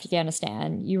Iraq or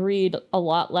Afghanistan. You read a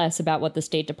lot less about what the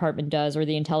State Department does, or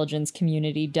the intelligence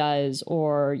community does,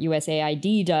 or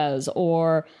USAID does,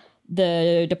 or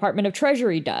the Department of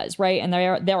Treasury does, right? And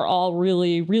they're all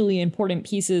really, really important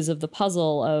pieces of the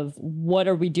puzzle of what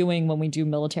are we doing when we do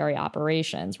military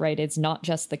operations, right? It's not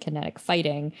just the kinetic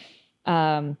fighting.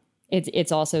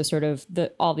 It's also sort of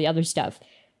all the other stuff.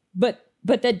 But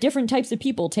that different types of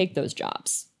people take those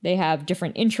jobs. They have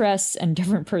different interests and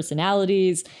different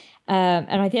personalities.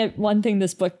 And I think one thing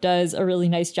this book does a really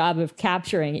nice job of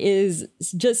capturing is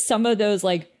just some of those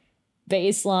like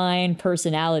baseline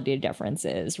personality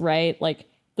differences, right? Like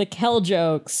the Kel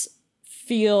jokes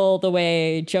feel the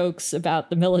way jokes about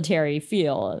the military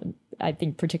feel. I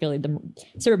think particularly the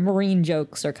sort of Marine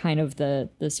jokes are kind of the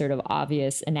sort of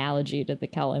obvious analogy to the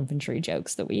Kel infantry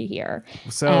jokes that we hear.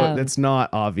 So that's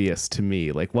not obvious to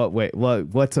me. Like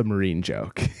what's a Marine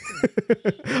joke?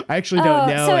 I actually don't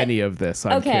know any of this.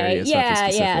 I'm curious about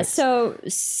the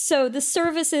specifics. So the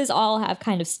services all have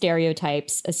kind of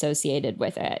stereotypes associated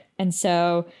with it. And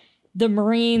so the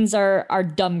Marines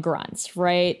are dumb grunts,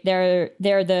 right? They're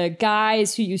the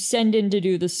guys who you send in to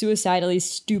do the suicidally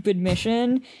stupid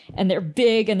mission, and they're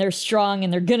big and they're strong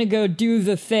and they're gonna go do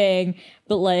the thing,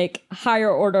 but like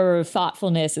higher order of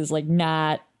thoughtfulness is like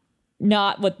not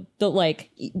what the like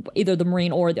either the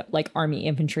Marine or the like Army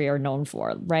infantry are known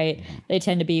for, right? They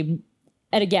tend to be,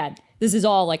 and again, this is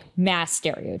all like mass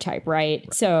stereotype,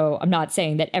 right? So I'm not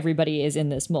saying that everybody is in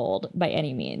this mold by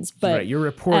any means, but right, you're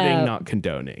reporting, not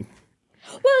condoning.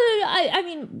 Well, I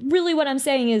mean, really what I'm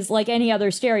saying is like any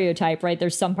other stereotype, right?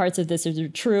 There's some parts of this that are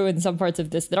true and some parts of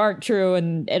this that aren't true,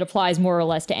 and it applies more or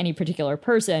less to any particular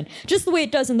person, just the way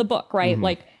it does in the book, right? Mm-hmm.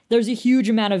 Like there's a huge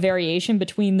amount of variation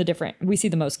between the different, we see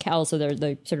the most Kel, so they're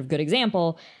the sort of good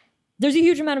example. There's a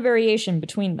huge amount of variation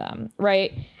between them,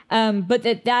 right? But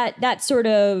that sort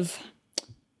of,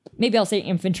 maybe I'll say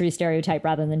infantry stereotype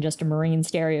rather than just a Marine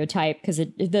stereotype, because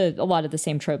a lot of the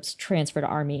same tropes transfer to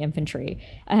Army infantry.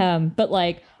 But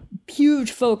like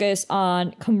huge focus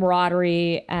on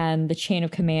camaraderie and the chain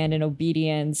of command and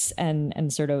obedience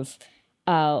and sort of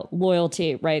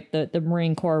loyalty, right? The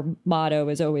Marine Corps motto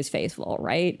is always faithful,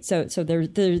 right? So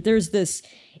there's this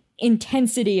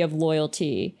intensity of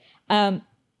loyalty.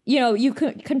 You know, you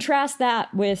could contrast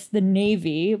that with the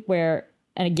Navy, where,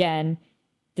 and again,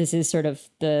 this is sort of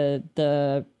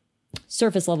the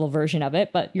surface level version of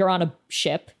it, but you're on a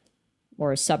ship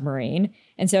or a submarine.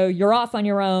 And so you're off on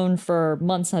your own for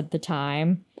months at the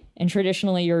time. And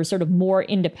traditionally you're sort of more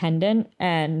independent.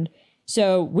 And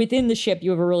so within the ship, you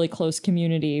have a really close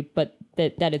community, but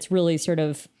that it's really sort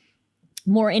of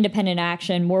more independent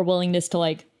action, more willingness to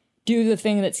like do the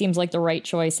thing that seems like the right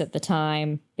choice at the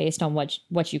time based on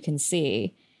what you can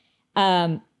see.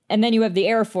 And then you have the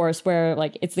Air Force where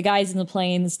like it's the guys in the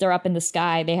planes, they're up in the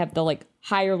sky. They have the like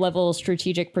higher level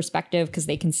strategic perspective because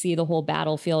they can see the whole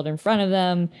battlefield in front of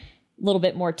them, a little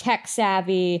bit more tech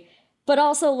savvy, but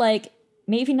also like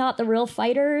maybe not the real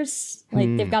fighters.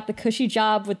 Like they've got the cushy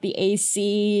job with the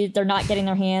AC. They're not getting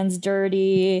their hands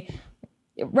dirty.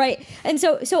 Right. And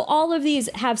so all of these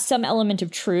have some element of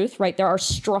truth, right? There are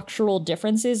structural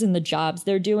differences in the jobs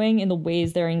they're doing, in the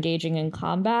ways they're engaging in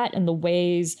combat, and the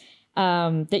ways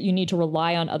that you need to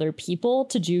rely on other people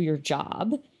to do your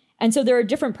job. And so there are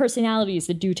different personalities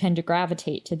that do tend to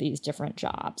gravitate to these different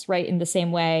jobs, right? In the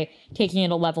same way, taking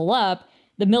it a level up,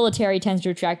 the military tends to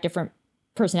attract different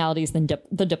personalities than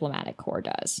the diplomatic corps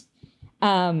does.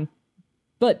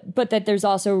 But that there's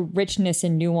also richness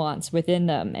and nuance within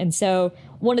them. And so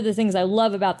one of the things I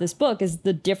love about this book is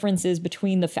the differences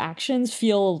between the factions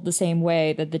feel the same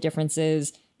way that the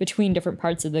differences between different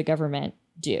parts of the government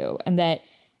do. And that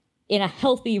in a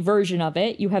healthy version of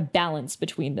it, you have balance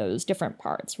between those different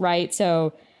parts, right?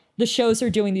 So the shows are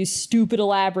doing these stupid,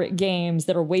 elaborate games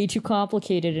that are way too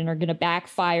complicated and are going to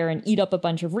backfire and eat up a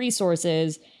bunch of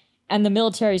resources. And the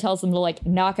military tells them to like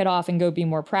knock it off and go be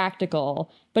more practical.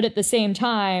 But at the same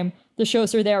time, the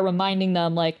shows are there reminding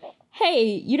them like,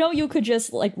 hey, you know, you could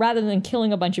just like, rather than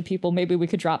killing a bunch of people, maybe we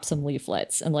could drop some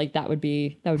leaflets. And like, that would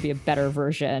be a better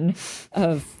version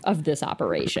of this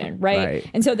operation. Right.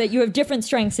 And so that you have different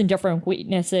strengths and different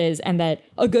weaknesses, and that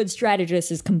a good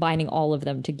strategist is combining all of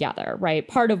them together. Right.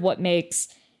 Part of what makes,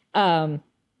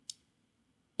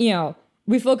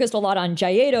 we focused a lot on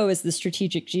Jaedo as the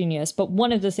strategic genius, but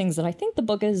one of the things that I think the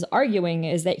book is arguing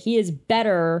is that he is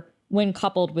better when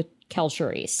coupled with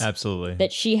Kelcherese. Absolutely.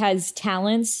 That she has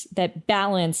talents that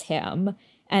balance him,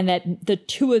 and that the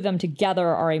two of them together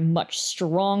are a much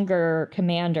stronger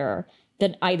commander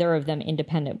than either of them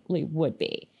independently would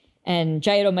be. And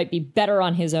Jaedo might be better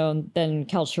on his own than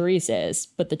Kelcherese is,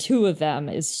 but the two of them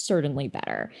is certainly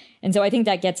better. And so I think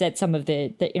that gets at some of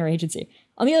the interagency.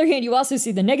 On the other hand, you also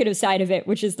see the negative side of it,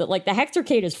 which is that like the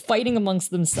Hexarchate is fighting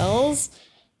amongst themselves,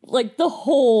 like the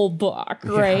whole book,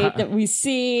 right? Yeah. That we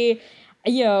see,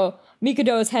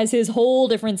 Mikados has his whole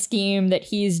different scheme that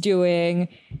he's doing.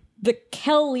 The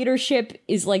Kel leadership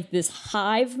is like this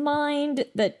hive mind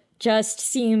that just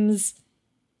seems,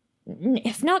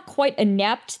 if not quite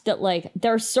inept, that like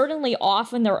they're certainly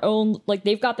off in their own, like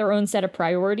they've got their own set of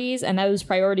priorities, and those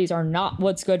priorities are not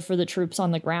what's good for the troops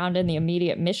on the ground in the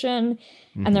immediate mission.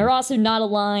 Mm-hmm. And they're also not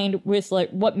aligned with like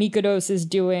what Mikados is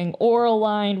doing or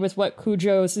aligned with what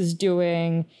Kujos is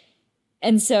doing.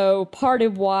 And so part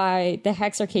of why the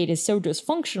Hexarchate is so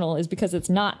dysfunctional is because it's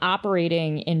not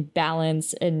operating in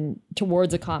balance and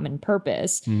towards a common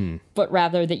purpose, but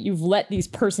rather that you've let these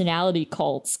personality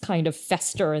cults kind of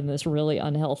fester in this really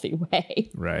unhealthy way.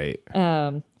 Right.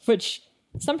 Which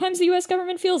sometimes the U.S.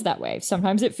 government feels that way.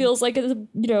 Sometimes it feels like,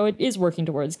 it is working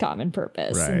towards common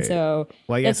purpose. Right. And so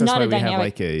well, I guess that's why we have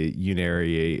like a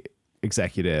unary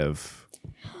executive.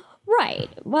 Right.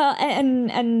 Well,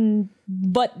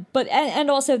 but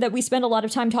also that we spend a lot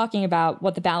of time talking about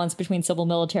what the balance between civil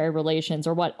military relations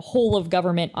or what whole of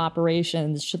government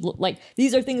operations should look like.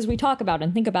 These are things we talk about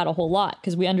and think about a whole lot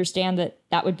because we understand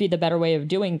that would be the better way of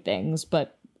doing things,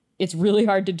 but it's really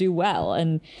hard to do well.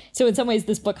 And so in some ways,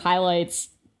 this book highlights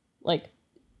like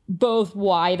both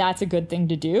why that's a good thing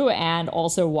to do and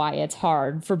also why it's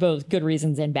hard for both good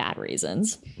reasons and bad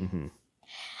reasons. Mm-hmm.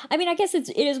 I mean, I guess it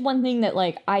is one thing that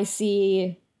like I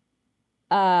see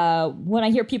when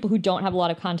I hear people who don't have a lot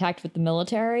of contact with the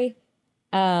military,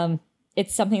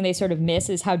 it's something they sort of miss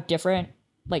is how different,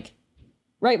 like,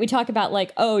 right? We talk about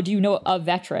like, oh, do you know a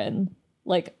veteran?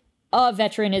 Like a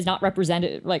veteran is not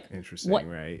represented. Like, interesting, what,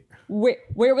 right?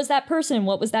 Where was that person?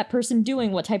 What was that person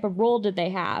doing? What type of role did they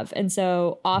have? And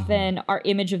so often our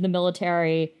image of the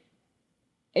military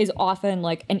is often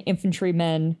like an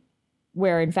infantryman,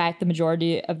 where in fact the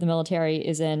majority of the military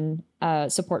is in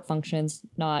support functions,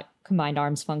 not combined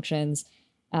arms functions.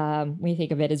 We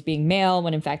think of it as being male,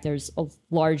 when in fact there's a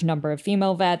large number of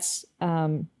female vets,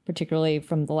 particularly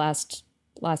from the last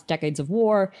decades of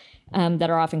war, that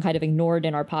are often kind of ignored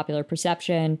in our popular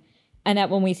perception. And that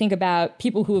when we think about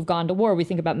people who have gone to war, we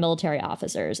think about military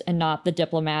officers and not the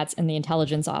diplomats and the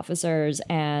intelligence officers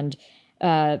and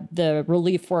the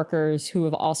relief workers who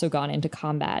have also gone into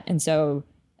combat. And so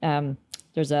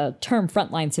there's a term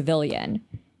frontline civilian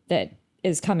that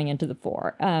is coming into the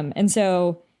fore. And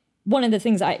so one of the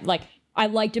things I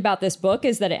liked about this book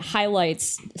is that it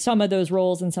highlights some of those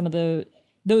roles and some of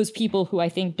those people who I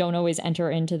think don't always enter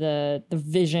into the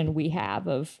vision we have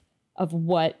of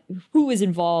who is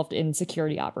involved in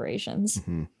security operations.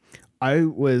 Mm-hmm. I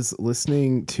was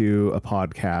listening to a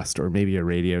podcast or maybe a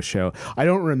radio show. I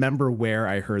don't remember where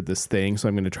I heard this thing, so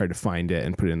I'm going to try to find it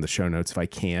and put it in the show notes if I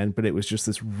can. But it was just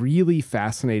this really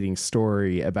fascinating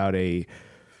story about a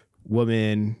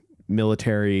woman,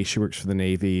 military. She works for the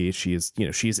Navy. She is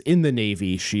in the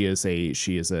Navy. She's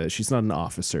not an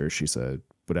officer. She's a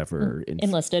whatever.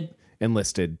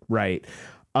 Enlisted, right.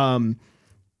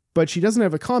 But she doesn't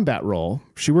have a combat role.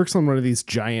 She works on one of these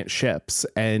giant ships,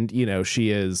 and, she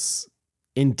is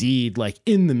indeed like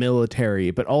in the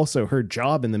military, but also her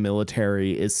job in the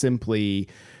military is simply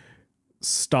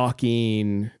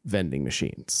stocking vending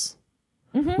machines.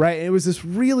 Mm-hmm. Right. And it was this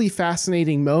really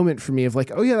fascinating moment for me of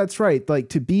like, oh yeah, that's right. Like,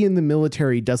 to be in the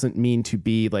military doesn't mean to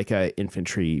be like a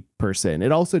infantry person.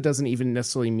 It also doesn't even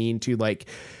necessarily mean to like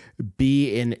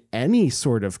be in any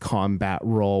sort of combat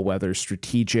role, whether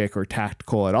strategic or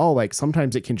tactical at all. Like,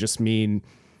 sometimes it can just mean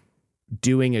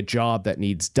doing a job that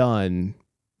needs done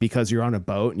because you're on a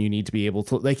boat and you need to be able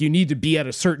to, like, you need to be at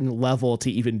a certain level to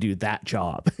even do that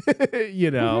job,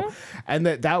 mm-hmm. And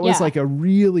that was like a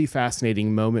really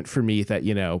fascinating moment for me that,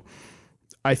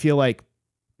 I feel like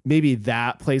maybe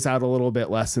that plays out a little bit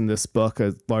less in this book,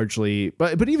 largely,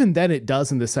 but even then it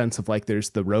does, in the sense of like, there's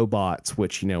the robots,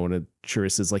 which, one of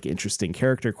Charissa's like interesting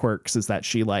character quirks is that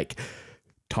she like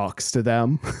talks to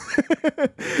them,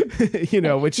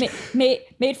 which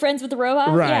made friends with the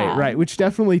robot. Right. Which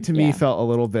definitely to me felt a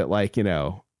little bit like,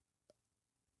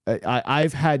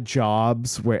 I've had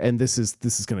jobs where, and this is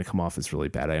going to come off as really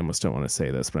bad. I almost don't want to say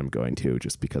this, but I'm going to,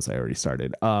 just because I already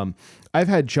started. I've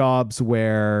had jobs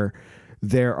where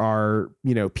there are,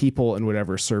 people in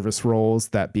whatever service roles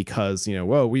that, because,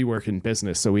 we work in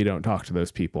business, so we don't talk to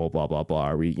those people, blah, blah,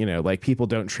 blah. Or we, like, people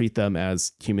don't treat them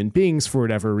as human beings for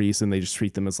whatever reason. They just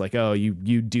treat them as like, oh, you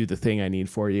do the thing I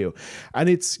need for you. And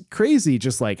it's crazy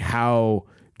just like how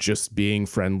just being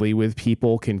friendly with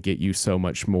people can get you so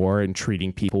much more, and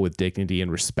treating people with dignity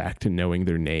and respect and knowing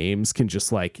their names can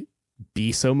just like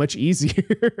be so much easier,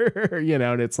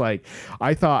 and it's like,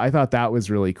 I thought that was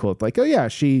really cool. Like, oh yeah,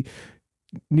 she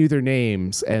knew their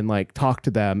names and like talked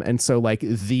to them, and so like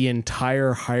the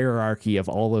entire hierarchy of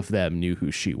all of them knew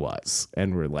who she was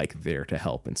and were like there to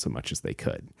help in so much as they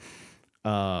could.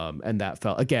 And that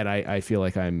felt, again, I feel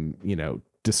like I'm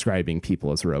describing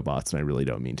people as robots, and I really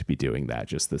don't mean to be doing that.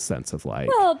 Just the sense of like,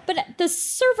 well, but the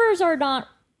servers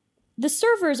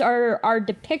are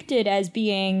depicted as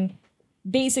being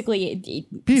basically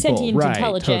people, sentient right,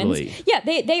 intelligence. Totally. Yeah,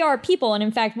 they are people, and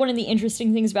in fact, one of the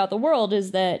interesting things about the world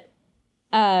is that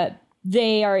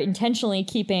they are intentionally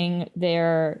keeping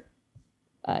their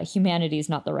humanity is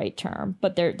not the right term,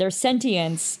 but their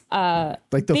sentience,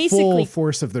 like the full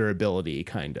force of their ability,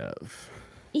 kind of.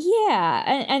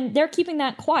 Yeah, and they're keeping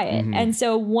that quiet. Mm-hmm. And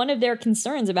so one of their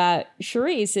concerns about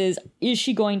Charisse is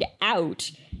she going to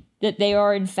out that they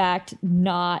are in fact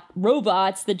not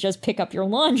robots that just pick up your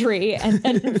laundry, and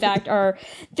in fact are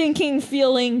thinking,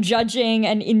 feeling, judging,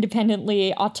 and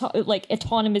independently,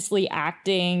 autonomously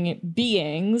acting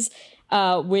beings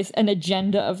with an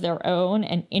agenda of their own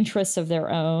and interests of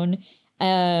their own,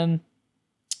 and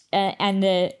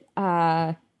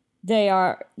that they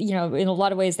are, in a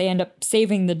lot of ways, they end up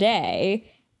saving the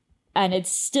day. And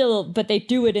it's still, but they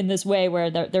do it in this way where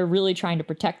they're really trying to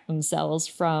protect themselves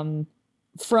from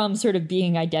sort of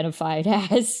being identified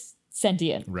as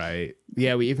sentient. Right.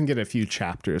 Yeah, we even get a few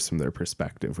chapters from their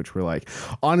perspective, which were like,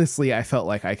 honestly, I felt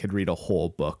like I could read a whole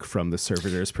book from the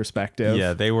servitor's perspective.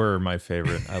 Yeah, they were my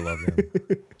favorite. I love them.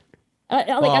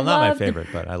 Not my favorite,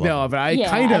 but I love them. No, but I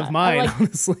kind of mine,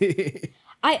 honestly.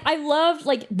 I loved,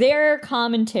 like, their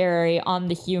commentary on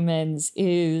the humans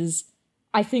is,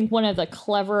 I think, one of the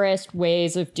cleverest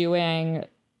ways of doing,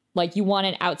 like, you want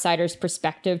an outsider's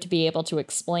perspective to be able to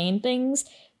explain things,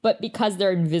 but because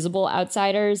they're invisible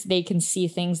outsiders, they can see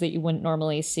things that you wouldn't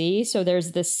normally see. So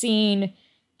there's this scene,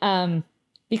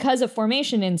 because of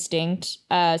formation instinct,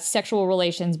 sexual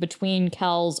relations between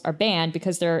Kells are banned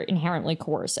because they're inherently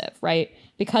coercive, right?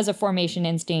 Because of formation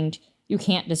instinct, you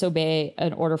can't disobey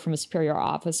an order from a superior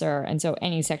officer, and so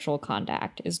any sexual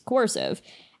contact is coercive.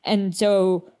 And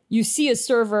so you see a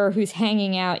server who's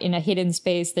hanging out in a hidden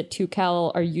space that two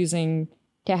Kell are using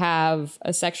to have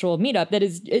a sexual meetup that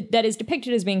is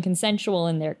depicted as being consensual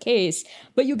in their case,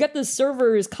 but you get the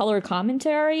server's color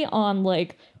commentary on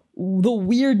like the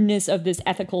weirdness of this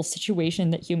ethical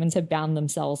situation that humans have bound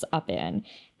themselves up in.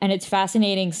 And it's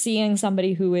fascinating seeing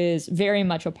somebody who is very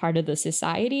much a part of the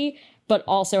society, but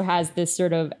also has this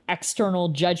sort of external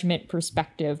judgment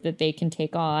perspective that they can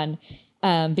take on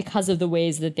because of the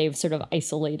ways that they've sort of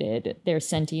isolated their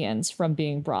sentience from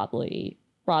being broadly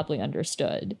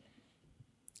understood.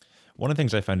 One of the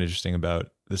things I find interesting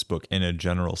about this book in a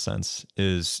general sense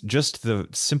is just the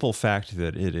simple fact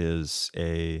that it is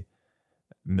a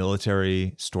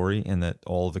military story and that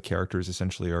all the characters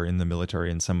essentially are in the military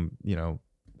in some,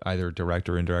 either direct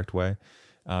or indirect way.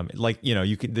 The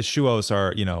Shuos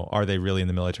are they really in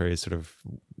the military is sort of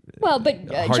well, but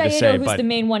hard to say, who's the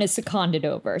main one, is seconded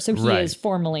over, so he is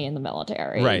formally in the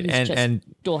military. Right, He's and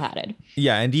dual-hatted.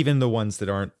 Yeah, and even the ones that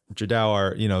aren't Jadao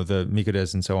are, the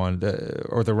Mikudes and so on,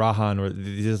 or the Rahan, or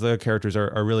these other characters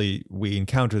are really, we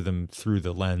encounter them through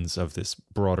the lens of this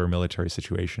broader military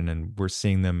situation, and we're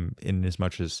seeing them in as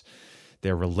much as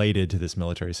they're related to this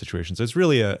military situation. So it's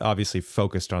really obviously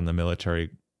focused on the military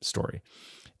story,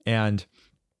 and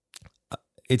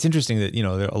it's interesting that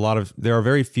there are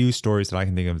very few stories that I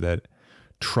can think of that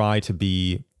try to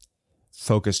be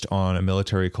focused on a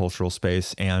military cultural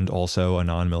space and also a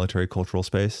non-military cultural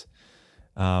space.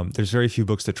 There's very few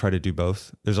books that try to do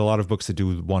both. There's a lot of books that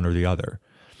do one or the other.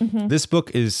 Mm-hmm. This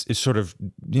book is sort of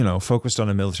focused on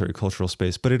a military cultural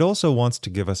space, but it also wants to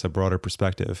give us a broader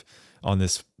perspective on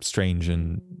this strange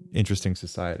and interesting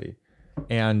society.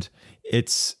 And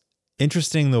it's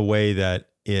interesting the way that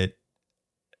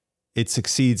it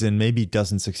succeeds and maybe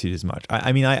doesn't succeed as much.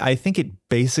 I think it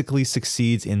basically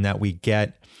succeeds in that we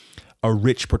get a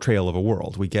rich portrayal of a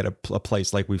world. We get a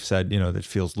place, like we've said, that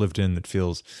feels lived in, that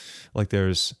feels like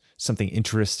there's something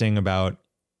interesting about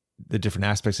the different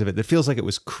aspects of it, that feels like it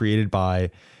was created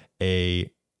by an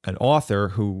author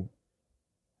who,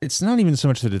 it's not even so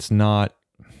much that it's not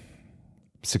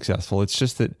successful. It's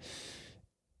just that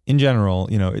in general,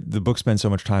 the book spends so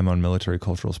much time on military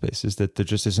cultural spaces that there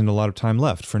just isn't a lot of time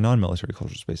left for non-military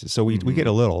cultural spaces. So we get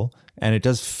a little, and it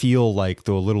does feel like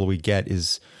the little we get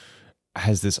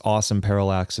has this awesome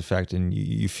parallax effect, and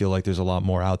you feel like there's a lot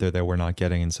more out there that we're not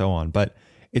getting and so on. But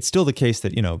it's still the case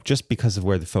that, just because of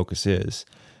where the focus is,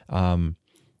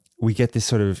 we get this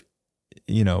sort of,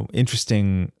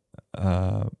 interesting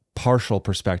partial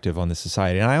perspective on the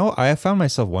society. And I found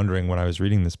myself wondering when I was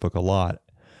reading this book a lot,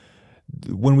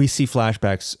 when we see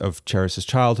flashbacks of Cheris's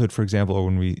childhood, for example,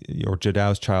 or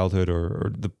Jadao's childhood,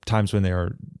 or the times when they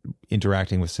are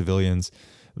interacting with civilians,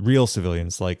 real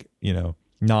civilians, like,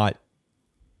 not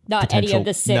any of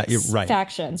the six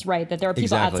factions, right? That there are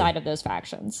people outside of those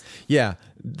factions. Yeah,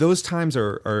 those times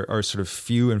are sort of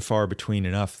few and far between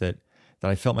enough that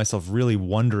I felt myself really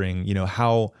wondering,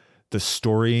 how the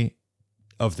story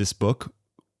of this book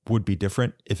would be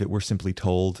different if it were simply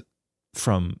told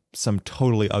from some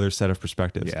totally other set of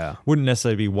perspectives. Yeah. Wouldn't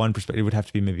necessarily be one perspective. It would have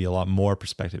to be maybe a lot more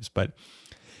perspectives. But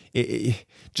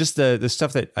just the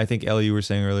stuff that I think, Ellie, you were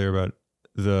saying earlier about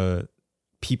the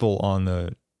people on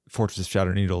the Fortress of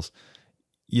Shattered Needles,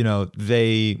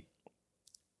 Adrian,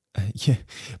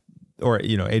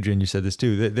 you said this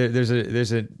too.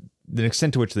 There's an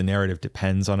extent to which the narrative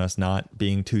depends on us not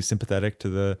being too sympathetic to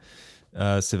the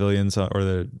civilians or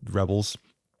the rebels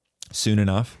soon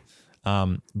enough.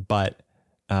 But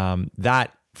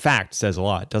that fact says a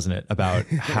lot, doesn't it, about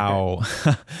how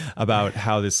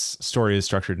this story is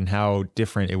structured and how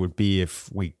different it would be if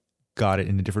we got it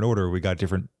in a different order. We got a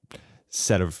different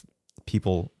set of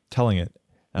people telling it.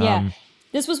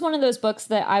 This was one of those books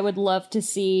that I would love to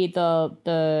see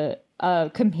the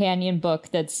companion book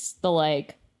that's the,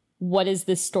 like, what does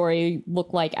this story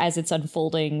look like as it's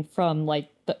unfolding from, like,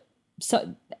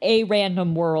 a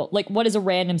random world, like, what is a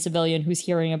random civilian who's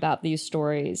hearing about these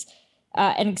stories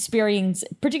and experience,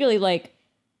 particularly, like,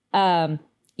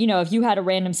 if you had a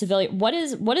random civilian, what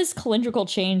does calendrical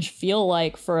change feel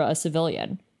like for a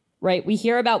civilian, right? We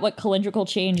hear about what calendrical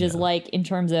change is like in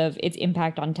terms of its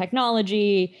impact on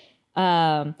technology,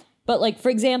 but, like, for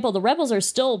example, the rebels are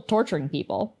still torturing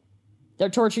people. They're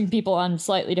torturing people on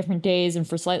slightly different days and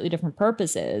for slightly different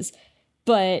purposes,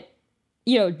 but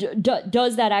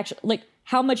does that actually, like,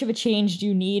 how much of a change do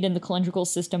you need in the calendrical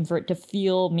system for it to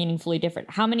feel meaningfully different?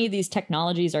 How many of these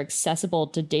technologies are accessible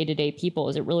to day-to-day people?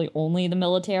 Is it really only the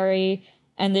military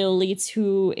and the elites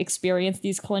who experience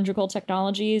these calendrical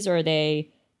technologies, or are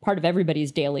they part of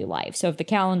everybody's daily life? So if the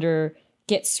calendar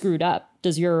gets screwed up,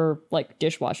 does your, like,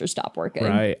 dishwasher stop working?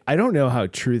 Right. I don't know how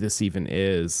true this even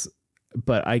is,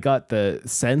 but I got the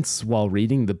sense while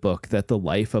reading the book that the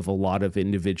life of a lot of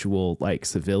individual, like,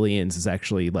 civilians is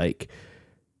actually, like,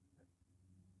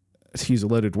 to use a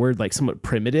loaded word, like, somewhat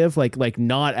primitive, like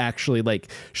not actually, like,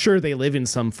 sure, they live in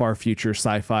some far future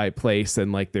sci-fi place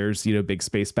and, like, there's, big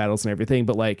space battles and everything,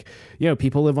 but, like,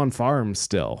 people live on farms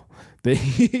still.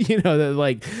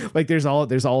 That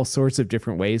there's all sorts of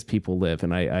different ways people live.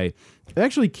 And I'm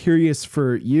actually curious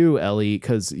for you, Ellie,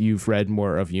 because you've read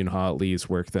more of Yoon-Ha Lee's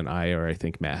work than I, or I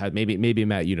think Matt had. Maybe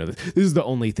Matt, this is the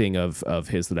only thing of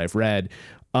his that I've read.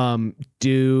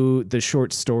 Do the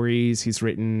short stories he's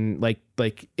written,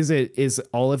 is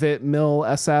all of it Mill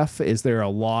SF? Is there a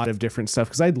lot of different stuff?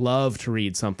 Because I'd love to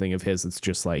read something of his that's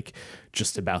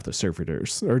just about the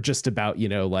servitors, or just about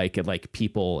like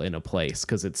people in a place,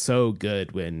 because it's so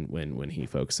good when he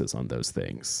focuses on those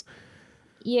things.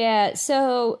 Yeah.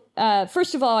 So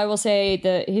first of all, I will say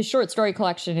his short story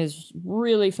collection is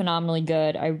really phenomenally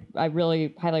good. I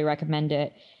really highly recommend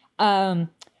it.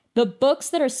 The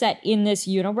books that are set in this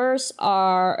universe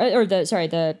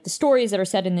the stories that are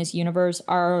set in this universe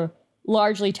are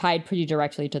largely tied pretty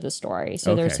directly to the story.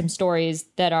 So there's some stories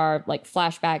that are like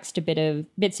flashbacks to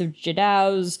bits of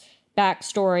Jidao's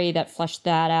backstory that flesh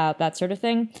that out, that sort of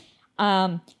thing.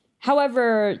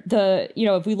 However,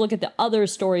 if we look at the other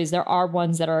stories, there are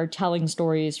ones that are telling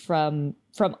stories from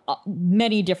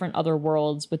many different other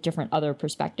worlds with different other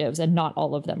perspectives, and not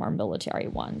all of them are military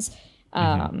ones.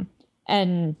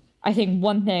 And I think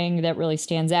one thing that really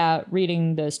stands out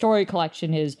reading the story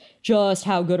collection is just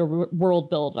how good a world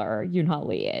builder Yoon-Ha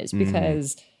Lee is,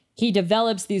 because he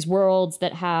develops these worlds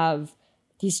that have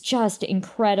these just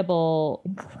incredible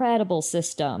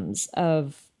systems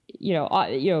of,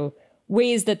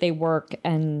 ways that they work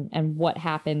and what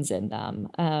happens in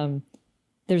them.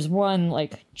 There's one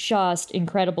just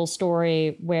incredible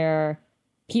story where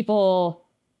people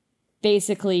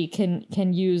basically can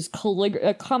use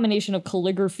a combination of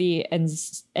calligraphy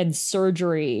and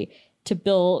surgery to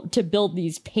build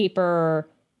these paper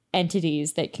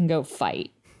entities that can go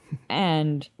fight.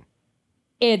 And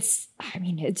it's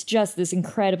just this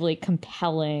incredibly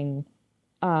compelling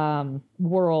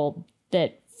world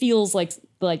that feels like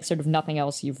sort of nothing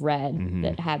else you've read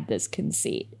that had this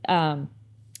conceit.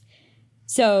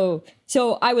 So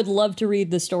I would love to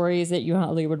read the stories that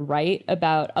Yoon-Ha Lee would write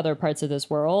about other parts of this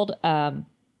world.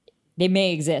 They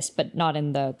may exist, but not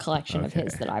in the collection of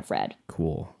his that I've read.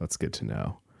 Cool. That's good to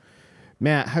know.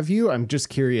 Matt, I'm just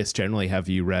curious, generally, have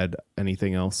you read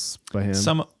anything else by him?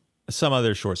 Some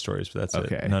other short stories, but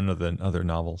that's it. None of the other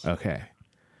novels. Okay.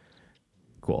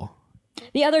 Cool.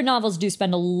 The other novels do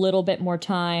spend a little bit more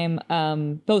time,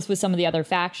 both with some of the other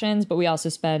factions, but we also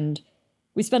spend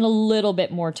a little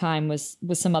bit more time with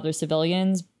some other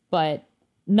civilians, but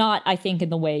not, I think, in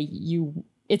the way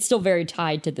it's still very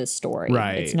tied to this story.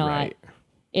 Right.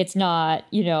 It's not,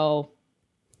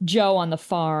 Joe on the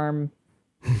farm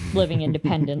living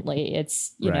independently.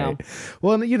 It's, you know.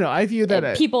 Well, I view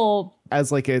that people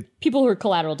as people who are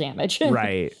collateral damage.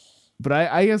 Right. But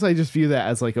I guess I just view that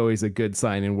as always a good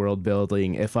sign in world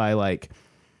building. If I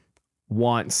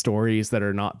want stories that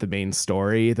are not the main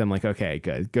story, then okay,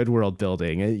 good world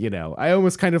building. I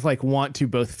almost kind of want to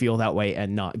both feel that way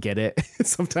and not get it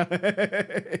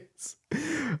sometimes.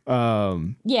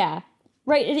 Yeah.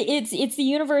 Right. It's the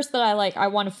universe that I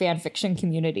want a fan fiction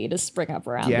community to spring up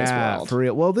around this world. Yeah, for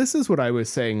real. Well, this is what I was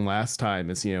saying last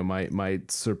time is, my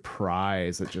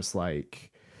surprise at just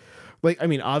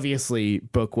obviously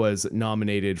Book was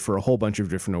nominated for a whole bunch of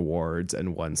different awards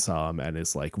and won some, and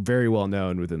is very well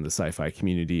known within the sci-fi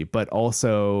community, but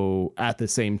also at the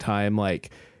same time,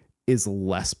 is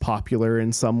less popular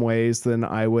in some ways than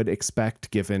I would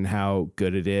expect, given how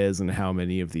good it is and how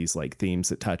many of these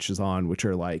themes it touches on, which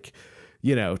are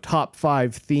top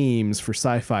 5 themes for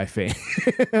sci-fi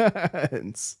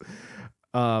fans.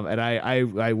 And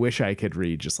I wish I could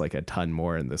read just a ton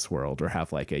more in this world, or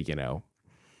have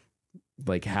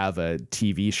have a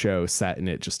TV show set in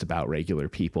it just about regular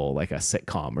people, like a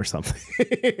sitcom or something.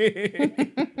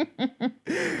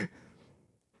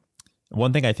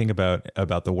 One thing I think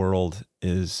about the world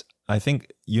is, I think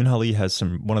Yoon-Ha Lee has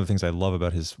one of the things I love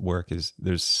about his work is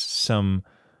there's some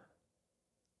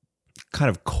kind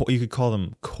of you could call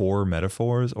them core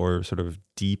metaphors, or sort of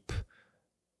deep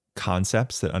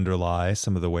concepts that underlie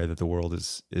some of the way that the world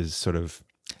is sort of,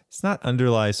 it's not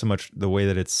underlie so much the way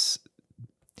that it's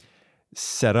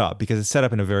set up, because it's set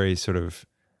up in a very sort of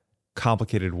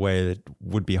complicated way that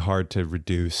would be hard to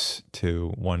reduce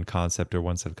to one concept or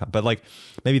one set of but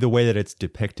maybe the way that it's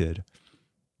depicted,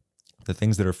 the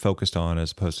things that are focused on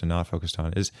as opposed to not focused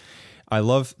on, is I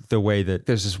love the way that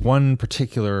there's this one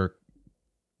particular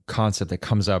concept that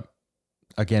comes up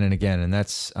again and again, and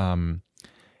that's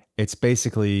it's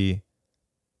basically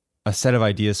a set of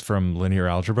ideas from linear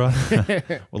algebra.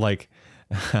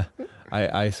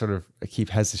 I sort of keep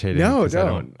hesitating. No,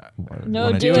 do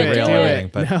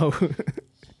it. But, no.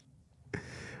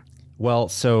 Well,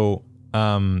 so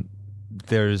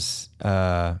there's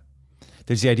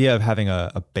there's the idea of having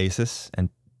a basis and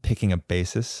picking a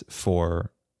basis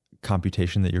for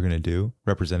computation that you're going to do,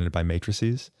 represented by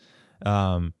matrices.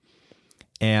 And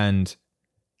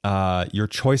your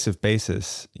choice of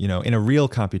basis, in a real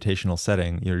computational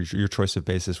setting, your choice of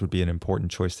basis would be an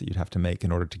important choice that you'd have to make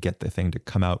in order to get the thing to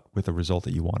come out with the result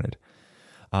that you wanted.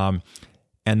 And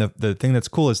the thing that's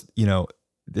cool is,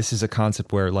 this is a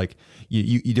concept where like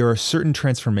there are certain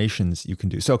transformations you can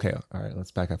do. So, okay, all right,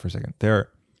 let's back up for a second.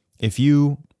 If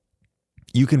you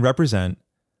can represent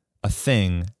a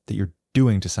thing that you're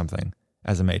doing to something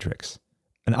as a matrix,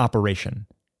 an operation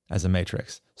as a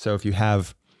matrix. So if you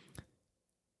have,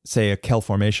 say, a Kell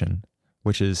formation,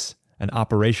 which is an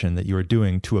operation that you are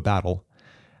doing to a battle,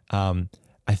 I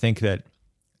think that,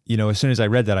 as soon as I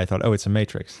read that, I thought, oh, it's a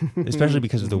matrix, especially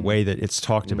because of the way that it's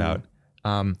talked about.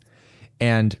 And,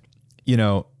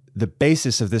 the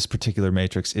basis of this particular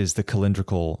matrix is the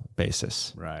calendrical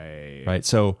basis. Right.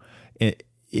 So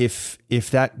if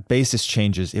that basis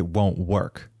changes, it won't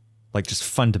work, like just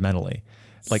fundamentally.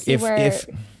 Like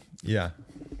yeah.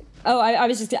 Oh,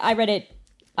 I read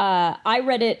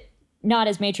it not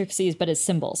as matrices, but as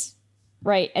symbols.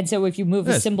 Right. And so if you move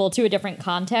a symbol to a different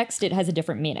context, it has a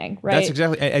different meaning, right? That's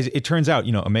exactly, as it turns out,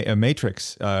 a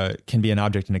matrix can be an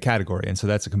object in a category. And so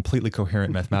that's a completely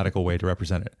coherent mathematical way to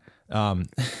represent it.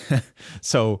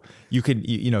 So you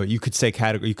could say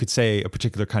category, you could say a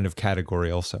particular kind of category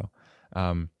also.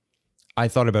 I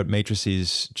thought about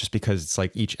matrices just because it's like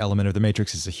each element of the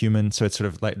matrix is a human. So it's sort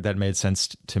of like that made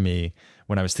sense to me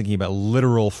when I was thinking about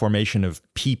literal formation of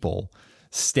people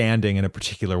standing in a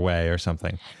particular way or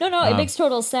something. No, it makes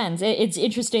total sense. It's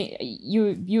interesting.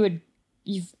 You've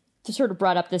sort of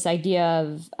brought up this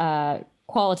idea of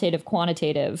qualitative,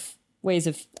 quantitative ways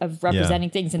of representing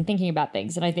things and thinking about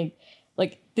things. And I think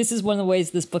like this is one of the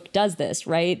ways this book does this,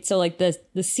 right? So like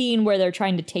the scene where they're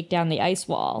trying to take down the ice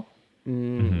wall,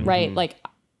 right? Like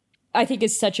I think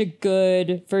is such a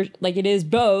good it is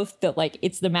both that like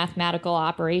it's the mathematical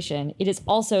operation. It is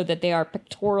also that they are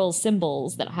pictorial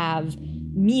symbols that have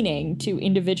meaning to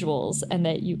individuals and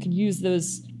that you can use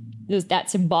that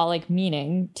symbolic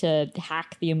meaning to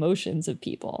hack the emotions of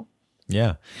people.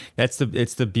 Yeah. It's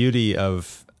the beauty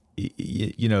of,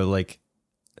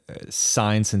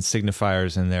 signs and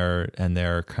signifiers and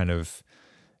their kind of,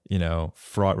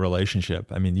 fraught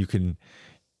relationship. I mean, you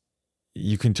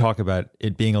can talk about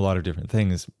it being a lot of different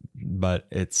things, but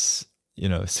it's,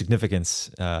 significance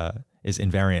is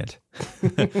invariant.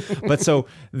 But so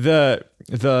the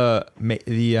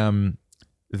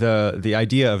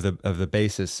idea of the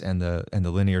basis and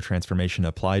the linear transformation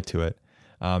applied to it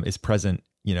is present,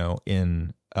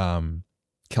 in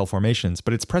Kell formations,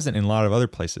 but it's present in a lot of other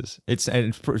places. It's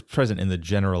present in the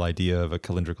general idea of a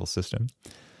calendrical system,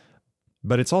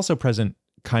 but it's also present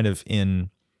kind of in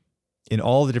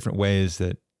all the different ways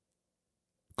that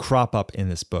crop up in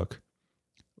this book,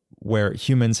 where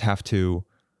humans have to,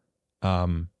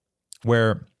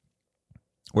 where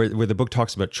the book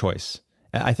talks about choice.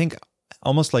 I think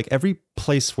almost like every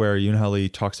place where Yoon-Ha Lee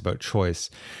talks about choice,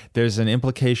 there's an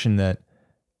implication that,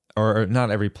 or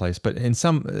not every place, but in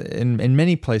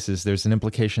many places, there's an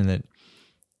implication that,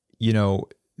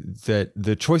 that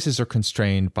the choices are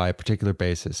constrained by a particular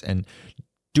basis, and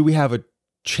do we have a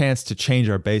chance to change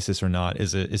our basis or not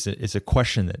is a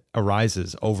question that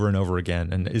arises over and over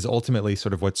again, and is ultimately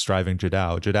sort of what's driving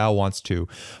Jadao. Jadao wants to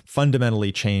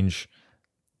fundamentally change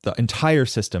the entire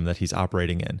system that he's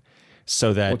operating in,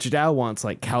 so that Jadao wants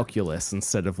like calculus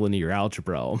instead of linear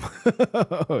algebra.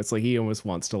 It's like he almost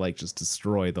wants to like just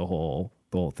destroy the whole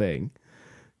thing.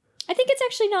 I think it's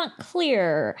actually not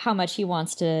clear how much he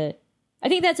wants to. I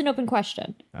think that's an open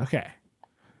question. Okay.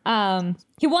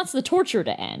 He wants the torture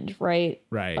to end, right?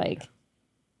 Right.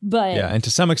 But yeah, and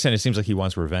to some extent, it seems like he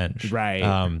wants revenge, right?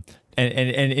 And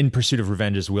in pursuit of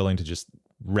revenge, is willing to just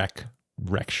wreck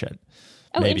shit.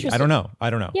 Oh, maybe. I don't know.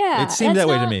 Yeah, it seemed that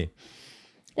way to me.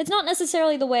 It's not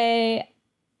necessarily the way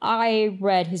I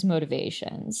read his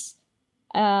motivations.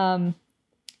 Particularly,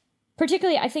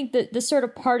 I think that the sort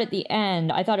of part at the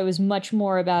end, I thought it was much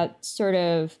more about sort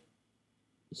of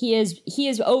he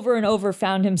has over and over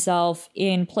found himself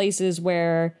in places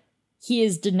where he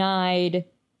is denied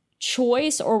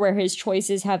choice, or where his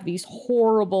choices have these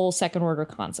horrible second order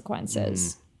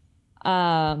consequences.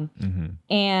 And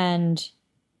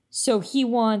so he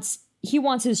wants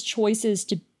his choices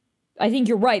to, I think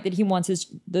you're right that he wants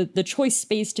the choice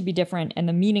space to be different and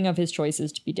the meaning of his choices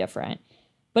to be different.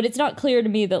 But it's not clear to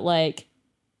me that like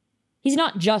he's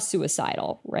not just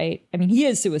suicidal, right? I mean, he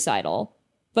is suicidal,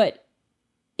 but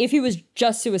if he was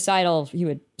just suicidal, he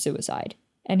would suicide.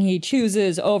 And he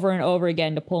chooses over and over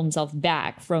again to pull himself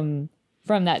back from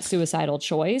that suicidal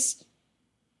choice.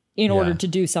 in order to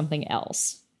do something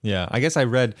else. Yeah, I guess I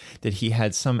read that he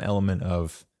had some element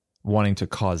of wanting to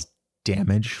cause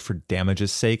damage for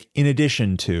damage's sake, in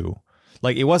addition to,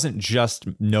 like, it wasn't just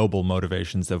noble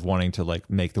motivations of wanting to, like,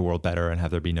 make the world better and have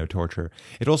there be no torture.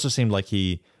 It also seemed like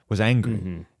he was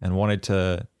angry and wanted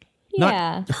to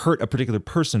not hurt a particular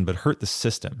person, but hurt the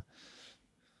system.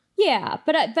 Yeah,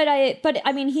 but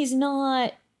I mean, he's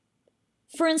not.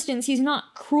 For instance, he's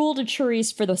not cruel to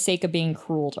Charisse for the sake of being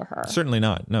cruel to her. Certainly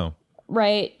not. No.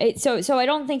 Right. So I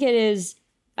don't think it is.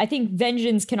 I think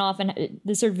vengeance can often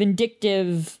the sort of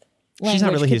vindictive. She's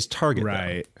not really his target,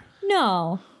 right? Though.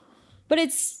 No, but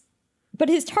his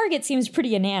target seems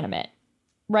pretty inanimate,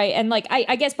 right? And like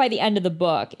I guess by the end of the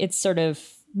book, it's sort of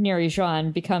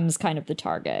Neri-Jean becomes kind of the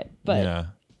target. But yeah.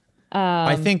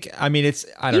 I think. I mean, it's.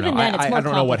 I don't know. I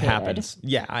don't know what happens.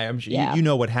 Yeah, I'm. Yeah. You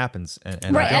know what happens,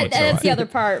 and right. I don't. And that's the other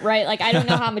part, right? Like I don't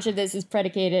know how much of this is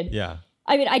predicated. Yeah.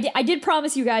 I mean, I did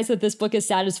promise you guys that this book is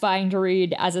satisfying to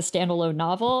read as a standalone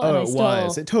novel.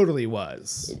 Oh, it totally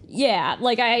was. Yeah,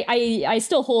 like I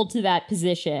still hold to that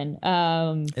position.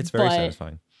 It's very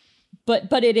satisfying.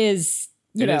 But it is.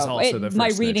 You know, is also the first my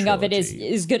reading of it trilogy.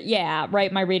 is good. Yeah,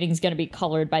 right. My reading is going to be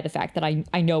colored by the fact that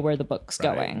I know where the book's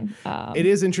going. It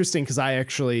is interesting because I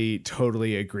actually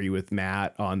totally agree with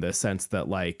Matt on the sense that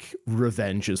like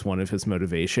revenge is one of his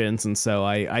motivations, and so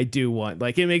I do want,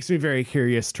 like, it makes me very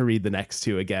curious to read the next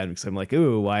two again because I'm like,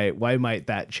 ooh, why might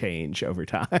that change over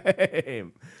time? I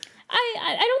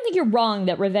don't think you're wrong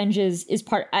that revenge is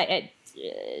part.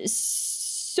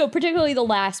 So particularly the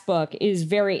last book is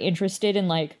very interested in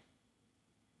like.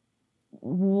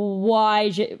 Why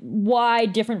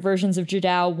different versions of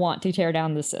Jadao want to tear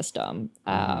down the system.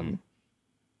 So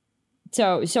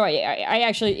I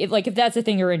actually, if that's a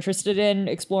thing you're interested in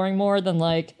exploring more, then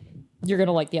like you're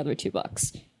gonna like the other two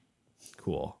books.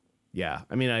 Cool. Yeah.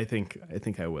 I mean, I think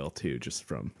I will too, just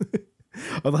from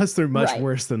unless they're much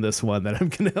worse than this one, that I'm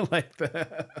gonna like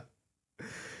that.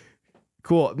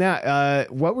 Cool. Now,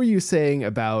 what were you saying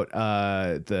about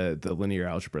the linear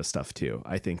algebra stuff too?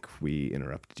 I think we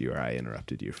interrupted you, or I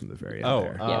interrupted you from the very end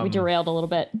there. Yeah, we derailed a little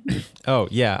bit. Oh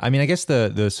yeah, I mean, I guess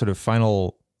the sort of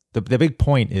final, the big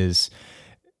point is,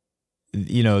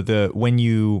 you know, when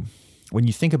you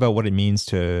think about what it means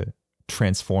to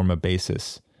transform a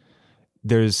basis,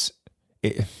 the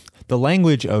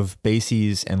language of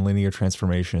bases and linear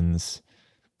transformations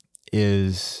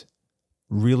is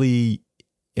really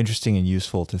interesting and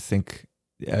useful to think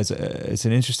as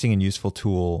an interesting and useful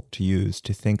tool to use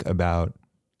to think about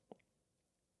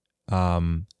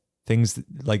things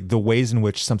like the ways in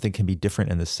which something can be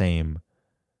different and the same.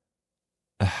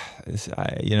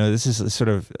 This is sort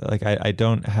of like, I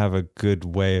don't have a good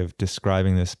way of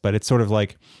describing this, but it's sort of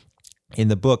like in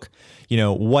the book, you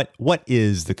know, what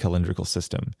is the calendrical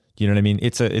system? You know what I mean?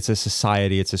 It's a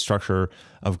society, it's a structure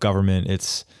of government,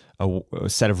 it's a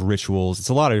set of rituals, it's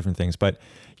a lot of different things, but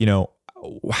you know,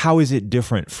 how is it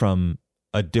different from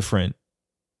a different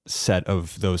set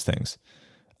of those things?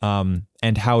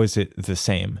 And how is it the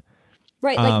same?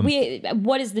 Right. Like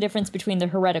what is the difference between the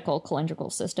heretical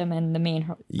calendrical system and the main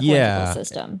calendrical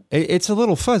system? It's a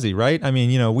little fuzzy, right? I mean,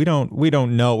 you know, we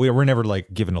don't know. We're never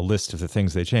like given a list of the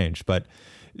things they changed, but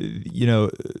you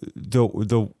know,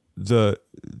 the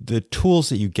tools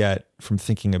that you get from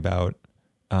thinking about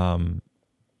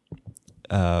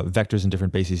vectors in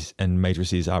different bases and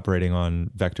matrices operating on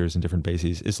vectors in different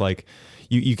bases is like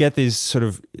you get these sort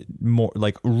of more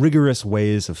like rigorous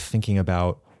ways of thinking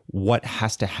about what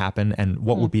has to happen and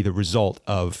what would be the result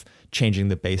of changing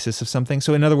the basis of something.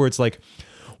 So in other words, like,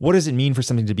 what does it mean for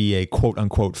something to be a quote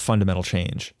unquote fundamental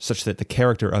change such that the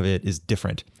character of it is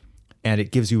different and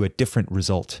it gives you a different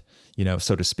result, you know,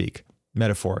 so to speak,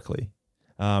 metaphorically.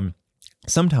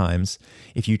 Sometimes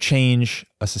if you change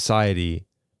a society,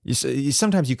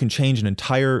 sometimes you can change an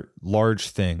entire large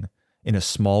thing in a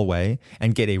small way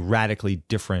and get a radically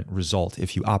different result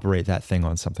if you operate that thing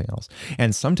on something else.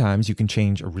 And sometimes you can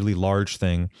change a really large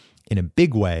thing in a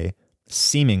big way,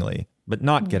 seemingly, but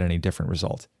not get any different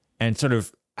result. And sort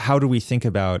of how do we think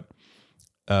about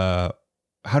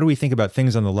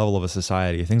things on the level of a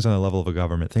society, things on the level of a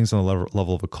government, things on the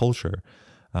level of a culture,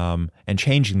 and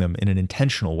changing them in an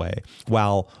intentional way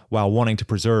while wanting to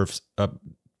preserve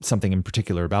something in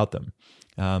particular about them.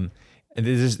 And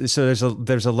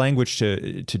there's a language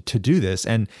to do this,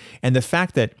 and the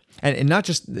fact that and not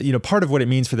just, you know, part of what it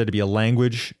means for there to be a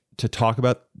language to talk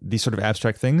about these sort of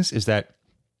abstract things is that,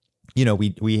 you know,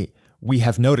 we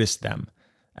have noticed them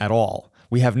at all.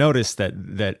 We have noticed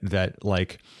that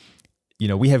like, you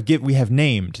know, we have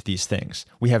named these things.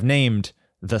 We have named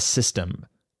the system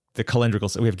the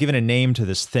calendrical. We have given a name to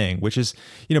this thing, which is,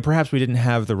 perhaps we didn't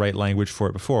have the right language for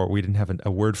it before. We didn't have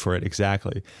a word for it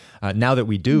exactly. Now that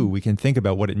we do, we can think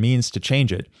about what it means to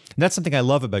change it. And that's something I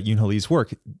love about Yoon-Ho Lee's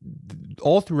work.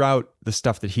 All throughout the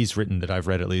stuff that he's written, that I've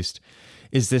read at least,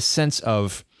 is this sense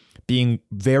of being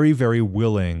very, very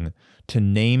willing to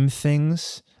name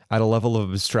things at a level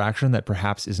of abstraction that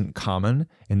perhaps isn't common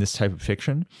in this type of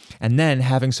fiction. And then,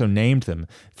 having so named them,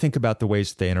 think about the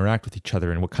ways that they interact with each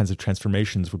other and what kinds of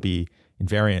transformations would be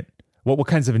invariant. What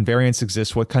kinds of invariants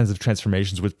exist? What kinds of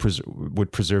transformations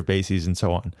would preserve bases and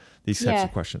so on? These types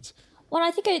of questions. Well,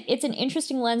 I think it's an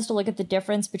interesting lens to look at the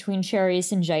difference between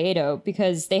Charisse and Jaedo,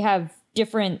 because they have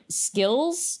different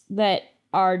skills that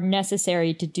are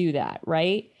necessary to do that,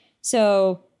 right?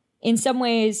 So in some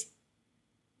ways,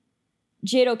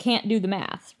 Jaedo can't do the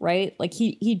math, right? Like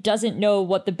he doesn't know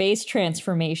what the base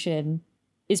transformation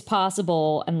is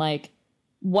possible and like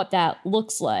what that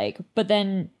looks like. But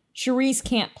then Charisse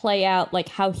can't play out like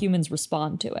how humans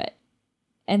respond to it.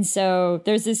 And so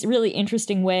there's this really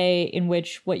interesting way in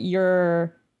which what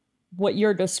you're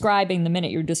describing the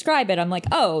minute you describe it, I'm like,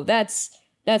 oh, that's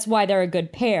why they're a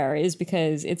good pair, is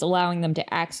because it's allowing them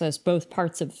to access both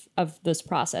parts of this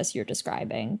process you're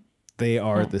describing. They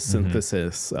are the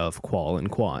synthesis of qual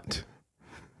and quant.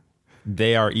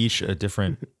 They are each a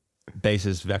different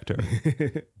basis vector.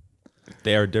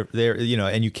 They're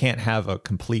and you can't have a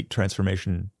complete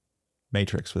transformation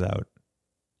matrix without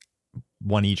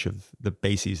one each of the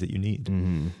bases that you need.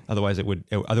 Mm-hmm. Otherwise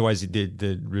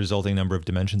the resulting number of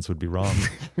dimensions would be wrong.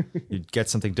 You'd get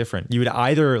something different. You would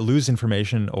either lose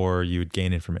information or you would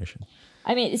gain information.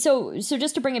 I mean, so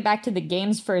just to bring it back to the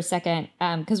games for a second,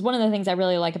 because one of the things I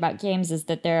really like about games is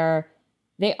that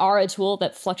they are a tool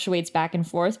that fluctuates back and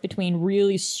forth between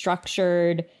really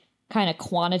structured, kind of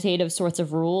quantitative sorts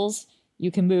of rules.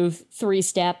 You can move 3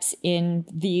 steps in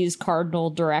these cardinal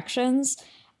directions,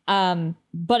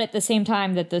 but at the same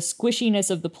time that the squishiness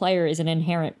of the player is an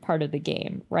inherent part of the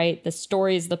game, right? The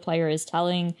stories the player is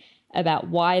telling about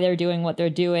why they're doing what they're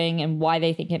doing and why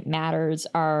they think it matters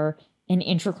are an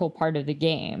integral part of the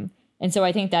game. And so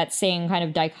I think that same kind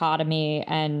of dichotomy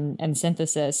and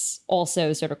synthesis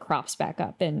also sort of crops back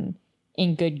up in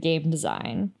good game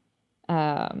design.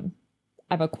 I'm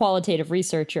a qualitative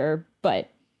researcher, but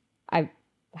I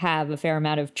have a fair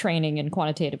amount of training in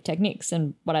quantitative techniques.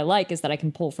 And what I like is that I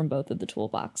can pull from both of the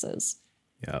toolboxes.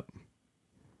 Yep.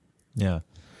 Yeah.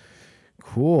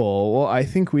 Cool. Well, I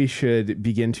think we should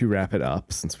begin to wrap it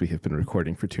up since we have been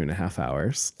recording for 2.5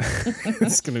 hours.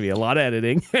 It's going to be a lot of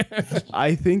editing.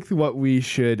 I think what we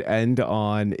should end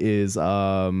on is,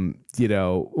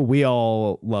 we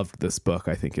all loved this book.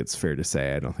 I think it's fair to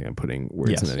say. I don't think I'm putting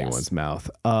words in anyone's mouth.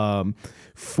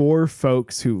 For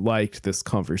folks who liked this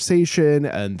conversation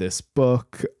and this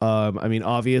book,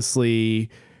 obviously,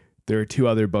 there are 2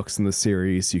 other books in the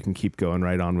series. You can keep going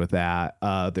right on with that.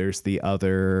 There's the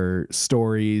other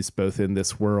stories, both in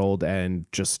this world and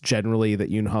just generally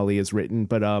that Yoon-Ho Lee has written.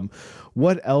 But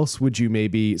what else would you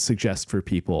maybe suggest for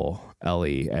people,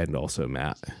 Ellie, and also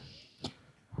Matt?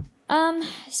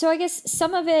 So I guess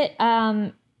some of it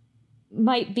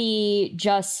might be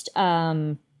just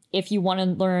if you want to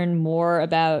learn more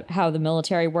about how the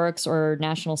military works or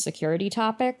national security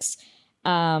topics.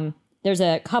 There's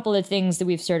a couple of things that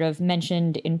we've sort of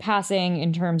mentioned in passing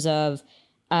in terms of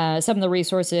some of the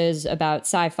resources about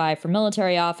sci-fi for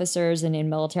military officers and in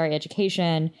military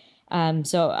education.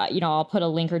 I'll put a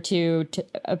link or two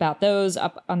about those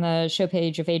up on the show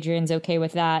page if Adrian's okay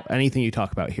with that. Anything you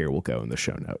talk about here will go in the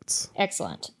show notes.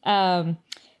 Excellent. We've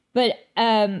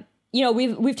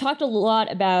talked a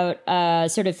lot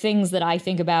about sort of things that I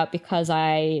think about because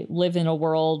I live in a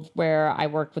world where I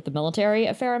work with the military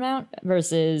a fair amount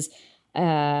versus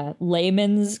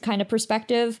layman's kind of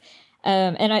perspective.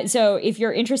 So if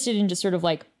you're interested in just sort of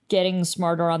like getting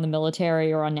smarter on the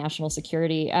military or on national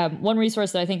security, one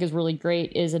resource that I think is really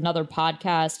great is another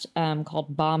podcast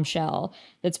called Bombshell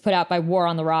that's put out by War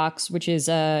on the Rocks, which is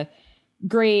a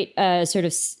great sort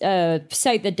of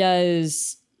site that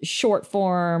does short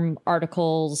form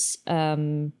articles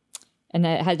and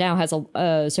that now has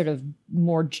a sort of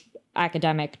more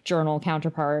academic journal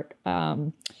counterpart,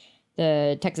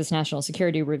 the Texas National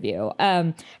Security Review.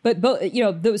 But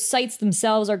those sites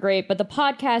themselves are great, but the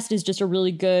podcast is just a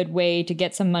really good way to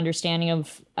get some understanding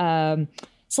of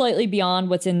slightly beyond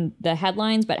what's in the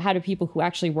headlines, but how do people who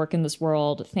actually work in this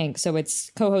world think? So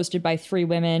it's co-hosted by 3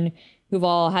 women who've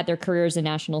all had their careers in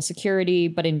national security,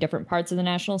 but in different parts of the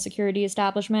national security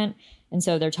establishment. And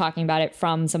so they're talking about it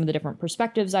from some of the different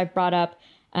perspectives I've brought up.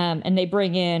 And they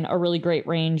bring in a really great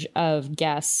range of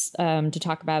guests to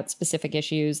talk about specific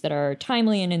issues that are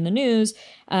timely and in the news,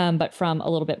 but from a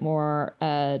little bit more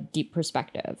deep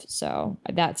perspective. So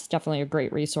that's definitely a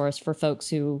great resource for folks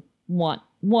who want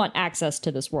access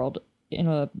to this world in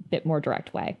a bit more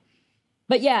direct way.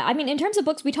 But yeah, I mean, in terms of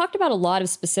books, we talked about a lot of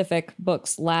specific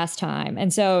books last time.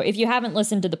 And so if you haven't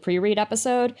listened to the pre-read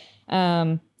episode,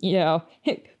 go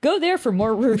there for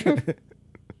more.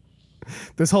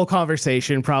 This whole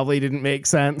conversation probably didn't make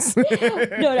sense.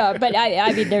 No, but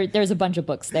I mean, there's a bunch of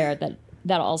books there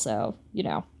that also,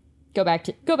 go back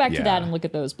to that and look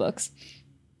at those books.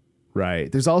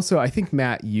 Right. There's also, I think,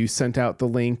 Matt, you sent out the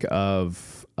link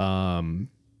of 5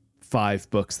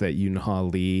 books that Yunha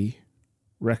Lee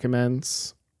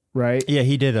recommends, right? Yeah,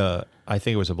 he did I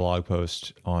think it was a blog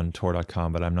post on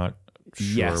Tor.com, but I'm not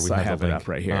sure. Yes, I have it up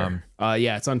right here.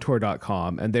 Yeah, it's on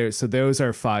Tor.com. And so those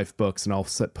are 5 books, and I'll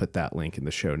put that link in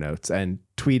the show notes and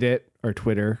tweet it or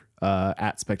Twitter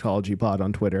at SpectologyPod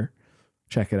on Twitter.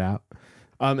 Check it out.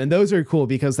 And those are cool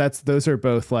because those are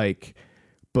both like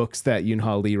books that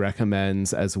Yunha Lee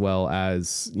recommends as well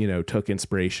as, took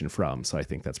inspiration from. So I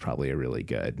think that's probably a really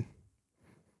good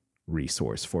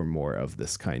resource for more of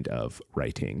this kind of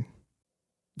writing.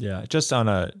 Yeah, just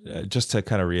to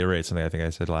kind of reiterate something I think I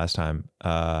said last time,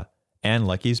 Anne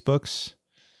Leckie's books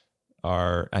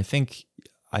are, I think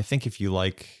if you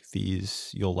like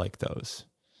these, you'll like those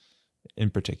in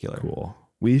particular. Cool.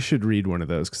 We should read one of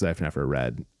those because I've never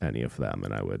read any of them,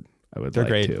 and I would They're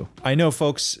like great. to. I know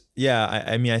folks. Yeah,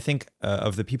 I mean, I think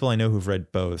of the people I know who've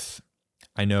read both,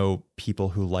 I know people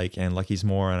who like Anne Leckie's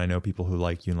more, and I know people who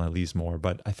like Yunha Lee's more.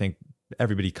 But I think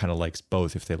everybody kind of likes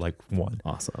both if they like one.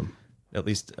 Awesome. At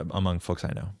least among folks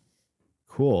I know.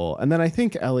 Cool. And then I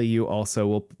think, Ellie, you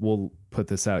also will put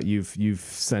this out. You've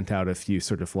sent out a few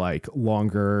sort of like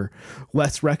longer,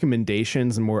 less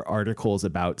recommendations and more articles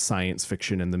about science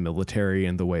fiction and the military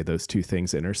and the way those two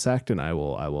things intersect. And I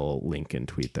will link and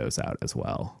tweet those out as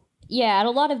well. Yeah, and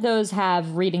a lot of those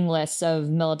have reading lists of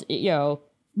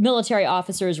military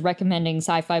officers recommending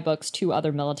sci-fi books to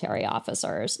other military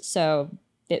officers. So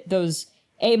those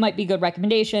A, might be good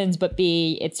recommendations, but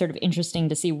B, it's sort of interesting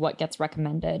to see what gets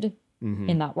recommended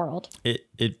in that world.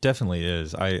 It definitely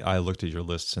is. I looked at your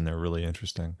lists and they're really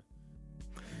interesting.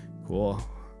 Cool.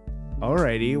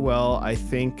 Alrighty. Well, I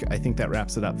think that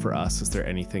wraps it up for us. Is there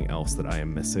anything else that I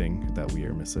am missing, that we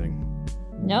are missing?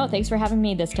 No, thanks for having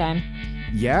me this time.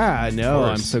 Yeah, no,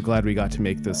 I'm so glad we got to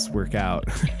make this work out.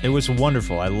 It was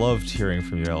wonderful. I loved hearing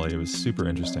from you, Ellie. It was super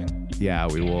interesting. Yeah,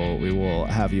 we will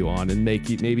have you on and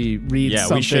maybe read something. Yeah,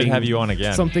 we should have you on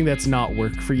again. Something that's not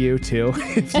work for you too,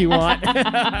 if you want.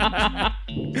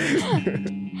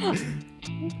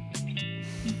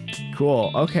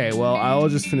 Cool. Okay, well, I'll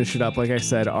just finish it up. Like I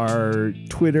said, our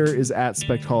Twitter is at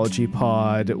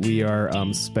SpectologyPod. We are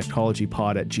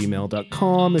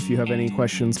spectologypod@gmail.com. If you have any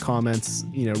questions, comments,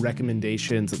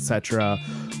 recommendations, etc.,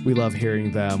 we love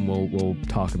hearing them. We'll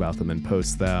talk about them and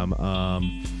post them.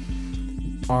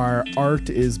 Our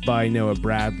art is by Noah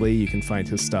Bradley. You can find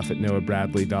his stuff at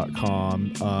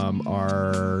noahbradley.com.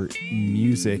 Our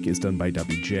music is done by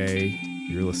WJ.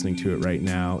 You're listening to it right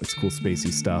now. It's cool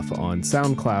spacey stuff on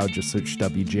SoundCloud. Just search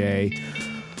WJ.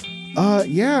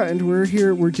 And we're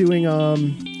here. We're doing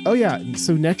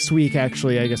so next week,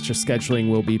 actually, I guess just scheduling,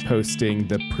 we'll be posting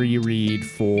the pre-read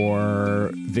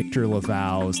for Victor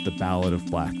Laval's The Ballad of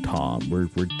Black Tom. We're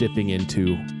dipping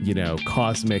into,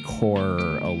 cosmic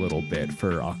horror a little bit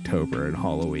for October and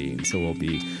Halloween. So we'll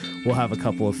have a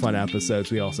couple of fun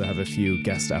episodes. We also have a few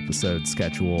guest episodes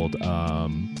scheduled.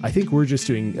 I think we're just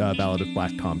doing Ballad of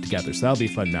Black Tom together. So that'll be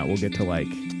fun now. We'll get to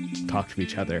talk to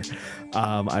each other.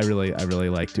 I really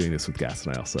like doing this with guests,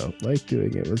 and I also like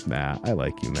doing it with Matt. I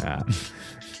like you, Matt.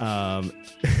 I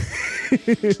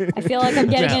feel like I'm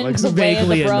getting into the way of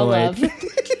the bro love.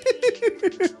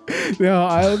 No,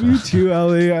 I love you too,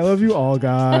 Ellie. I love you all,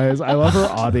 guys. I love our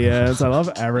audience. I love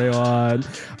everyone.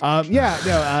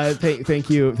 Thank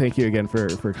you again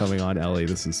for coming on, Ellie.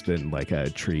 This has been like a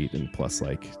treat, and plus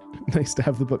nice to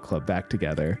have the book club back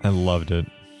together. I loved it.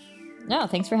 No,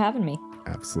 thanks for having me.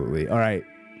 Absolutely. All right.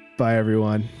 Bye,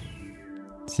 everyone.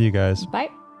 See you guys. Bye.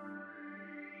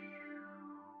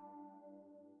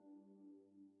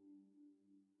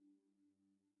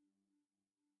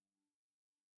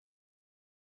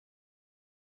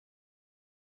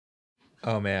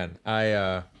 Oh man,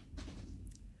 I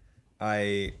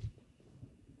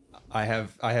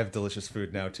have delicious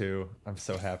food now too. I'm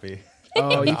so happy.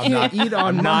 Oh, you can't eat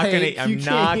on I'm not gonna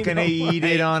eat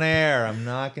it on air.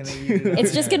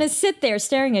 It's just gonna sit there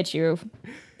staring at you,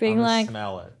 being like,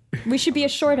 smell it. We should be a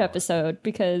short episode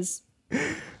because.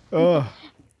 Oh.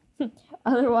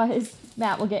 Otherwise,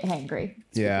 Matt will get hangry.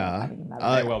 Yeah.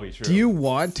 May well be true. Do you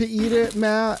want to eat it,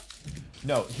 Matt?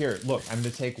 No, here, look, I'm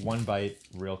going to take one bite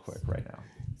real quick right now.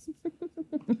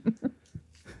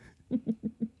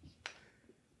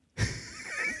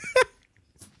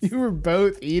 You were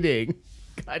both eating.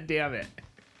 God damn it.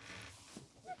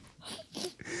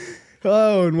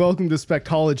 Hello and welcome to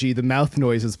Spectology, the Mouth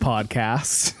Noises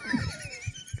podcast.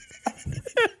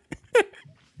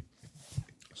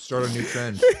 Start a new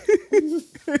trend.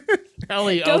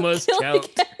 Ellie Don't almost kill killed. the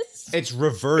guest. It's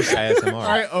reverse ASMR.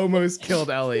 I almost killed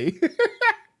Ellie.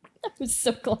 That was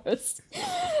so close. All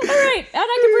right, and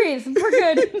I can breathe. We're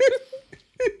good.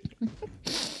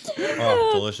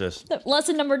 Oh, delicious.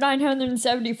 Lesson number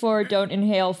 974, don't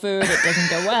inhale food. It doesn't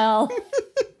go well.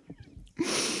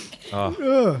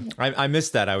 I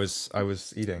missed that. I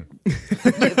was eating.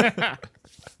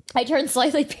 I turned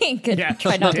slightly pink and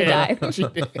tried not to die.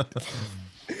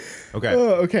 Okay.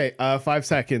 Okay, 5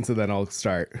 seconds and then I'll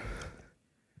start.